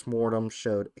 Post-mortem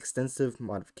showed extensive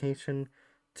modification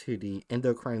to the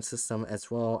endocrine system as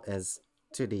well as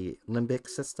to the limbic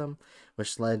system,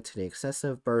 which led to the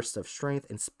excessive bursts of strength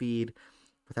and speed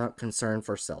without concern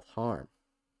for self-harm.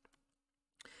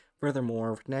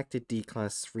 Furthermore, redacted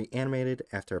D-Class reanimated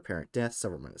after apparent death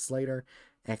several minutes later,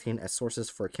 acting as sources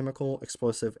for chemical,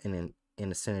 explosive, and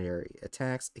incendiary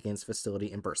attacks against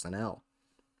facility and personnel.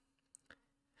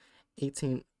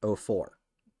 1804.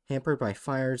 Hampered by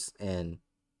fires and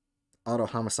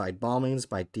auto-homicide bombings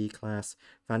by D-Class,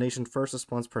 Foundation first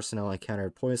response personnel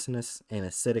encountered poisonous and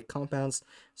acidic compounds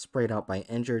sprayed out by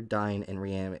injured, dying, and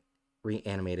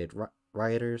reanimated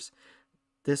rioters.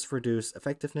 This reduced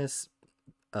effectiveness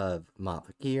of mob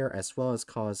gear as well as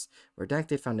caused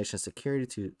redacted Foundation security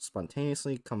to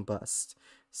spontaneously combust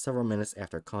several minutes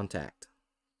after contact.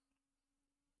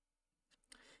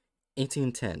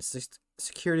 1810.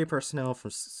 Security personnel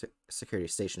from Security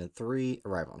Station 3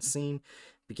 arrive on scene,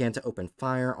 began to open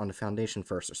fire on the Foundation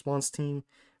first response team.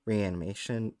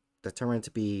 Reanimation determined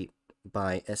to be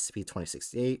by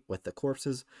SCP-2068, with the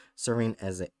corpses serving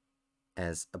as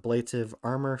ablative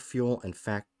armor, fuel, and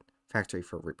factory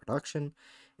for reproduction.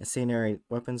 Incendiary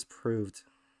weapons proved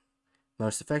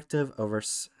most effective over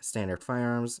standard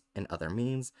firearms and other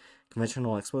means.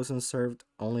 Conventional explosives served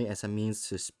only as a means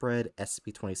to spread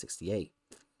SCP-2068.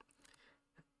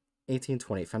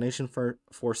 1820. Foundation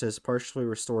forces partially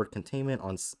restored containment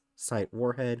on site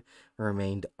warhead and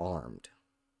remained armed.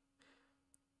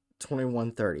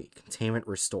 2130. Containment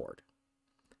restored.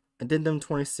 Addendum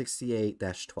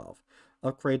 2068-12.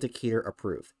 Upgrade to Keter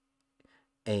approved.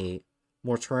 A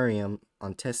moratorium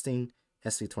on testing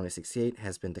SCP-2068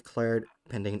 has been declared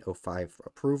pending 05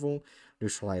 approval.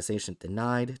 Neutralization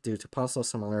denied due to possible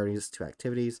similarities to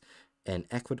activities in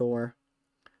Ecuador.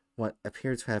 What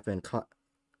appear to have been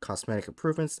cosmetic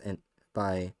improvements and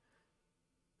by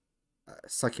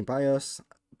Succubios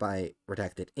by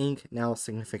redacted ink, now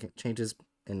significant changes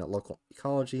in the local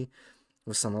ecology,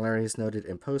 with similarities noted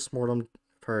in post-mortem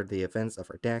per the events of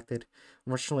redacted.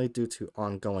 Unfortunately, due to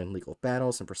ongoing legal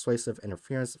battles and persuasive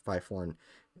interference by foreign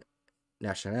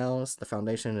nationals, the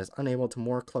Foundation is unable to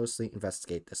more closely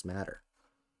investigate this matter.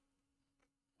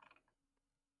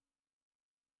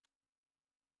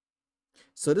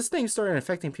 So this thing started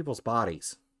infecting people's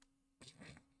bodies.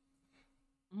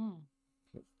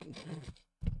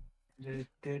 It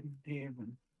didn't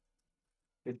even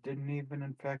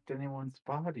infect anyone's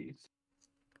bodies.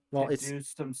 Well, They it's do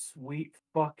some sweet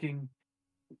fucking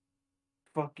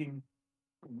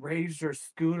razor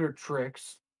scooter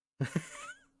tricks.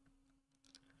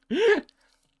 My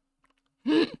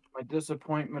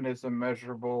disappointment is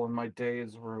immeasurable and my day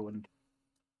is ruined.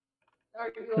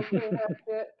 Are you okay,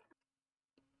 Hatchet?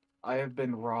 I have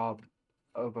been robbed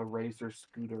of a razor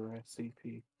scooter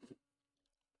SCP.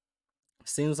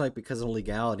 Seems like because of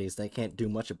legalities, they can't do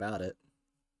much about it.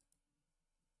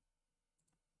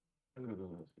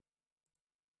 Ugh.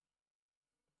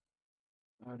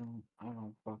 I don't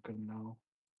fucking know.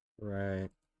 Right.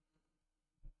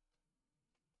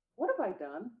 What have I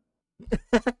done?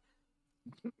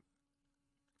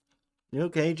 You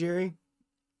okay, Jerry?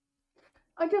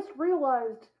 I just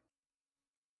realized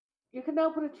you can now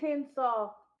put a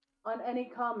chainsaw on any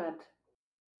comment.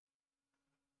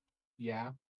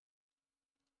 Yeah.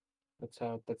 That's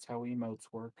how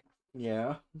emotes work.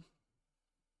 Yeah.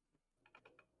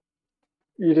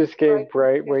 You just gave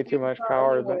Bright Bright can way take a too much chainsaw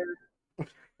power.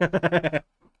 anywhere.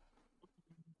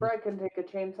 Bright can take a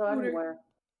chainsaw Scooter. anywhere.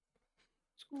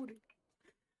 Scooter.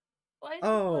 Why is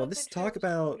Oh, the this picture talk of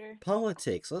about Scooter?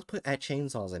 politics. Let's put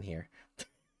chainsaws in here.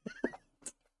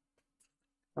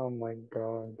 Oh my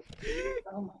god.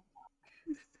 Oh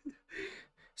my.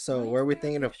 So, Why where are is we there a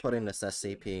thinking of picture putting of this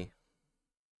SCP?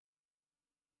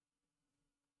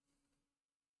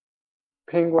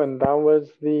 Penguin, that was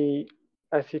the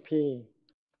SCP.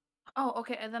 Oh,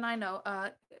 okay, and then I know.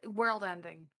 World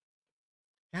ending.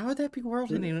 How would that be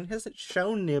world ending? It hasn't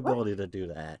shown the ability to do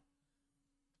that.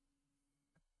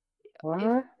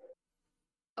 What?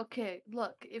 Okay,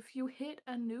 look, if you hit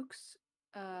a nuke's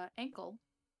ankle,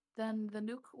 then the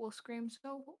nuke will scream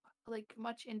so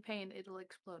much in pain it'll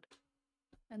explode.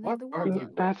 And then What the are world you-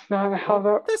 ends. That's not how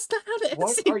that. That's not how the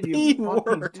What SCP are you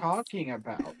fucking works. talking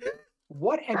about?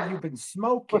 What have you been What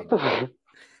smoking? the?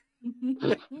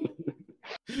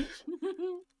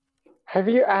 Have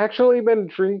you actually been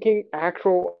drinking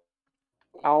actual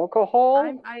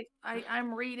alcohol?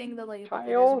 I'm reading the label. It is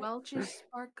Child? Welch's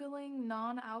sparkling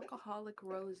non-alcoholic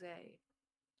rosé.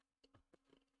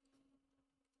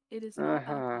 It is not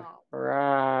alcohol.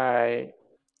 Right.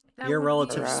 That Your would be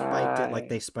relatives spiked it like Right.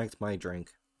 they spiked my drink.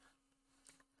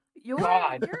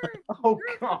 God. Oh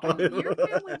God. Your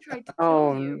family tried to kill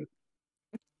Oh, you.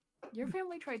 Your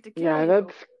family tried to kill yeah, you.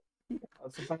 that's.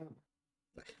 That's about.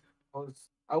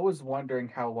 I was wondering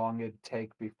how long it'd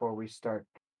take before we start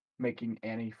making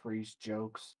antifreeze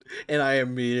jokes. And I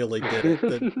immediately did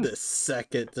it the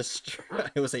second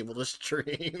I was able to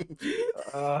stream.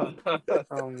 I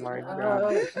Oh my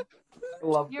god.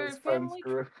 love Your this friends family-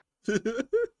 group.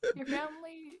 Your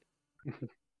family,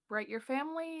 right? Your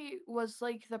family was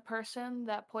like the person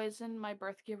that poisoned my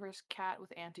birth giver's cat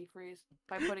with antifreeze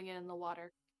by putting it in the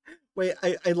water. Wait,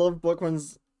 I love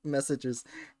Bookman's messages.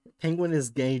 Penguin is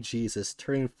gay Jesus,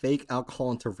 turning fake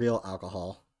alcohol into real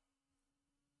alcohol.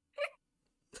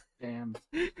 Damn.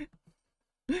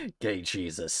 Gay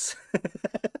Jesus.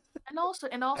 And also,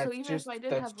 That's even just if I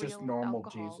did that's have just real normal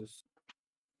alcohol, Jesus.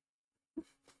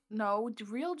 no,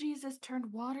 real Jesus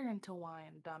turned water into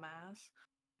wine, dumbass.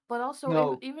 But also,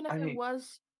 No, even if I it mean-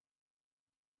 was,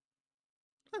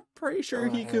 I'm pretty sure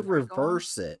Go he could ahead. Sorry, go on.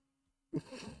 reverse it.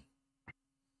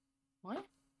 what?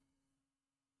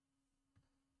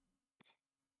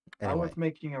 I Anyway, was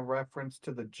making a reference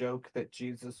to the joke that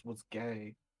Jesus was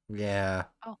gay. yeah.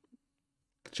 Oh.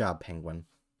 Good job, Penguin.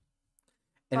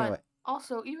 But Anyway,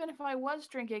 also, even if I was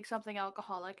drinking something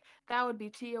alcoholic, that would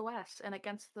be TOS and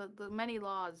against the many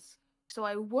laws. So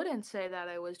I wouldn't say that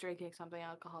I was drinking something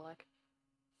alcoholic.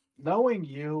 Knowing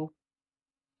you,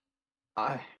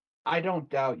 I don't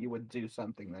doubt you would do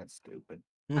something that stupid.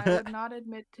 I would not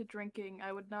admit to drinking.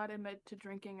 I would not admit to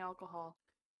drinking alcohol.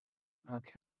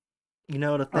 Okay. you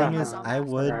know the thing is, I'm I dumbass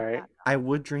would about Right. that. I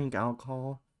would drink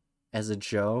alcohol as a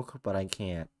joke, but I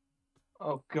can't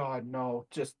Oh God, no!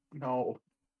 Just no.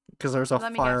 because there's a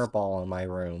Let me guess. fireball in my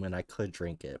room, and I could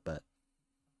drink it, but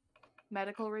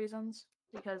Medical reasons,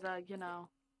 because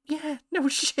yeah, no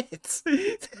shit,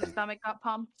 your stomach got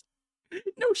pumped.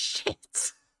 no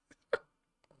shit.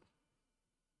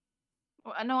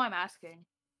 Well, I know I'm asking.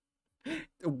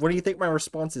 What do you think my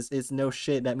response is? It's no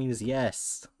shit. That means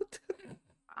yes.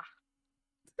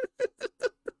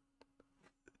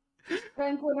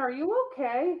 Penguin, are you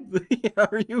okay?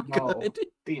 Are you No. good?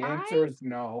 The answer is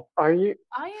no. Are you?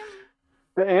 I am.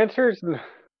 The answer is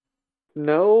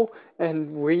no,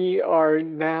 and we are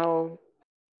now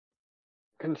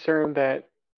concerned that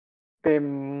they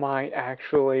might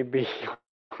actually be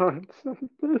on something.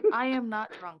 I am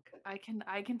not drunk. I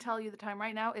can tell you the time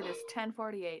right now. It is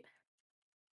 10:48.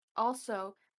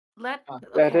 Also, That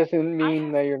okay, doesn't mean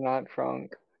have- that you're not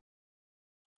drunk.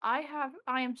 I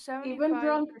am 75%. Even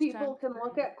drunk people can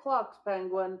look at clocks,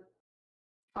 Penguin.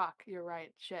 Fuck, you're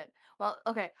right. Shit. Well,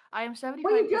 okay. I am 75%.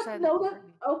 Well, you just know that.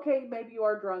 Okay, maybe you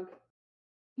are drunk.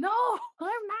 No,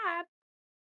 I'm not.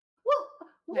 Well,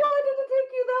 Yeah. why did it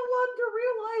take you that long to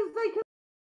realize they could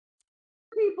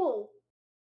people?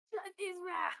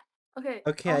 Okay.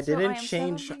 Okay, also, I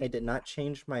am did not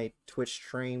change my Twitch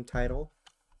stream title.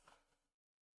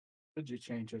 Did you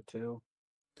change it to?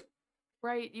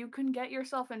 Right, you can get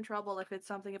yourself in trouble if it's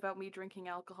something about me drinking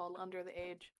alcohol under the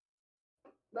age.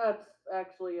 That's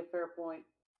actually a fair point.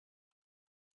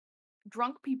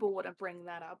 Drunk people wouldn't bring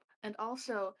that up. And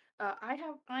also, I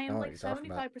am Oh, like you're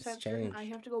talking about 75% it's certain I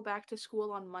changed. have to go back to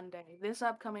school on Monday. This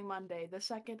upcoming Monday, the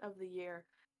 2nd of the year.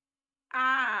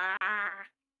 Ah.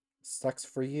 Sucks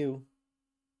for you.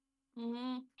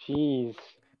 Mm-hmm. Jeez,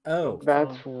 Oh,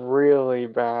 that's really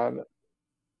bad.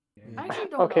 I actually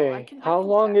don't know. I Okay, can. how I can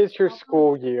long check. is your I'll put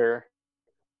school it- year?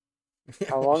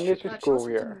 How Oh, long is shit. your It school goes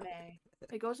into year? May.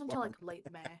 It goes until like late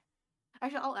May.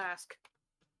 Actually, I'll ask.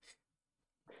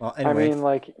 Well, I anyway, mean,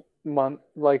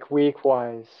 like week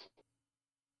wise,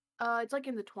 It's like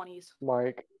in the 20s.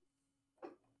 like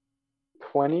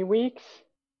 20 weeks.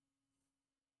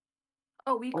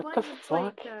 Oh, week What wise, the it's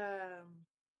fuck?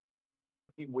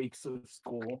 like weeks of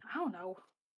school. I don't know.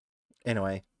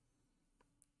 anyway.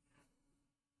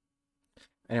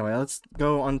 Anyway, let's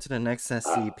go on to the next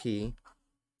SCP.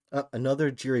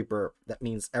 Another Jiri burp. That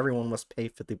means everyone must pay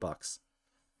 $50.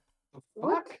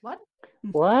 What? What?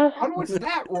 What? When was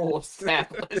that rule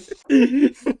established?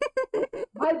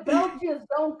 My belches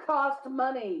don't cost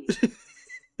money.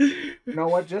 You know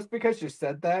what? Just because you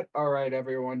said that, all right,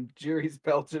 everyone. Jiri's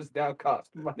belches now cost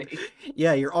money.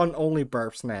 Yeah, you're on only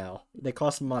burps now. They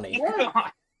cost money. What?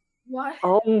 God. What?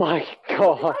 Oh my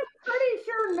god. I'm pretty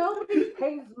sure nobody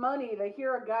pays money to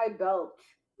hear a guy belch.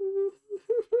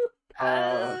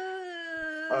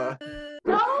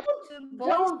 Don't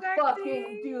Voice fucking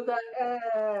acting? do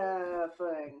that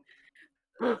thing.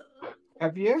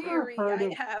 Have you ever Jerry, heard I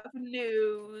of? have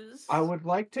news. I would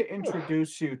like to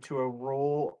introduce you to a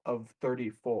rule of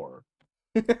 34.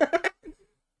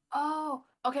 Oh,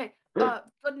 okay.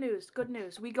 Good news. Good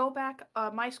news. We go back.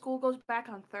 My school goes back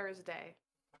on Thursday.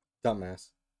 Dumbass.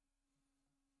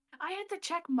 I had to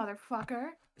check, motherfucker.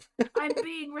 I'm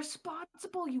being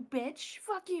responsible, you bitch.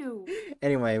 Fuck you.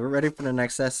 Anyway, we're ready for the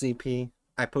next SCP.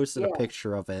 I posted a Yeah.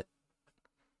 picture of it.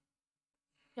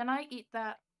 Can I eat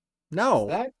that? No!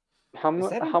 That How Is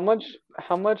much? that a-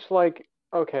 How much? Like,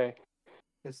 okay.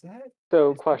 is that?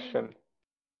 So, Is that- question: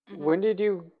 Mhm. When did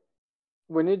you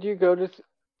go to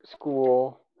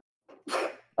school?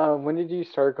 When did you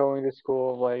start going to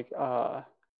school? Like,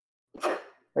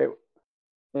 wait,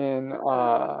 in You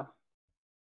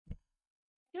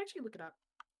can actually look it up.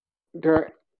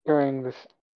 during this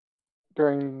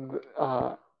in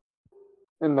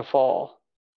the fall.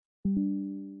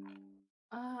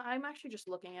 I'm actually just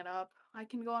looking it up. I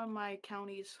can go on my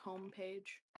county's homepage.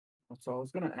 So I was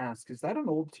gonna ask, is that an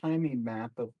old-timey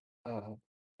map of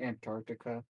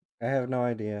Antarctica? I have no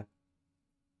idea.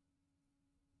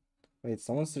 Wait,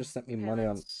 someone just sent me Okay, money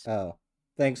on... let's- Oh.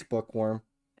 Thanks, Bookworm.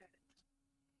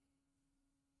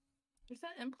 There's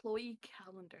that employee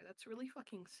calendar. That's really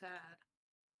fucking sad.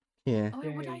 Yeah. Oh,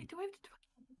 wait, do I Yay. have to fucking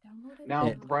download it? Now,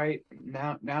 Yeah. right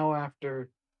now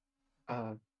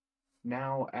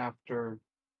after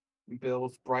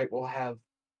Bill's, Bright will have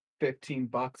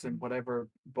 $15 in whatever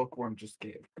Bookworm just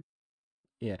gave.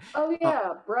 Yeah. Oh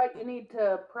yeah, Brett, you need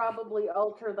to probably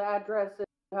alter the address that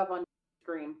you have on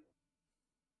stream.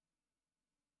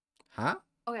 Huh?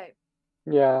 Okay.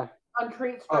 Yeah, On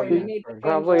Treat Oh Stream, yeah, you need to sorry. change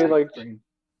Probably, that. like-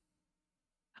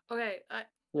 Okay.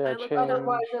 yeah. I looked Change. it up.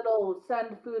 Otherwise, it'll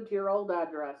send food to your old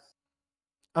address.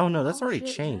 Oh no, that's Oh, already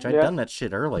shit, changed. yeah. I'd Yeah. done that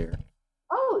shit earlier.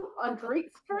 Oh, on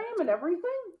Treat Stream and everything?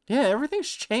 Yeah, everything's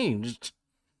changed.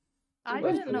 I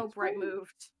Wait, didn't know wait. Bright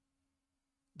moved.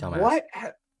 Dumbass. What?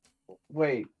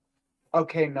 Wait.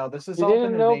 Okay, no, this has You all didn't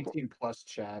been know- an 18+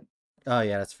 chat. Oh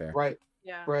yeah, that's fair. Right.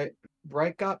 Yeah.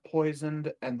 Bright got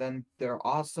poisoned, and then their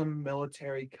awesome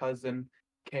military cousin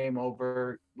came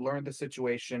over, learned the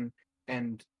situation,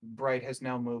 and Bright has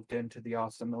now moved into the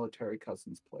awesome military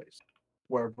cousin's place,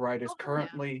 where Bright is Oh, hell yeah.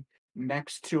 currently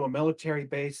next to a military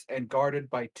base and guarded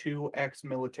by two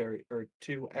ex-police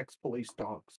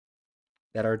dogs.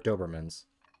 That are Dobermans.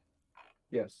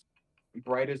 Yes.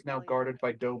 Bright is now Hell yeah. guarded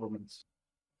by Dobermans.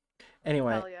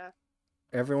 Anyway, Hell yeah.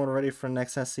 everyone ready for the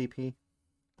next SCP?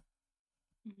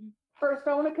 Mhm. First,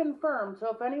 I want to confirm.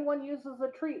 So, if anyone uses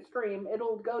the Treat Stream,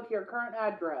 it'll go to your current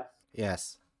address.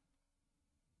 Yes.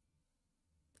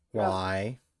 Yeah.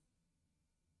 Why?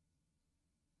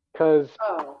 Because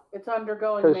Oh, it's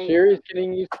undergoing Sherry's maintenance.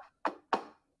 getting you.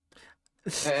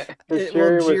 Eh, Because Well,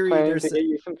 Sherry was Jerry, planning there's to a- get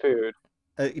you some food.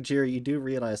 Jerry, you do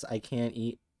realize I can't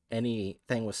eat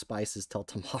anything with spices till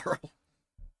tomorrow.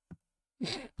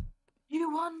 You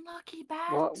unlucky What-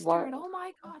 bastard. Oh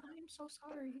my god, I am so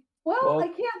sorry. Well, Well- I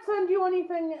can't send you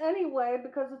anything anyway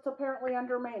because it's apparently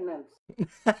under maintenance.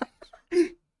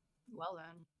 Well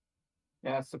then.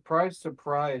 yeah, surprise,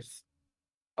 surprise.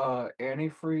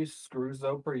 Antifreeze screws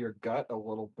over your gut a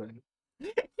little bit.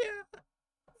 Yeah.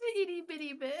 Itty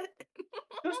bitty bit.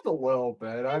 Just a little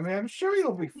bit. I mean, I'm sure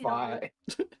you'll be You know, fine.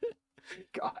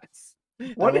 Guys,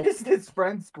 I what won't- is this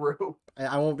friends group?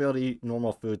 I won't be able to eat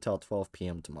normal food till 12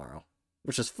 p.m. tomorrow.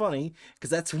 Which is funny, because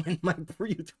that's when my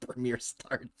YouTube premiere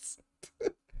starts.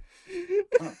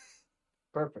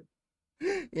 Perfect.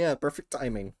 Yeah, perfect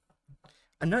timing.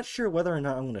 I'm not sure whether or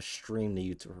not I'm going to stream the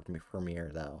YouTube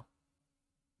premiere, though.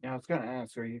 Yeah, I was gonna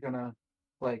ask, are you gonna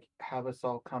like have us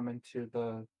all come into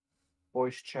the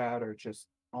voice chat or just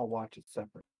all watch it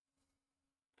separate?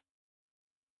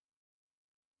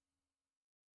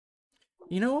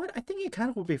 You know what? I think it kind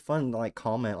of would be fun to like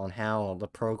comment on how the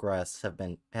progress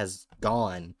has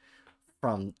gone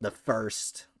from the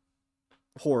first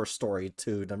horror story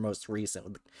to the most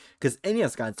recent, because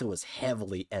NES Guide 2 was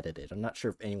heavily edited. I'm not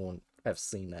sure if anyone have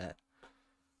seen that.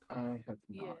 I have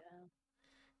Yeah. not.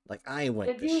 Like, I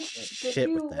went Did to you shit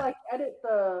with that. like edit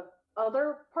the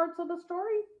other parts of the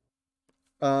story?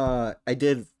 I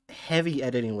did heavy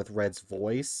editing with Red's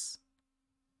voice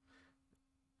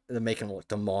to make him look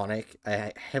demonic.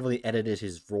 I heavily edited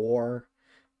his roar.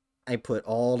 I put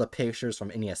all the pictures from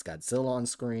NES Godzilla on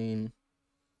screen.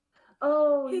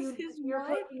 Oh, His you're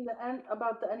what? talking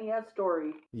about the NES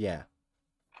story. Yeah.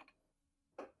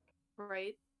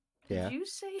 Right? Yeah. Did you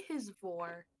say his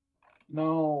vor?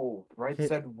 No, right Hit-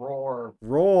 said roar.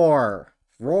 Roar!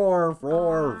 Roar,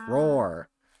 roar, Ah. roar.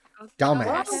 Okay.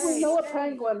 Dumbass. Probably know what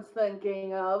Penguin's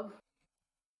thinking of.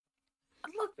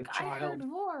 Look, The I heard child.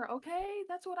 vor, okay?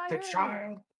 That's what I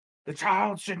heard. The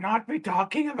child should not be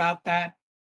talking about that.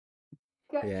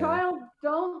 Yeah. Child,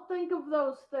 don't think of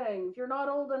those things. You're not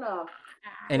old enough.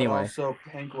 Anyway. But also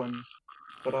Penguin.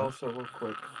 But also real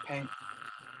quick,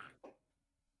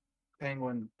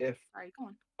 Penguin, Alright,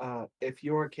 go on. if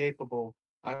you're capable,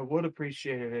 I would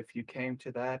appreciate it if you came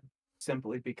to that,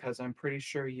 simply because I'm pretty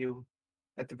sure you,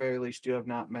 at the very least, you have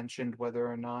not mentioned whether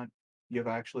or not you've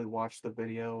actually watched the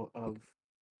video of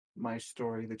my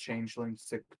story, The Changeling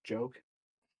Sick Joke,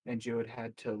 and you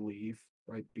had to leave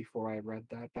right before I read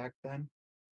that back then.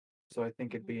 So I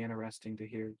think it'd be interesting to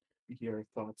hear your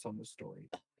thoughts on the story.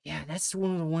 Yeah, that's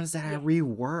one of the ones that I Yeah.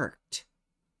 reworked.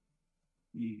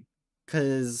 Ye-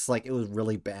 Because, like, it was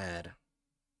really bad.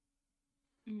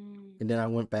 Mm. And then I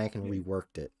went back and Yeah.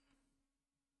 reworked it.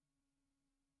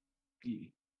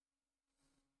 ye.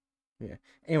 Yeah.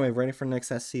 Anyway, ready for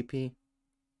next SCP?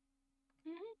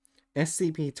 Mhm.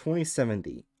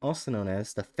 SCP-2070, also known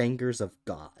as the Fingers of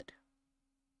God.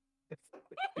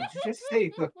 Did you just say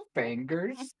the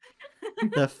fingers?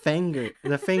 The fingers.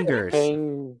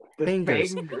 Fang. The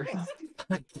Fingers. fingers.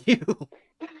 Fuck you.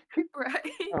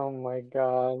 Right. Oh my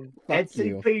god. Fuck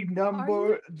you. SCP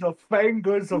number the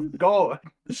fingers of God.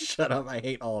 Shut up, I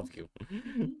hate all of you.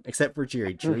 Except for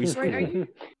Jerry. Jerry's Right, are cool. you-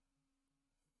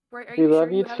 Right, are We you love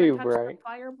sure you you haven't too, touched Bright. the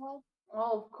fireball?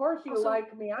 Oh, of course you Also-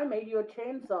 like me. I made you a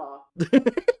chainsaw.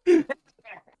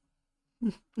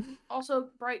 Also,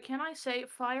 Bright, can I say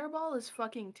fireball is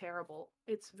fucking terrible.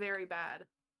 It's very bad.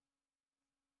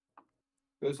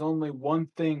 There's only one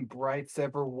thing Bright's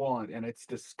ever want, and it's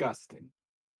disgusting.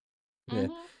 Yeah.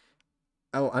 Mhm.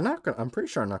 Oh, I'm pretty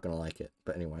sure I'm not gonna like it.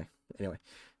 But anyway.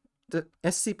 The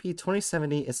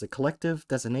SCP-2070 is a collective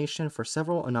designation for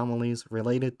several anomalies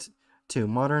related to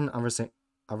modern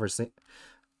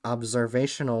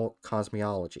observational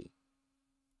cosmology.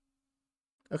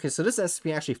 Okay, so this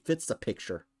SCP actually fits the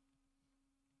picture.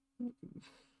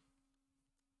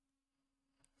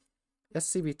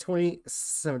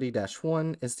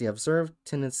 SCP-2070-1 is the observed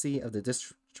tendency of the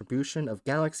distribution of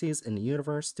galaxies in the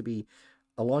universe to be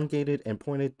elongated and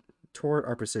pointed toward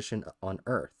our position on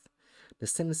Earth.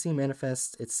 This tendency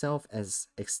manifests itself as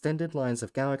extended lines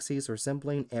of galaxies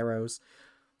resembling arrows.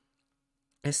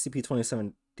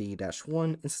 SCP-2070-1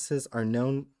 instances are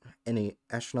known in the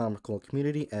astronomical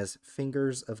community as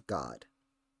Fingers of God.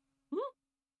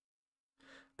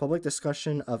 Public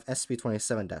discussion of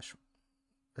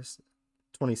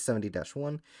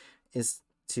SCP-2070-1 is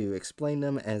to explain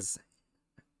them as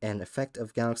an effect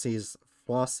of galaxies'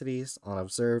 velocities on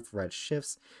observed red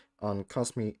shifts on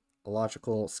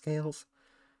cosmological scales.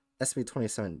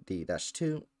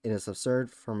 SCP-2070-2, it is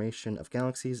observed formation of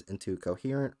galaxies into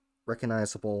coherent,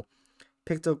 recognizable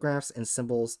pictographs and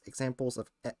symbols. Examples of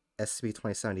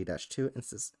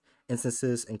SCP-2070-2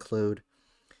 instances include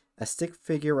a stick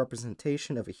figure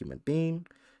representation of a human being,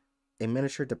 a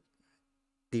miniature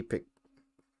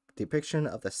depiction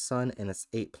of the sun and its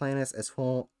 8 planets, as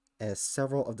well as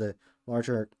several of the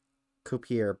larger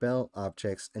Kuiper Belt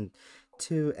objects, and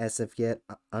 2 as of yet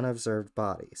unobserved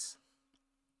bodies.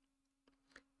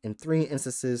 In 3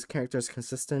 instances, characters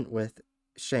consistent with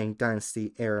Shang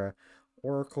Dynasty era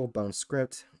Oracle bone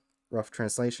script. Rough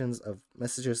translations of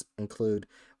messages include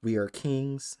 "We are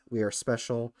kings," "We are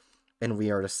special," and "We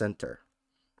are the center."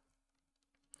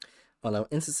 Although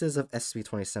instances of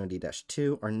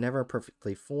SCP-2070-2 are never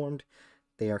perfectly formed,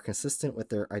 they are consistent with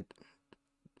their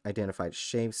identified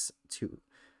shapes to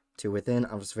within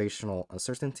observational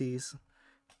uncertainties.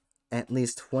 At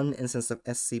least one instance of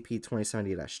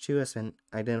SCP-2070-2 has been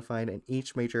identified in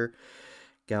each major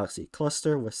galaxy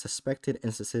cluster with suspected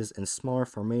instances in smaller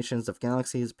formations of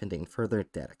galaxies pending further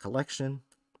data collection.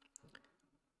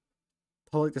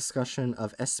 Public discussion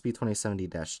of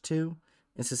SCP-2070-2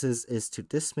 instances is to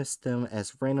dismiss them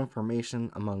as random formation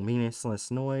among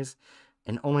meaningless noise,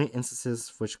 and only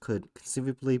instances which could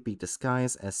conceivably be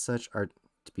disguised as such are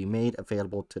to be made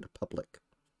available to the public.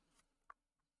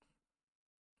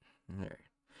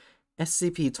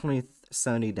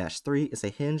 SCP-2070-3 is a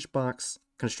hinged box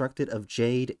constructed of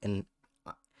jade and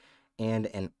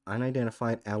an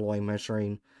unidentified alloy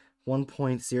measuring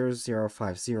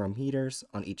 1.0050 meters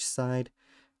on each side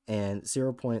and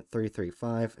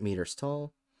 0.335 meters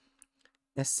tall.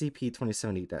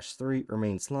 SCP-2070-3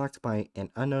 remains locked by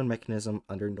an unknown mechanism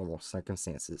under normal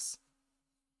circumstances.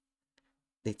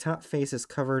 The top face is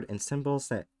covered in symbols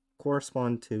that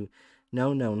correspond to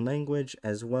no known language,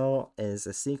 as well as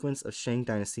a sequence of Shang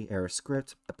Dynasty-era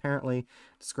script, apparently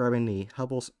describing the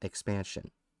Hubble's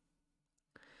expansion.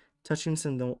 Touching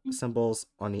symbols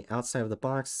on the outside of the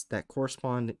box that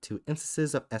correspond to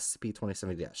instances of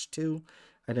SCP-2070-2,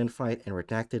 identified and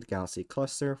redacted galaxy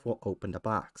cluster, will open the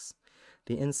box.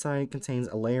 The inside contains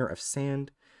a layer of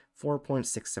sand,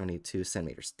 4.672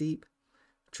 centimeters deep.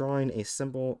 Drawing a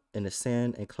symbol in the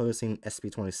sand and closing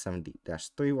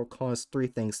SCP-2070-3 will cause three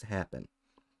things to happen.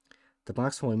 The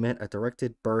box will emit a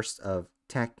directed burst of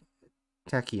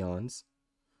tachyons,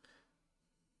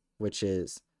 which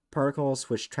is particles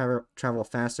which travel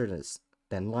faster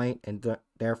than light and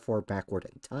therefore backward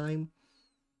in time.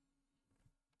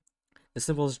 The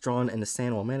symbols drawn in the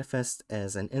sand will manifest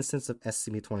as an instance of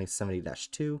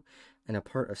SCP-2070-2 and a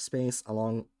part of space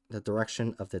along the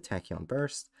direction of the tachyon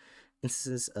burst.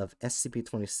 Instances of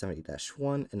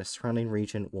SCP-2070-1 in the surrounding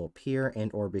region will appear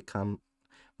and or become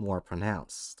more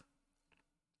pronounced.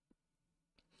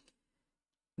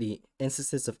 The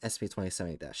instances of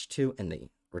SCP-2070-2 in the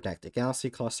redacted galaxy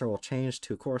cluster will change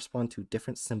to correspond to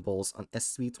different symbols on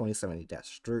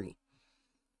SCP-2070-3.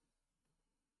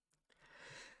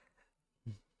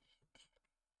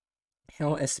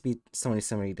 How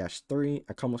SCP-2070-3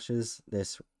 accomplishes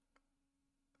this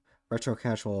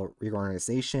retrocasual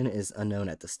reorganization is unknown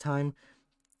at this time.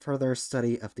 Further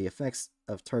study of the effects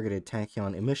of targeted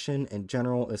tachyon emission in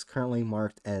general is currently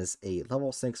marked as a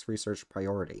Level 6 research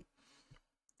priority.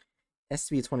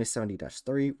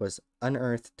 SCP-2070-3 was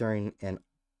unearthed during an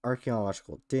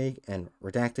archaeological dig in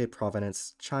redacted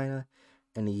Providence, China,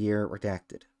 in the year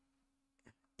redacted.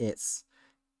 Its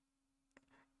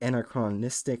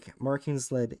anachronistic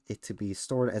markings led it to be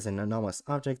stored as an anomalous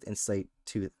object in Site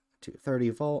 230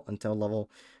 Vault until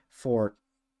Level 4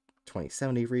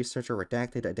 2070 researcher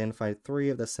redacted identified three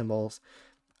of the symbols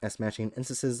as matching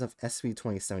instances of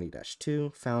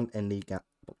SCP-2070-2 found in the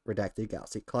redacted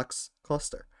galaxy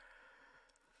cluster.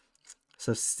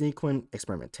 Subsequent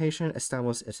experimentation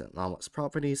established its anomalous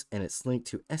properties and its link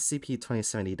to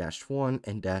SCP-2070-1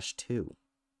 and -2.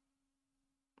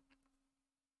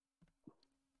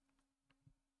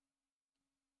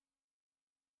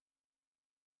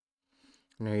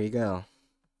 There you go.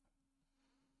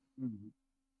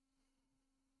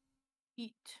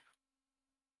 Eat.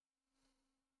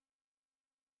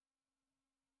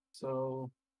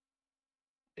 So,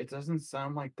 it doesn't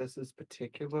sound like this is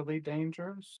particularly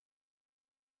dangerous.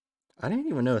 I didn't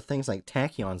even know things like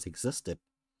tachyons existed.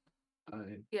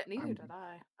 Yeah, neither I'm- did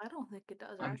I. I don't think it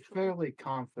does I'm actually. fairly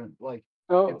confident. Like,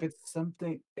 Oh, if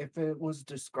it was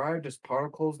described as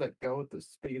particles that go at the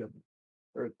speed of,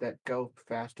 or that go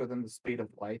faster than the speed of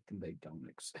light, then they don't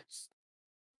exist.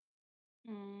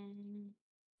 Mm,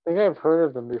 I think I've heard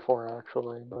of them before,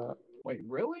 actually, but Wait,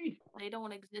 really? they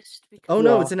don't exist because. Oh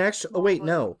no, Yeah. it's an actual. Oh wait,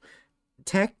 no.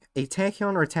 A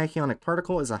tachyon or a tachyonic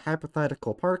particle is a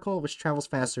hypothetical particle which travels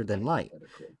faster than light.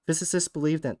 Hypothetical. Physicists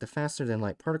believe that the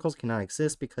faster-than-light particles cannot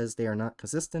exist because they are not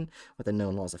consistent with the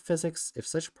known laws of physics. If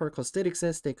such particles did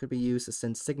exist, they could be used to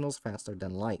send signals faster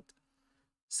than light.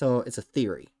 So it's a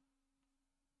theory.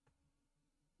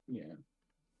 Yeah.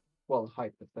 Well,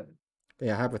 hypothetical.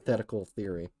 Yeah, hypothetical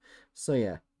theory. So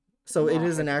yeah. So it Not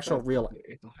is an actual real...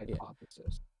 hypothetical, It's a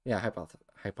hypothesis. Yeah,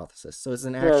 hypothesis. So it's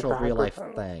an Yeah, it's actual a real-life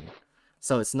hypothetical. thing.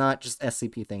 So it's not just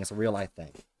SCP thing, it's a real-life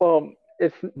thing. well,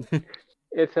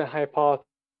 it's a hypothesis.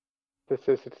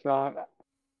 It's not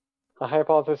a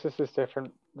hypothesis is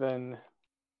different than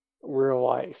real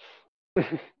life.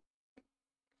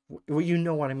 Well, you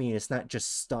know what I mean. It's not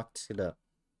just stuck to the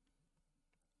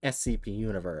SCP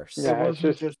universe. Yeah, It it's wasn't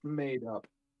just- just made up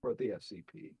for the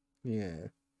SCP. Yeah.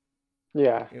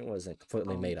 Yeah. It wasn't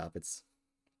completely made up. It's...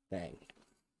 Dang.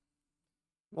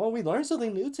 Well, we learned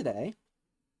something new today.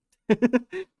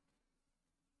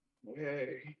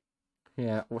 Yay.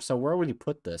 Yeah, so where would you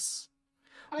put this?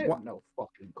 I have no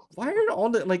fucking clue. Why are all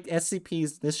the like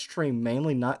SCPs this stream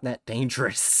mainly not that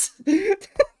dangerous?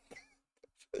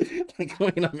 Like,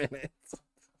 wait a minute.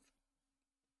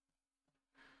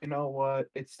 You know what?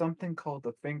 It's something called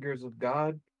the Fingers of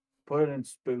God. Put it in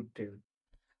spood tier.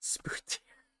 Spoot.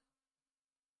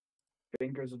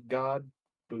 Fingers of God,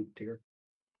 spood tier.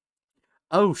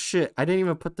 Oh shit! I didn't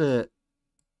even put the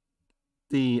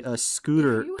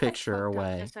scooter If you had picture fucked up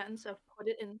away. the sentence of put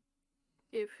it in,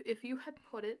 if you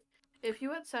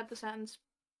had said the sentence,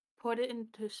 put it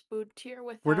into spood tier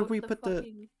without Where did we the put the-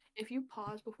 fucking. If you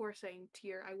paused before saying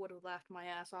tier, I would have laughed my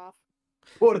ass off.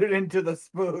 Put it into the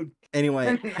spood.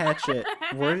 Anyway, Hatchet.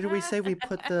 Where did we say we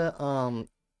put the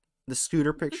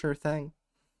scooter picture thing?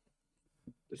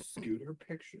 The scooter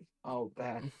picture? Oh,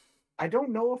 that. I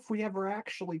don't know if we ever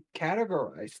actually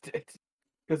categorized it.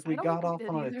 Because we I don't got think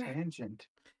off we on did a either. tangent.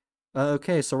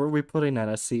 Okay, so where are we putting that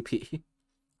SCP?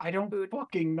 I don't Spood.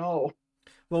 fucking know.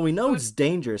 Well, we know Spood. it's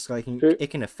dangerous. Like it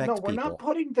can affect No, we're people. not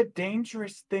putting the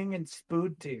dangerous thing in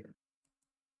spood tier.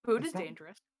 Food That's is not-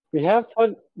 dangerous. We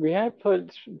have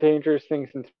put dangerous things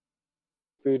in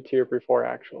food tier before,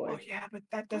 actually. Oh yeah, but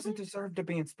that doesn't deserve to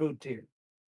be in spood tier.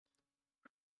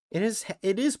 It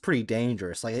is pretty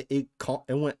dangerous. Like it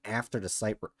went after the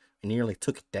site and nearly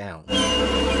took it down.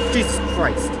 Jesus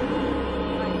Christ!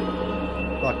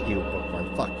 Fuck you,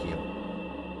 Bookworm. Fuck you.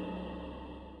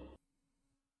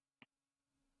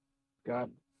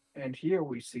 God. And here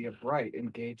we see a Bright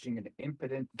engaging in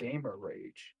impotent gamer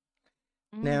rage.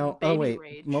 Now, oh Baby wait,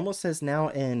 rage. Momo says now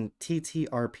in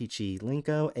TTRPG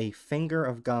lingo, a Finger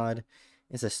of God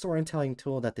is a storytelling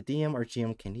tool that the DM or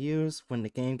GM can use when the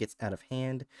game gets out of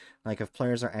hand, like if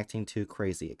players are acting too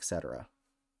crazy, etc.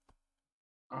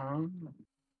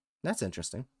 That's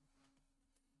interesting.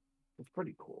 It's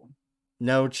pretty cool.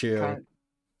 No, Chew. Kind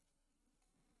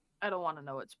I don't want to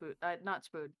know what spood. Not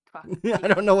spood. Fuck. I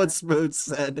don't know what Spood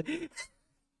said.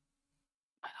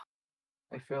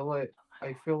 I feel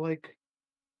like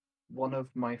one of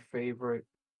my favorite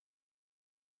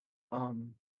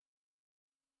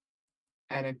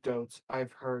anecdotes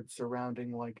I've heard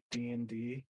surrounding like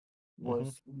D&D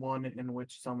was one in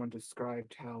which someone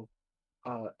described how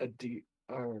a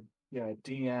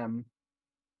DM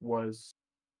was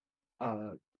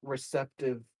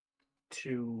receptive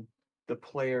to the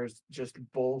players' just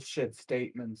bullshit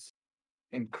statements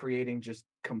and creating just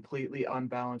completely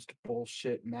unbalanced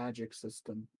bullshit magic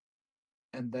system,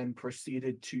 and then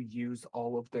proceeded to use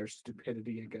all of their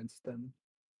stupidity against them,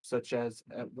 such as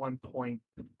at one point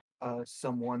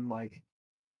someone like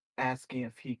asking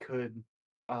if he could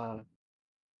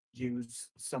use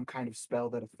some kind of spell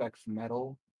that affects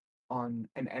metal on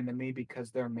an enemy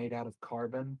because they're made out of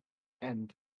carbon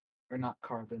and or not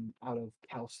carbon, out of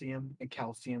calcium, and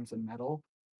calcium's a metal.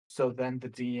 So then the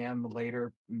DM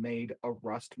later made a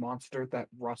rust monster that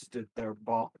rusted their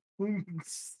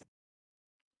bones.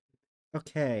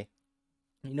 Okay.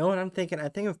 You know what I'm thinking? I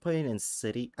think of putting it in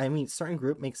city. I mean, certain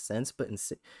group makes sense, but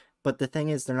but the thing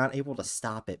is, they're not able to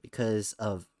stop it because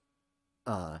of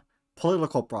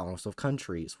political problems with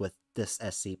countries with this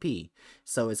SCP.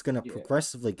 So it's gonna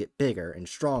progressively get bigger and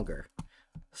stronger.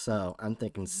 So I'm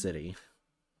thinking city.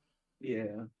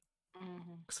 Yeah.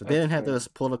 So if they didn't have those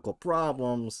political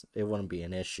problems, it wouldn't be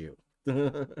an issue.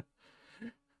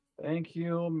 Thank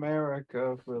you,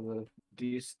 America, for the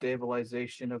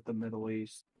destabilization of the Middle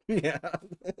East. Yeah.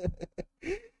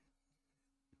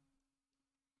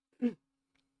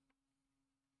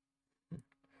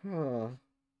 Huh.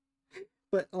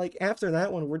 But like after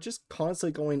that one, we're just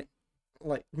constantly going,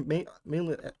 like main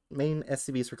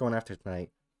SCVs we're going after tonight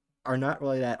are not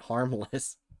really that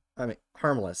harmless. I mean,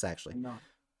 harmless actually. No.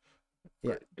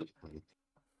 Yeah.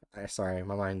 Sorry,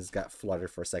 my mind's got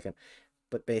fluttered for a second.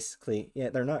 But basically, yeah,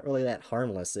 they're not really that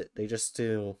harmless. They just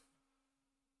do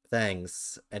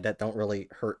things and that don't really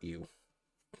hurt you.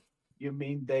 You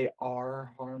mean they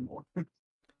are harmless?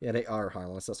 Yeah, they are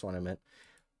harmless. That's what I meant.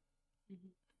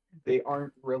 They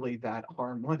aren't really that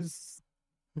harmless.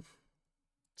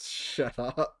 Shut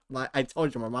up. I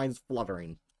told you, my mind's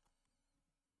fluttering.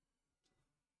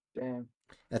 Damn.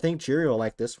 I think Jerry will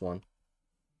like this one.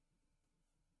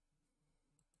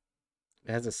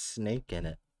 It has a snake in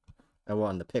it. Oh, well,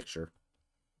 in the picture.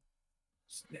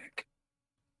 Snake.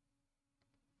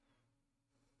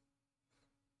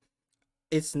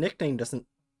 Its nickname doesn't...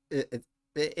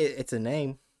 It's a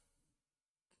name.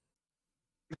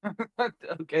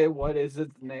 Okay, what is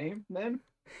its name then?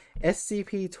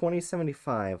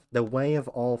 SCP-2075, The Way of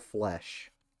All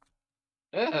Flesh.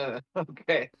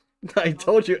 Okay. I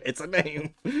told you, it's a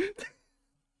name.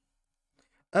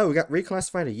 Oh, we got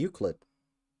reclassified to Euclid.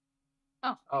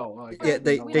 Oh, Yeah,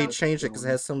 they we know. changed it because it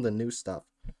has some of the new stuff.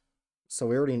 So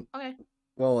we already... Okay.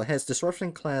 Well, it has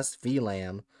Disruption Class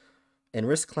VLAM and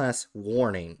Risk Class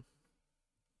Warning.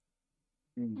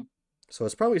 Hmm. So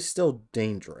it's probably still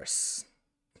dangerous.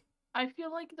 I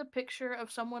feel like the picture of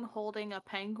someone holding a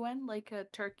penguin, like a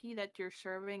turkey that you're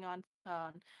serving on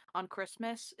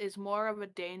Christmas, is more of a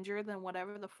danger than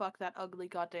whatever the fuck that ugly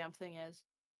goddamn thing is.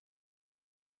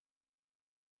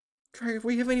 Trey,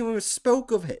 we haven't even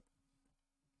spoke of it.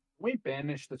 We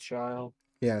banish the child.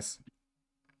 Yes.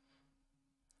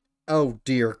 Oh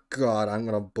dear God, I'm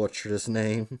gonna butcher this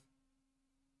name.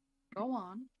 Go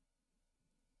on.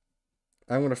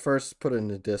 I'm gonna first put it in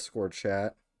the Discord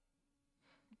chat,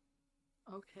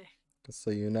 Okay.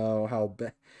 so you know how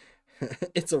bad.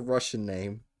 It's a Russian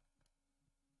name.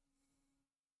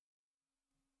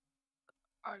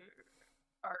 Arg.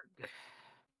 Arg.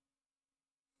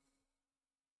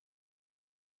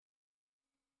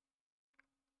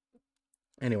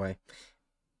 Anyway.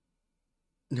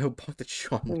 No bug that you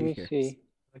on Let New me Year's. see.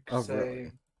 Like Oh,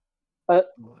 say, really?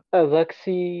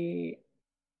 Alexei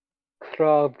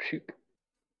Kravchuk.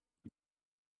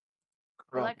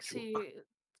 Alexei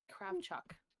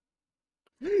Kravchuk.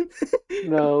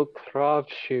 No,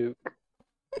 Kravchuk.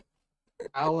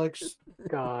 Alex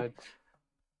God.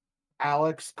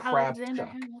 Alexander Kravchuk.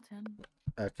 Hamilton.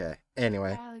 Okay.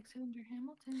 Anyway, Alexander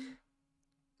Hamilton.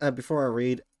 before I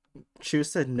read, Chu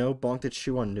said no bonk to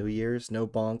chew on New Year's, no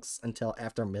bonks until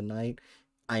after midnight.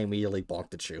 I immediately bonked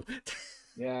the chew.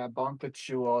 Yeah, bonk the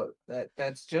chew.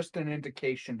 That's just an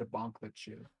indication to bonk the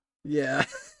chew. Yeah.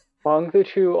 Bong the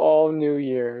Chu all New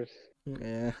Year's.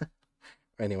 Yeah.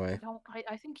 Anyway.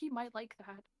 I think he might like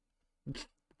that.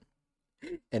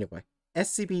 Anyway.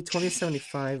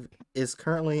 SCP-2075 is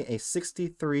currently a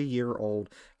 63-year-old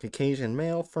Caucasian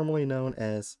male formerly known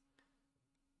as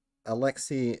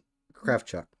Alexei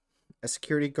Kravchuk, a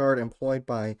security guard employed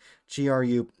by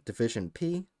GRU Division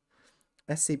P.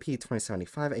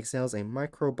 SCP-2075 exhales a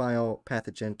microbial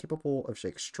pathogen capable of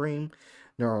extreme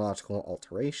neurological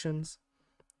alterations.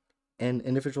 An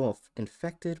individual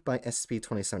infected by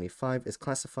SCP-2075 is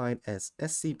classified as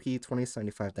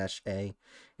SCP-2075-A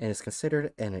and is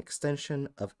considered an extension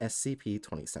of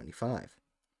SCP-2075.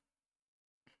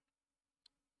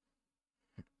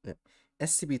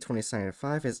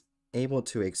 SCP-2075 is able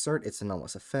to exert its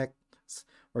anomalous effects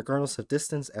regardless of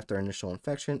distance after initial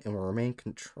infection and will remain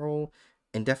controlled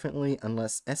indefinitely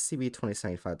unless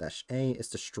SCP-2075-A is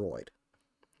destroyed.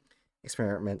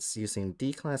 Experiments using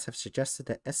D-Class have suggested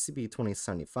that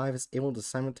SCP-2075 is able to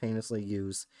simultaneously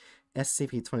use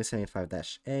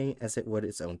SCP-2075-A as it would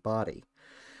its own body.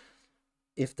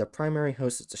 If the primary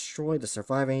host is destroyed, the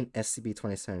surviving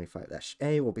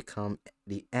SCP-2075-A will become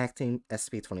the acting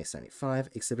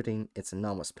SCP-2075, exhibiting its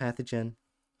anomalous pathogen.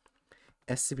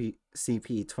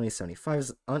 SCP-2075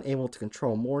 is unable to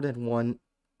control more than one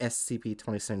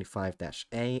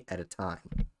SCP-2075-A at a time.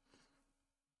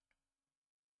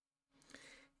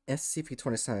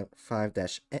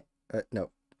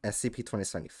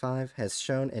 SCP-2075 has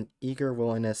shown an eager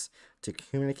willingness to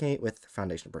communicate with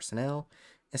Foundation personnel.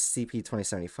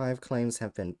 SCP-2075 claims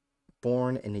have been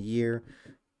born in the year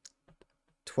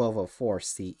 1204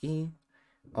 CE,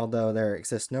 although there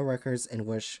exist no records in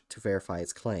which to verify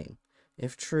its claim.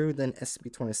 If true, then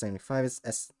SCP-2075 is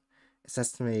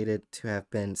estimated to have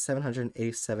been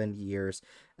 787 years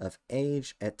of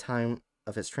age at time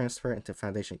of its transfer into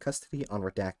Foundation custody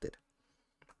unredacted.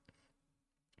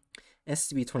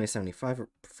 SCP-2075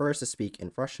 prefers to speak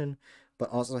in Russian, but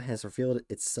also has revealed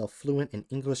itself fluent in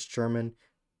English, German,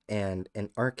 and an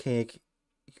archaic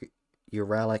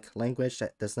Uralic language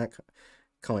that does not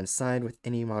coincide with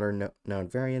any modern known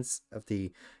variants of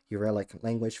the Uralic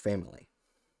language family.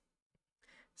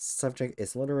 Subject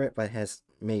is literate but has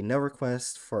made no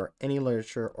request for any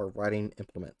literature or writing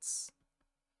implements.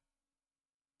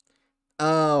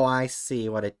 Oh, I see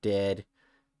what it did.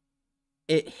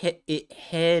 It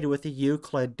hid with the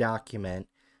Euclid document.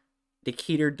 The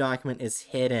Keter document is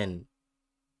hidden.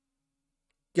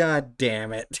 God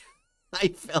damn it. I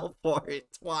fell for it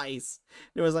twice.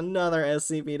 There was another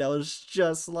SCP that was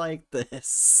just like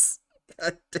this.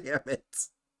 God damn it.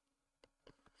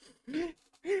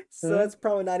 So it's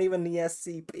probably not even the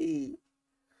SCP.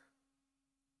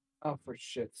 Oh, for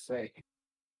shit's sake.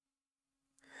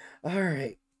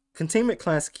 Alright. Containment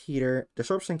class Keter,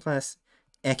 Disruption class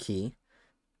A.K.A,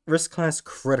 Risk class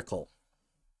Critical.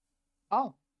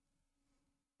 Oh.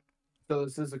 So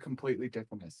this is a completely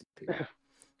different SCP.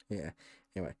 Yeah.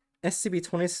 Anyway,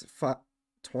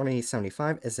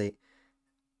 SCP-2075 is a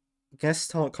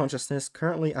Gestalt consciousness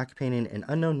currently occupying an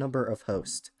unknown number of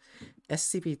hosts.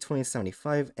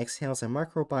 SCP-2075 exhales a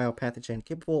microbial pathogen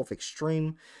capable of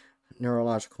extreme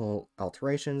neurological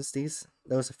alterations.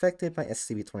 Those affected by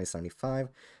SCP-2075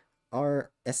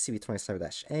 are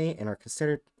SCP-27-A and are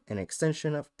considered an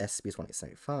extension of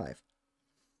SCP-2075.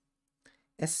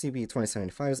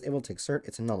 SCP-2075 is able to exert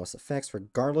its anomalous effects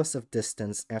regardless of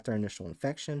distance after initial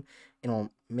infection and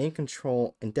will maintain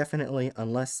control indefinitely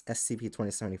unless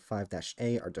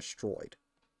SCP-2075-A are destroyed.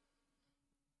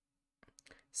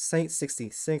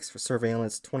 Site-66 for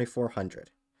Surveillance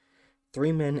 2400.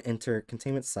 3 men enter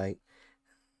containment site.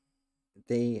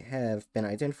 They have been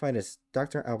identified as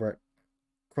Dr. Albert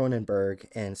Cronenberg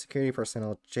and security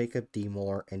personnel Jacob D.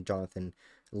 Moore and Jonathan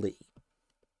Lee.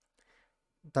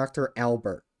 Dr.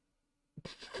 Albert.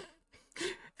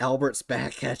 Albert's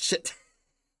back, Hatchet.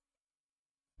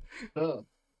 Duh.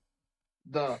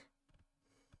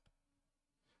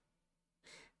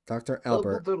 Dr.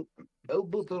 Albert.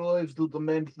 Albert arrives to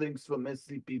demand things from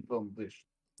SCP Foundation.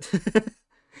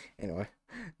 Anyway,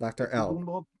 Dr.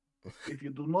 Albert. If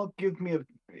you do not give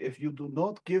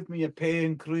me a pay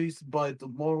increase by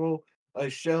tomorrow, I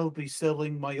shall be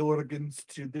selling my organs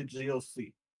to the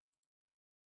GOC.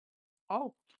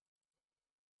 Oh.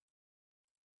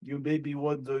 You may be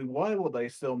wondering, why would I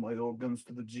sell my organs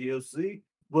to the GOC?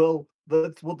 Well,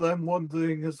 that's what I'm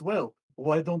wondering as well.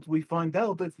 Why don't we find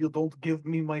out if you don't give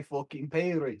me my fucking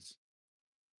pay raise?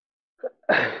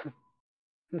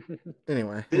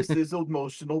 Anyway. This is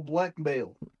emotional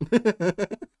blackmail.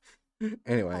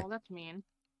 Anyway. Oh, that's mean.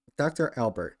 Dr.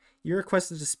 Albert, you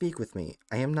requested to speak with me.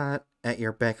 I am not at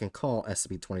your beck and call,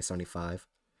 SCP-2075.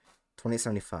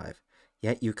 2075.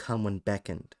 Yet you come when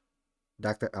beckoned.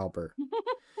 Dr. Albert.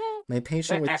 My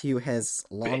patience with you has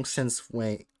long since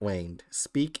waned.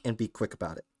 Speak and be quick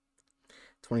about it.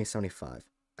 2075.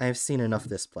 I have seen enough of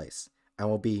this place. I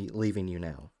will be leaving you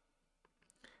now.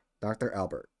 Dr.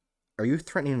 Albert. Are you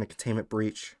threatening a containment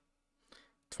breach?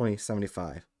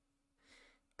 2075.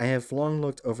 I have long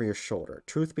looked over your shoulder.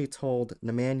 Truth be told,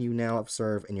 the man you now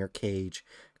observe in your cage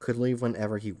could leave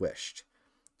whenever he wished.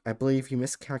 I believe you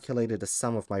miscalculated the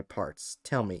sum of my parts.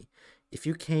 Tell me, if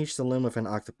you caged the limb of an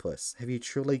octopus, have you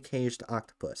truly caged the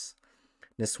octopus?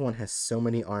 This one has so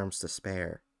many arms to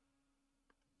spare.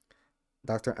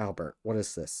 Dr. Albert, what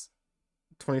is this?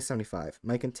 2075.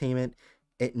 My containment,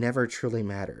 it never truly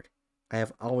mattered. I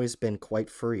have always been quite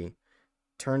free.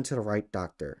 Turn to the right,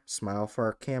 doctor. Smile for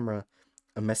our camera.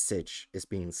 A message is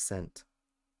being sent.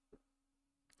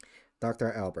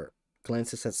 Dr. Albert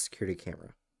glances at the security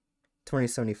camera.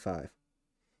 2075.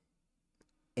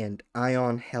 And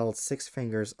Ion held 6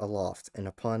 fingers aloft, and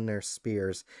upon their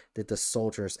spears did the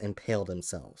soldiers impale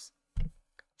themselves.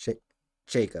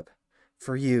 Jacob,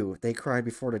 for you, they cried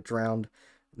before they drowned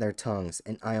their tongues,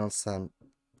 and Ion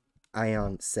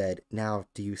said, now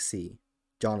do you see?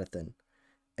 Jonathan.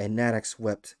 And Maddox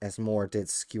wept as more did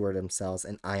skewer themselves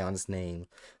in Ion's name,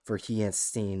 for he had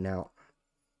seen now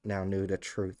knew the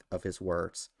truth of his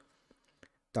words.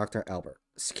 Dr. Albert.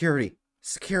 Security!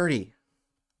 Security!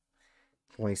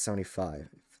 2075.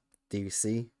 Do you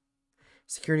see?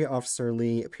 Security Officer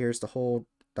Lee appears to hold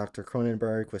Dr.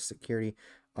 Cronenberg with Security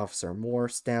Officer Moore,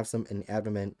 stabs him in the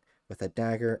abdomen with a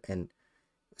dagger and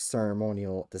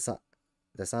ceremonial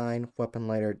design, weapon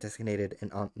later designated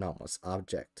an anomalous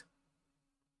object.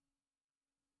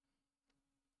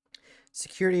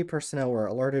 Security personnel were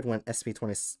alerted when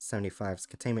SCP-2075's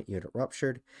containment unit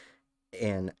ruptured,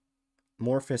 and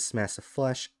amorphous mass of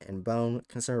flesh and bone,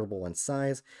 considerable in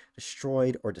size,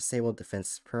 destroyed or disabled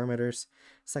defense perimeters.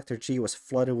 Sector G was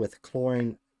flooded with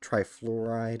chlorine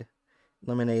trifluoride,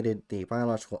 eliminated the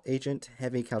biological agent.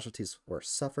 Heavy casualties were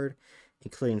suffered,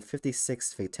 including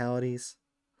 56 fatalities.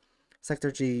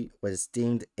 Sector G was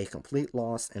deemed a complete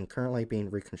loss and currently being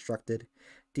reconstructed.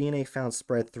 DNA found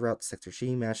spread throughout Sector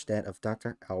G matched that of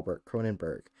Dr. Albert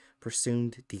Cronenberg,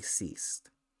 presumed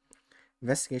deceased.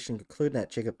 Investigation concluded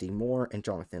that Jacob D. Moore and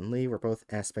Jonathan Lee were both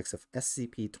aspects of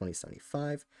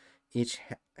SCP-2075. Each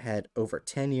had over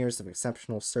 10 years of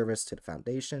exceptional service to the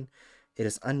Foundation. It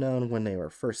is unknown when they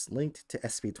were first linked to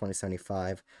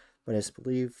SCP-2075, but is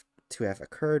believed to have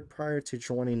occurred prior to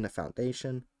joining the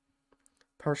Foundation.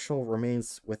 Partial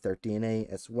remains with their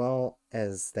DNA, as well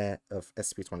as that of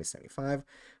SCP-2075,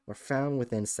 were found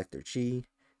within Sector G.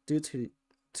 Due to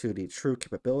the true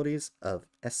capabilities of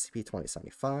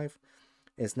SCP-2075,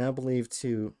 it is now believed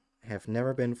to have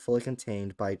never been fully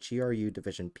contained by GRU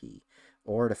Division P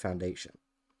or the Foundation.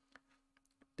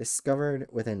 Discovered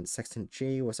within Section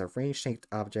G was a ring-shaped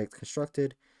object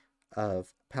constructed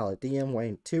of palladium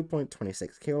weighing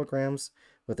 2.26 kilograms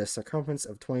with a circumference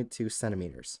of 22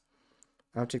 centimeters.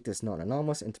 Object is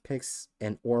non-anomalous and depicts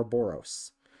an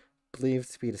Ouroboros,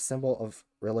 believed to be the symbol of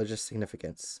religious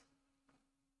significance.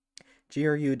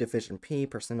 GRU Division P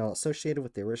personnel associated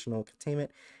with the original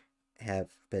containment have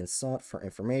been sought for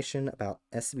information about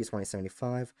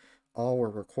SCP-2075. All were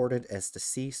recorded as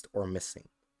deceased or missing.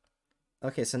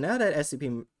 Okay, so now that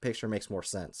SCP picture makes more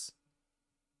sense.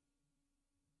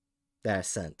 That I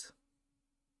sent.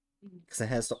 Because it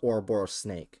has the Ouroboros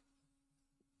snake.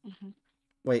 Mm-hmm.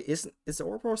 Wait, is the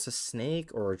Ouroboros a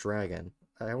snake or a dragon?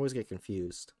 I always get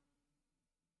confused.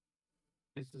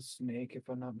 It's a snake, if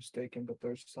I'm not mistaken, but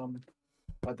there's some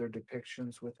other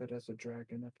depictions with it as a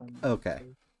dragon, if I'm not Okay.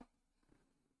 mistaken.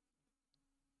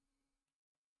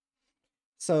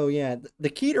 So yeah, the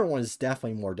Keter one is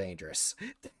definitely more dangerous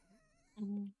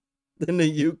Mm-hmm. than the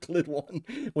Euclid one,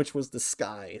 which was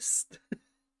disguised.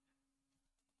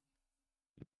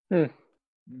 Hmm.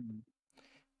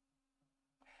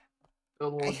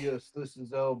 Hello, yes, this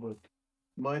is Albert.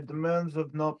 My demands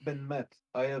have not been met.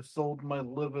 I have sold my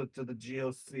liver to the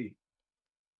GOC.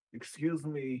 Excuse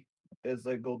me as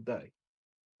I go die.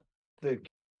 Thick.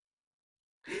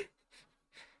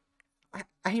 I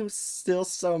am still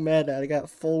so mad that I got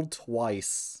fooled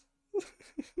twice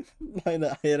by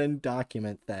the hidden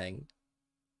document thing.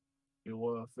 You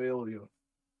are a failure.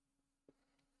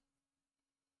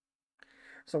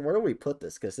 So where do we put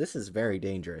this? Because this is very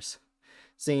dangerous.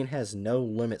 Seeing has no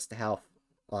limits to how,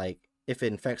 like, if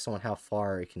it infects someone, how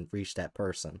far it can reach that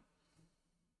person.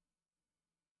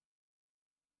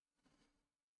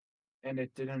 And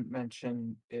it didn't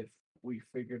mention if we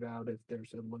figured out if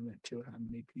there's a limit to how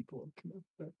many people it can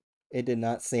affect. It did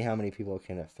not say how many people it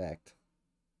can affect.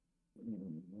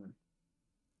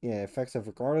 Yeah, effects of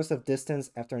regardless of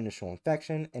distance after initial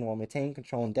infection and will maintain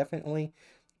control indefinitely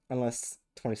unless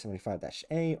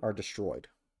 2075-A are destroyed.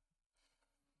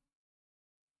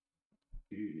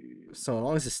 So as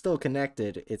long as it's still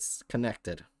connected, it's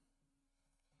connected.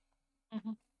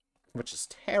 Mm-hmm. Which is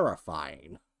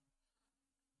terrifying.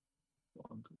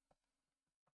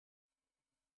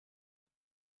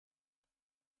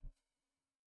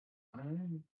 I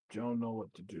don't know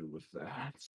what to do with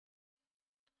that.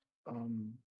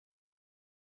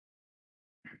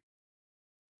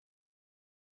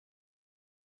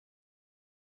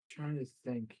 Trying to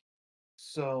think.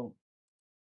 So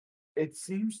it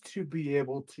seems to be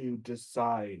able to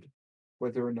decide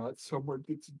whether or not someone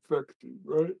gets infected,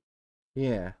 right?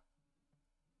 Yeah.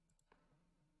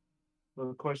 Well,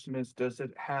 the question is, does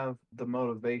it have the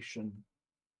motivation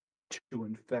to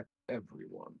infect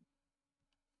everyone?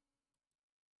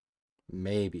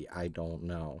 Maybe, I don't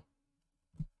know.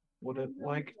 Would it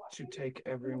like to take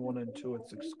everyone into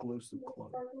its exclusive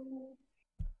club?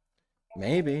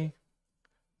 Maybe.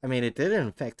 I mean, it did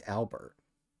infect Albert.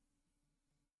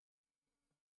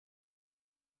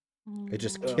 It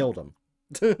just killed him.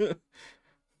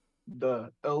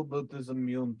 The Albert is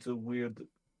immune to weird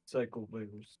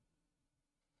psychovirus.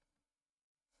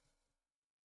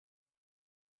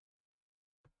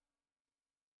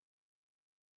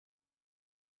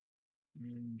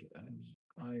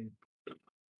 And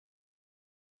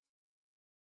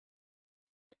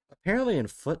Apparently in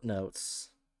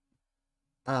footnotes,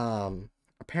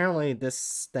 apparently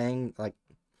this thing, like,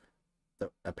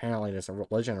 apparently there's a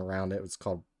religion around it. It's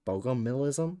called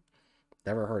Bogomilism.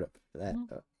 Never heard of that.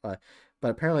 Mm-hmm. But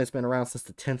apparently it's been around since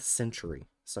the 10th century.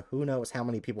 So who knows how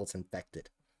many people it's infected.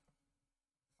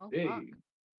 Oh, hey. fuck.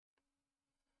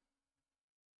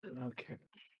 Okay.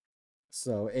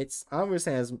 So it's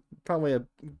obviously has probably a...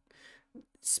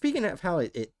 Speaking of how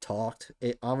it talked,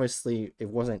 it obviously it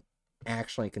wasn't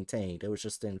actually contained. It was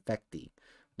just an infectee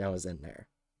that was in there.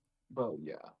 Well,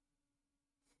 yeah.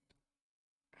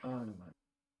 I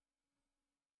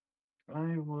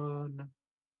would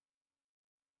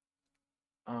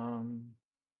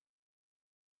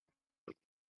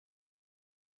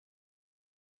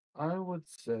I would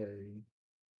say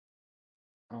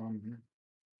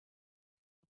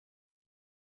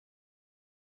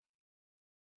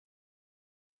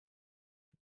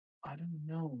I don't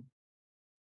know.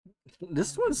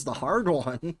 This one's the hard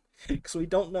one because we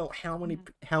don't know how many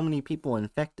people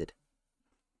infected.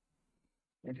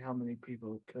 And how many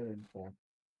people it could infect.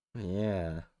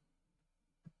 Yeah.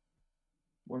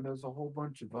 When there's a whole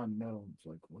bunch of unknowns,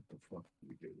 like what the fuck do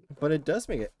we do? But it does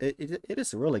make it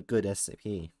is a really good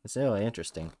SCP. It's really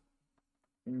interesting.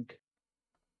 Okay.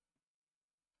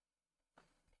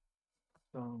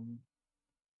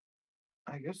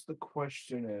 I guess the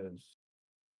question is,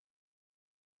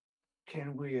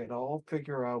 can we at all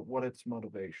figure out what its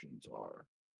motivations are?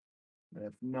 And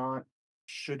if not,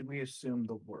 should we assume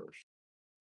the worst?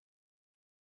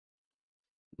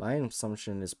 My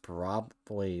assumption is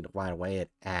probably why the way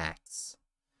it acts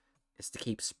is to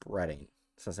keep spreading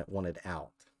since it wanted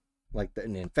out. Like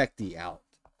an infectee out.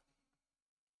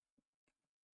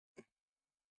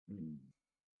 Hmm.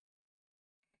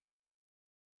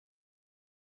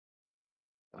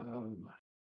 Um,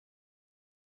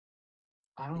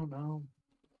 I don't know.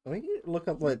 Let me look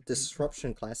up what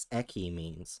disruption class A.K.A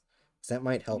means, because that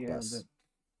might help Yeah, us.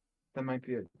 that might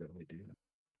be a good idea.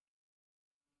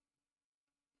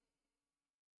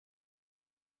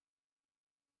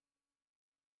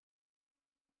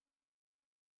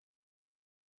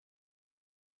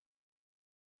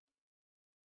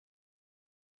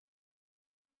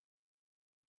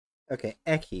 Okay,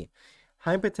 A.K.A.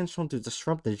 High potential to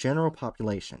disrupt the general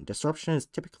population. Disruption is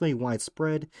typically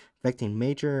widespread, affecting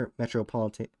major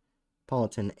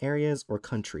metropolitan areas or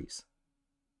countries.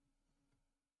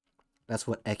 That's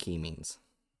what A.K.A means.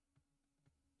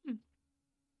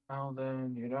 Well,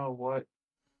 then, you know what?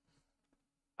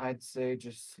 I'd say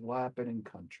just slap it in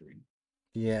country.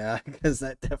 Yeah, because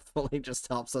that definitely just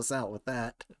helps us out with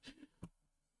that.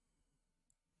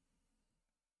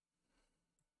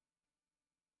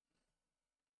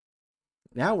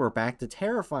 Now we're back to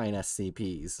terrifying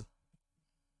SCPs.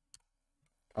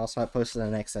 Also, I posted the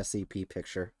next SCP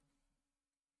picture.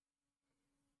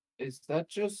 Is that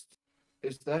just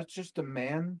a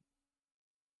man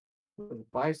with a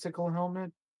bicycle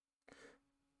helmet?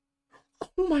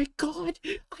 Oh my god!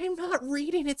 I'm not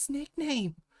reading its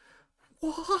nickname!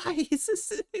 Why is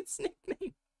this its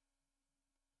nickname?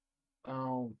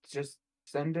 Oh, just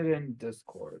send it in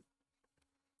Discord.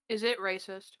 Is it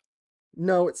racist?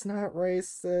 No, it's not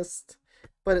racist,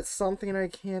 but it's something I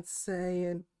can't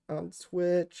say on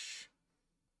Twitch.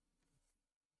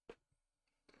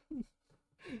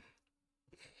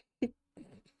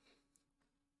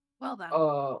 Well then.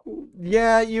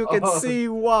 Yeah, you can see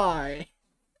why.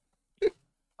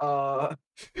 Uh,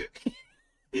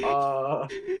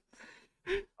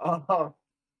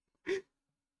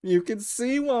 You can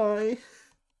see why.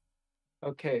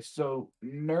 Okay, so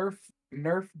Nerf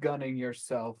gunning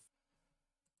yourself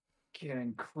can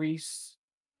increase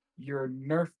your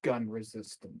Nerf gun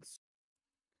resistance.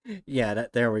 Yeah,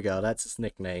 there we go. That's his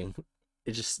nickname.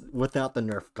 It's just without the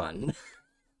Nerf gun.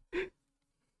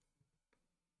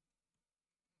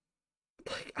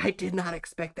 Like, I did not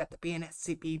expect that to be an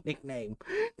SCP nickname.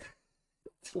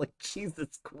 It's like,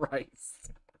 Jesus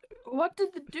Christ. What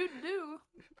did the dude do?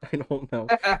 I don't know.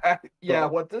 Yeah, Oh.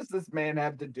 what does this man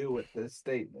have to do with this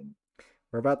statement?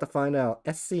 We're about to find out.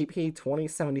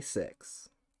 SCP-2076.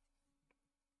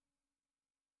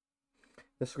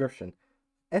 Description.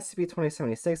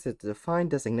 SCP-2076 is a defined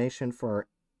designation for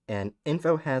an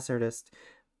info-hazardous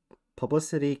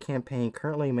publicity campaign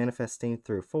currently manifesting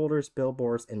through folders,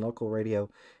 billboards, and local radio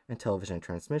and television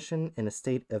transmission in the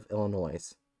state of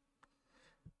Illinois.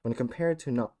 When compared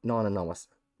to non-anomalous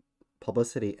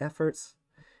publicity efforts,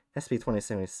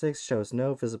 SCP-2076 shows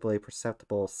no visibly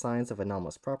perceptible signs of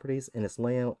anomalous properties in its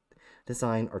layout,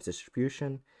 design, or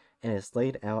distribution, and is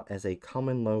laid out as a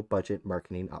common low-budget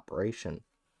marketing operation.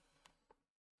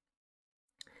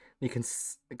 The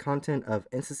content of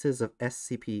instances of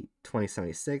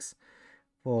SCP-2076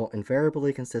 will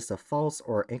invariably consist of false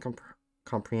or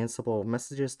incomprehensible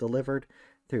messages delivered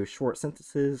through short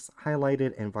sentences,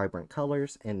 highlighted in vibrant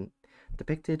colors, and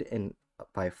depicted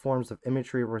by forms of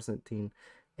imagery representing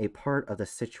a part of the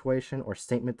situation or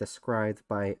statement described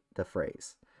by the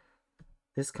phrase.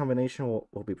 This combination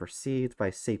will be perceived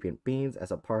by sapient beings as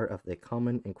a part of the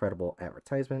common incredible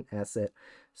advertisement asset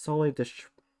solely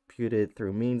distributed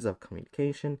through means of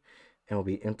communication and will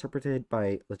be interpreted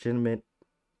by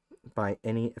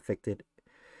any affected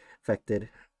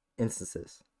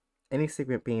instances. Any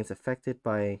sapient beings affected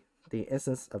by the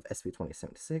instance of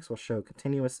SCP-2076 will show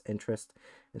continuous interest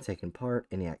in taking part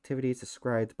in the activities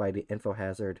described by the info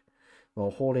hazard,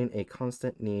 while holding a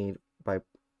constant need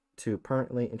to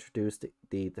permanently introduce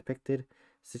the depicted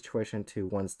situation to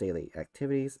one's daily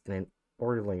activities in an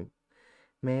orderly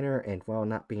manner, and while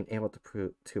not being able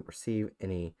to perceive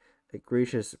any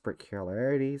egregious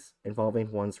peculiarities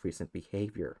involving one's recent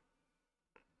behavior.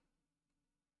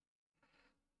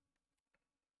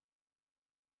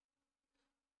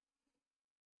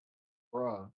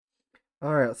 Bruh.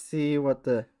 Alright, let's see what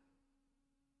the...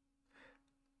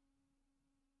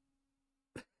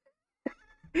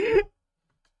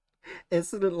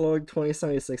 Incident log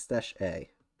 2076-A.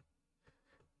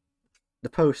 The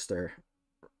poster.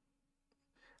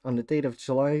 On the date of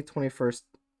July 21st,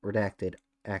 redacted,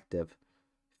 active.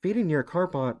 Feeding your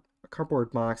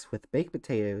cardboard box with baked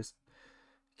potatoes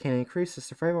can increase the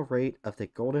survival rate of the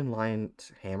golden lion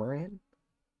hamaran.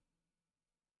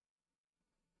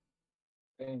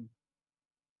 Dang.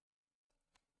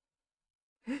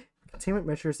 Containment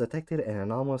measures detected an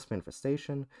anomalous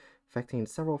manifestation, affecting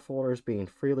several folders being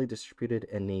freely distributed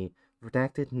in the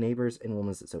Redacted Neighbors and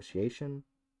Women's Association.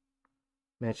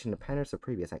 Matching the patterns of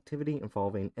previous activity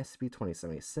involving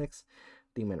SCP-2076,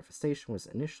 the manifestation was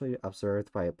initially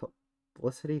observed by a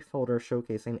publicity folder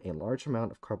showcasing a large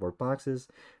amount of cardboard boxes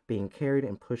being carried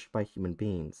and pushed by human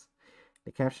beings.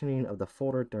 The captioning of the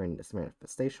folder during this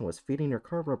manifestation was feeding your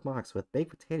cardboard box with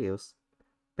baked potatoes.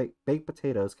 Baked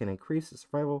potatoes can increase the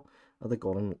survival of the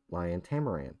golden lion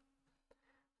tamarin.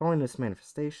 Following this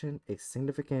manifestation, a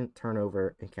significant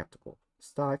turnover in captable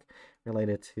stock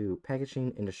related to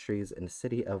packaging industries in the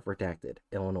city of Redacted,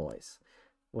 Illinois,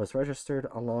 was registered,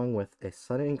 along with a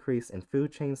sudden increase in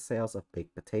food chain sales of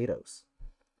baked potatoes.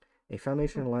 A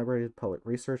Foundation-elaborated public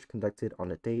research conducted on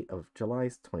the date of July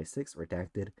 26,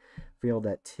 Redacted, revealed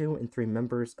that 2 in 3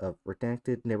 members of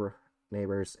Redacted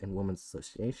Neighbors and Women's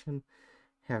Association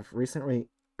have recently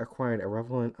acquired a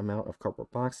relevant amount of cardboard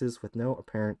boxes with no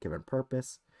apparent given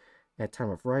purpose. At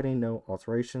time of writing, no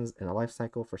alterations in the life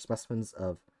cycle for specimens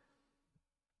of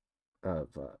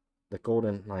the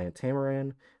golden lion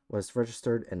tamarin was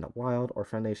registered in the wild or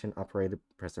Foundation-operated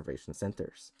preservation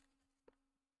centers.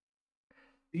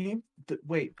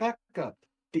 Wait, back up.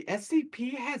 The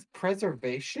SCP has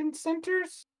preservation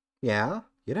centers? Yeah?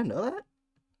 You didn't know that?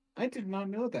 I did not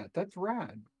know that. That's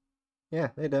rad. Yeah,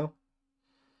 they do.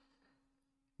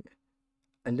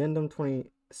 Addendum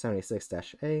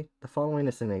 2076-A. The following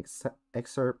is an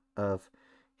excerpt of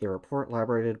a report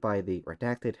elaborated by the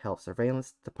Redacted Health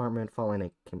Surveillance Department following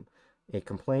a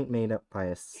complaint made up by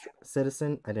a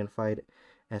citizen identified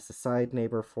as the side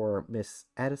neighbor for Miss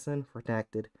Addison,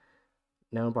 Redacted,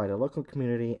 known by the local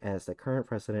community as the current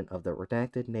president of the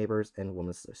Redacted Neighbors and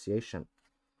Women's Association.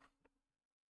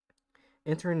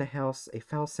 Entering the house, a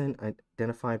foul scent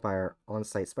identified by our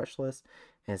on-site specialist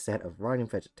as that of rotting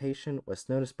vegetation was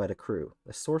noticed by the crew.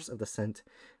 The source of the scent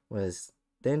was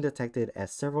then detected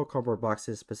as several cardboard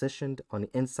boxes positioned on the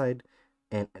inside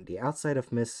and the outside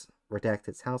of Miss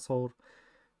Redacted's household.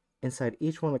 Inside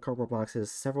each one of the cardboard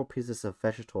boxes, several pieces of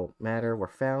vegetal matter were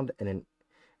found in an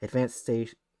advanced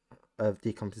stage of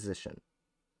decomposition.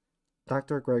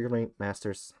 Dr. Gregory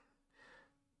Masters,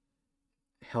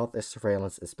 Health and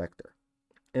Surveillance Inspector.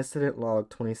 Incident Log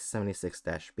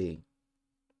 2076-B.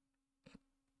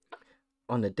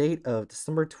 On the date of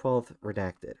December 12th,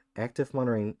 Redacted, active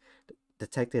monitoring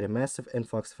detected a massive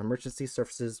influx of emergency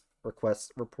services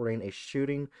requests reporting a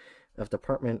shooting of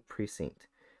department precinct.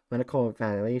 Medical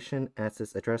evaluation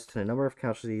answers addressed to the number of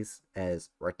casualties as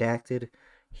redacted,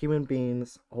 human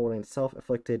beings holding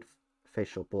self-inflicted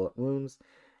facial bullet wounds.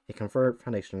 A confirmed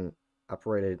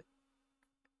Foundation-operated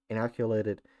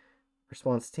inoculated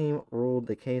response team ruled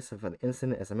the case of an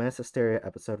incident as a mass hysteria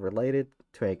episode related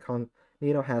to a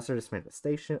cognito-hazardous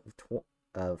manifestation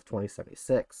of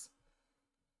 2076.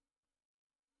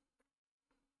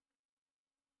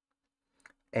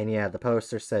 And yeah, the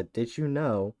poster said, "Did you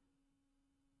know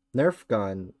Nerf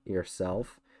gun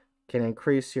yourself can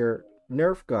increase your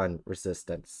Nerf gun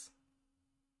resistance?"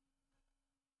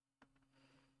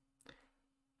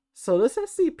 So this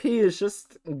SCP is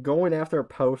just going after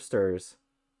posters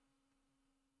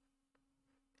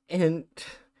and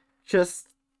just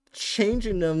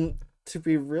changing them to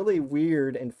be really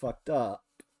weird and fucked up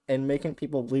and making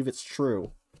people believe it's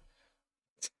true.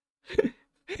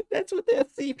 That's what the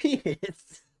SCP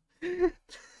is.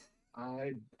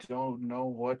 I don't know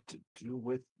what to do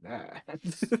with that.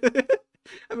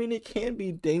 I mean, it can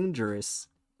be dangerous,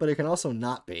 but it can also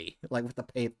not be, like with the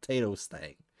potatoes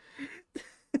thing.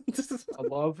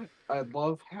 I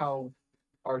love how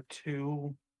our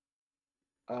two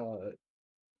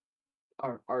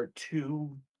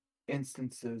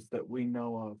instances that we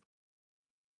know of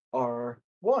are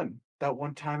one, that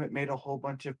one time it made a whole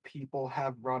bunch of people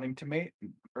have rotting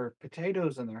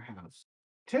potatoes in their house.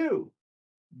 Two,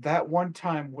 that one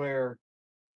time where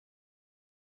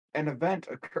an event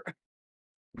occurred.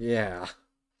 Yeah.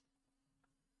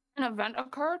 An event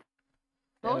occurred?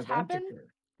 Those happened?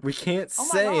 We can't Oh my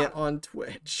say God. it on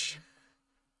Twitch.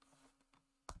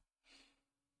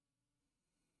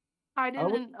 I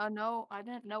didn't know. I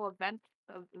didn't know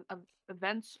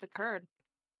events occurred.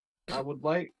 I would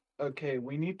like. Okay,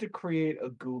 we need to create a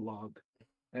gulag,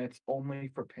 and it's only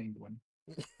for Penguin.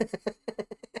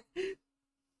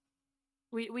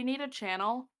 We need a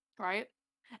channel, right?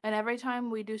 And every time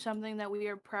we do something that we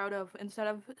are proud of, instead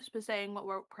of saying what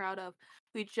we're proud of,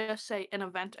 we just say an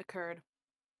event occurred.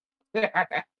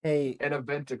 Hey, An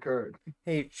event occurred.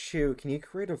 hey, Chew, can you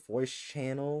create a voice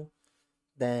channel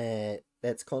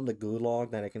that's called the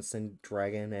Gulag that I can send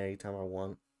Dragon at any time I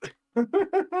want?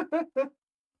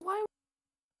 Why?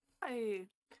 And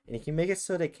you can make it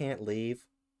so they can't leave.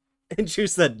 And Chew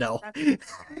said no. Thank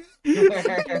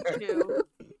you.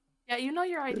 Yeah, you know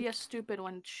your idea's stupid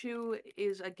when Chu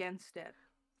is against it.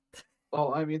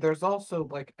 Well, I mean, there's also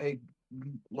like a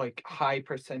high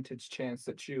percentage chance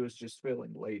that she was just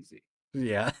feeling lazy.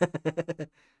 Yeah.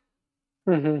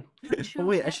 Hmm. Chu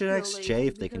Wait, I can't should feel ask lazy Jay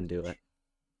if they because can do it.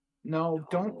 No,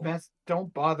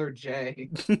 don't bother Jay.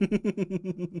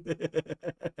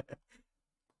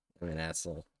 I'm an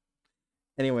asshole.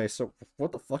 Anyway, so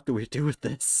what the fuck do we do with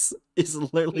this? It's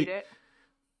eat literally, it.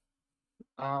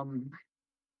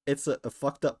 it's a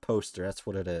fucked up poster. That's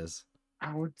what it is.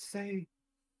 I would say,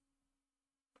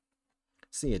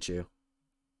 See it, you.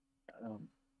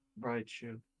 right,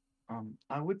 you.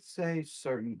 I would say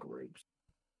certain groups.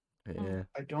 Yeah.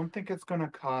 I don't think it's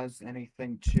gonna cause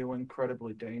anything too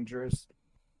incredibly dangerous,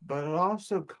 but it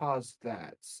also caused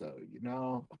that. So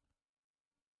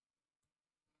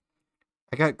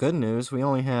I got good news. We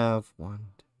only have 1,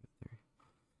 2, 3,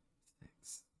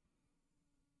 6.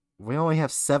 We only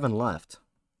have 7 left.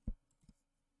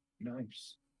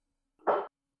 nice.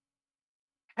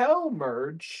 Hell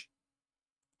merge.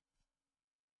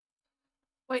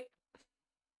 Wait,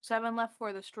 7 left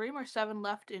for the stream or 7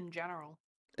 left in general?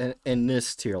 In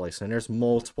this tier list, and there's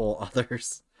multiple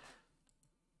others.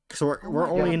 So we're, Oh we're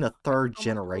my only God. in the third Oh my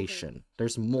generation.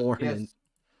 There's more than.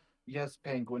 Yes,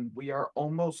 Penguin. We are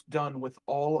almost done with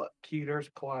all Keter's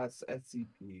class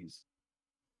SCPs.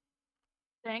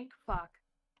 Thank fuck.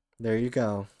 There you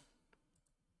go.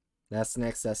 That's the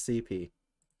next SCP.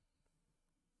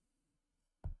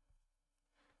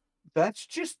 That's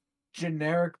just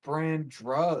generic brand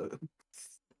drugs.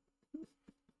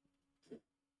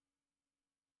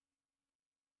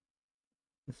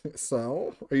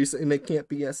 So, are you saying they can't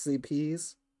be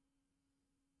SCPs?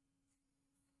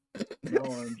 No,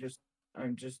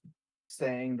 I'm just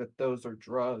saying that those are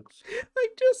drugs. I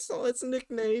just saw its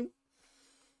nickname.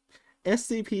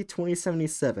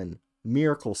 SCP-2077.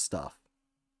 Miracle Stuff.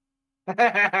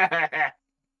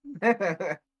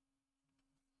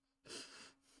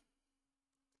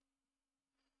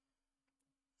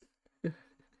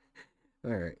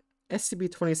 Alright.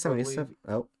 SCP-2077.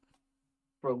 Oh.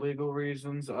 For legal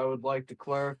reasons, I would like to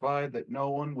clarify that no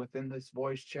one within this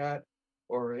voice chat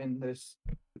or in this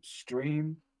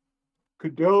stream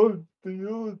condones the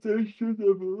utilization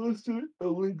of illicit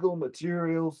illegal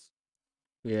materials.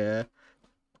 Yeah.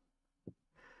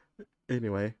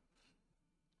 Anyway.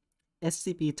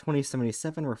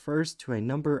 SCP-2077 refers to a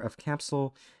number of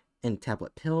capsule and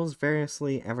tablet pills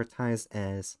variously advertised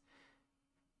as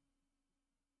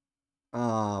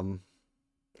oh,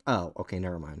 okay,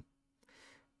 never mind.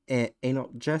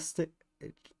 Analgesics,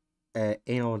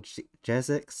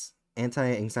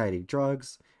 anti-anxiety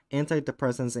drugs,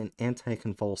 antidepressants, and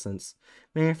anticonvulsants,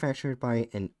 manufactured by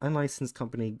an unlicensed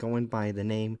company going by the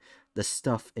name The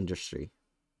Stuff Industry,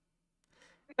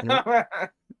 and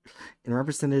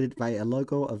represented by a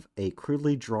logo of a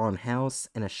crudely drawn house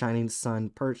and a shining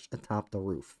sun perched atop the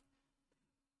roof.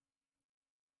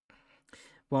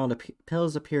 While the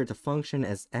pills appear to function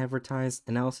as advertised,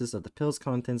 analysis of the pill's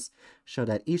contents show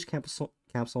that each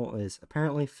capsule is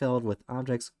apparently filled with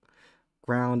objects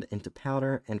ground into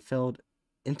powder and filled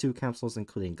into capsules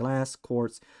including glass,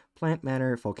 quartz, plant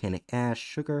matter, volcanic ash,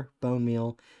 sugar, bone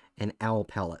meal, and owl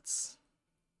pellets.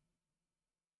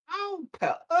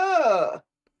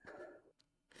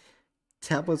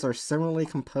 Tablets are similarly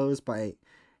composed by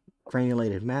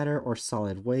granulated matter or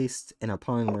solid waste in a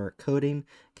polymer coating.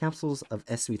 Capsules of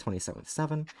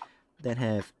SCP-2077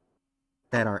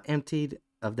 that are emptied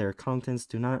of their contents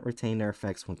do not retain their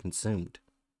effects when consumed.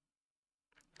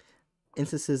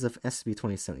 Instances of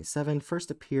SCP-2077 first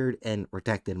appeared in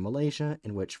Redacted Malaysia,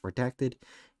 in which redacted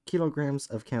kilograms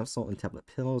of capsule and tablet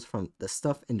pills from the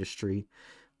Stuff Industry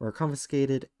were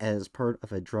confiscated as part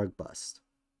of a drug bust.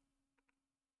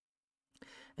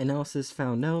 Analysis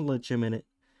found no legitimate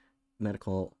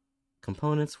medical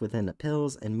components within the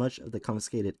pills, and much of the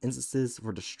confiscated instances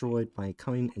were destroyed by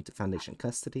coming into Foundation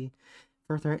custody.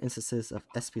 Further instances of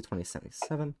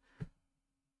SCP-2077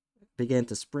 began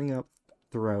to spring up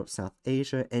throughout South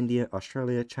Asia, India,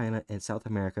 Australia, China, and South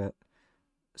America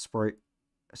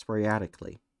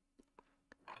sporadically.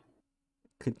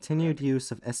 Continued use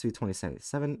of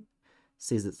SCP-2077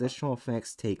 sees additional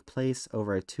effects take place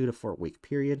over a 2 to 4 week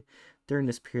period. During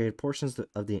this period, portions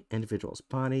of the individual's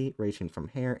body, ranging from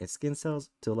hair and skin cells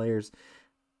to layers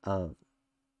of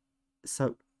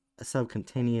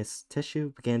subcutaneous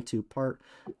tissue, began to part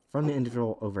from the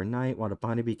individual overnight, while the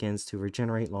body begins to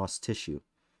regenerate lost tissue.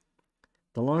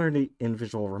 The longer the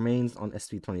individual remains on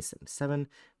SCP-2077,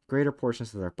 greater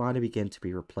portions of their body begin to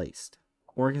be replaced.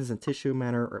 Organs and tissue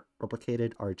matter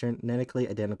replicated are genetically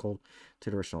identical to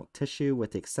the original tissue,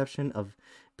 with the exception of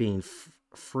being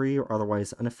free or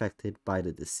otherwise unaffected by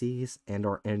the disease and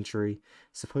or injury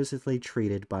supposedly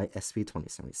treated by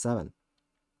SCP-2077.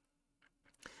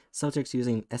 Subjects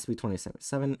using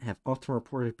SCP-2077 have often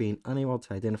reported being unable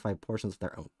to identify portions of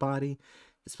their own body,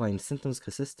 displaying symptoms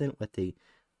consistent with the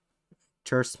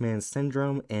Gerstmann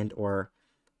syndrome and or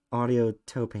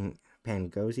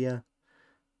audiotopangosia.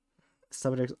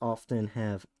 Subjects often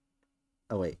have...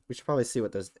 Oh wait, we should probably see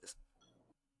what this is.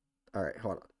 Alright,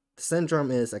 hold on. The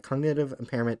syndrome is a cognitive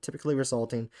impairment typically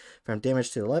resulting from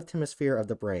damage to the left hemisphere of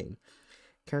the brain,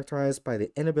 characterized by the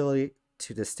inability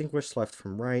to distinguish left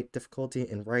from right, difficulty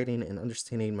in writing and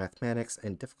understanding mathematics,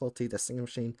 and difficulty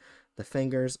distinguishing the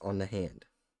fingers on the hand.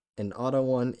 An auto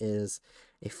one is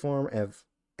a form of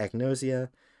agnosia,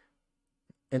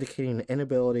 indicating an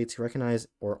inability to recognize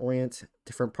or orient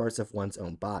different parts of one's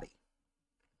own body.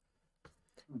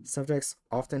 Subjects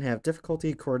often have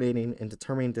difficulty coordinating and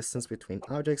determining distance between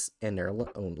objects and their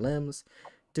own limbs,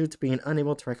 due to being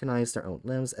unable to recognize their own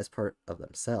limbs as part of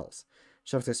themselves.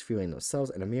 Subjects viewing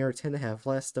themselves in a mirror tend to have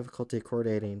less difficulty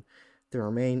coordinating, though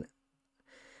remain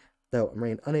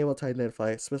unable to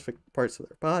identify specific parts of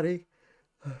their body,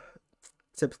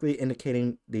 typically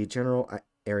indicating the general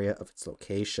area of its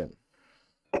location.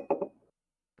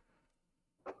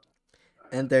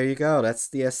 And there you go, that's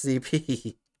the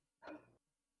SCP.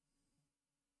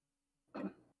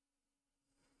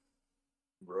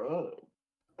 Bro.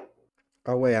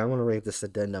 Oh wait, I want to read this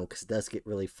addendum because it does get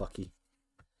really fucky.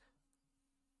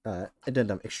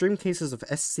 Addendum. Extreme cases of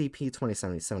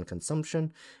SCP-2077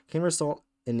 consumption can result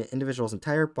in the individual's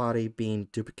entire body being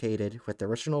duplicated, with the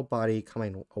original body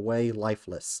coming away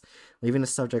lifeless, leaving the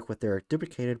subject with their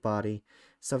duplicated body.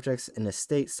 Subjects in this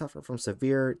state suffer from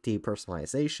severe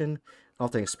depersonalization,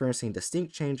 often experiencing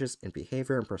distinct changes in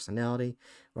behavior and personality,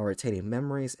 while retaining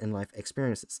memories and life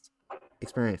experiences.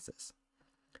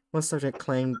 One subject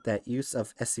claimed that use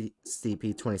of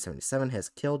SCP-2077 has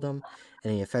killed them,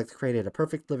 and in effect created a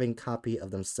perfect living copy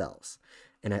of themselves.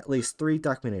 In at least 3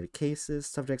 documented cases,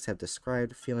 subjects have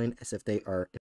described feeling as if they are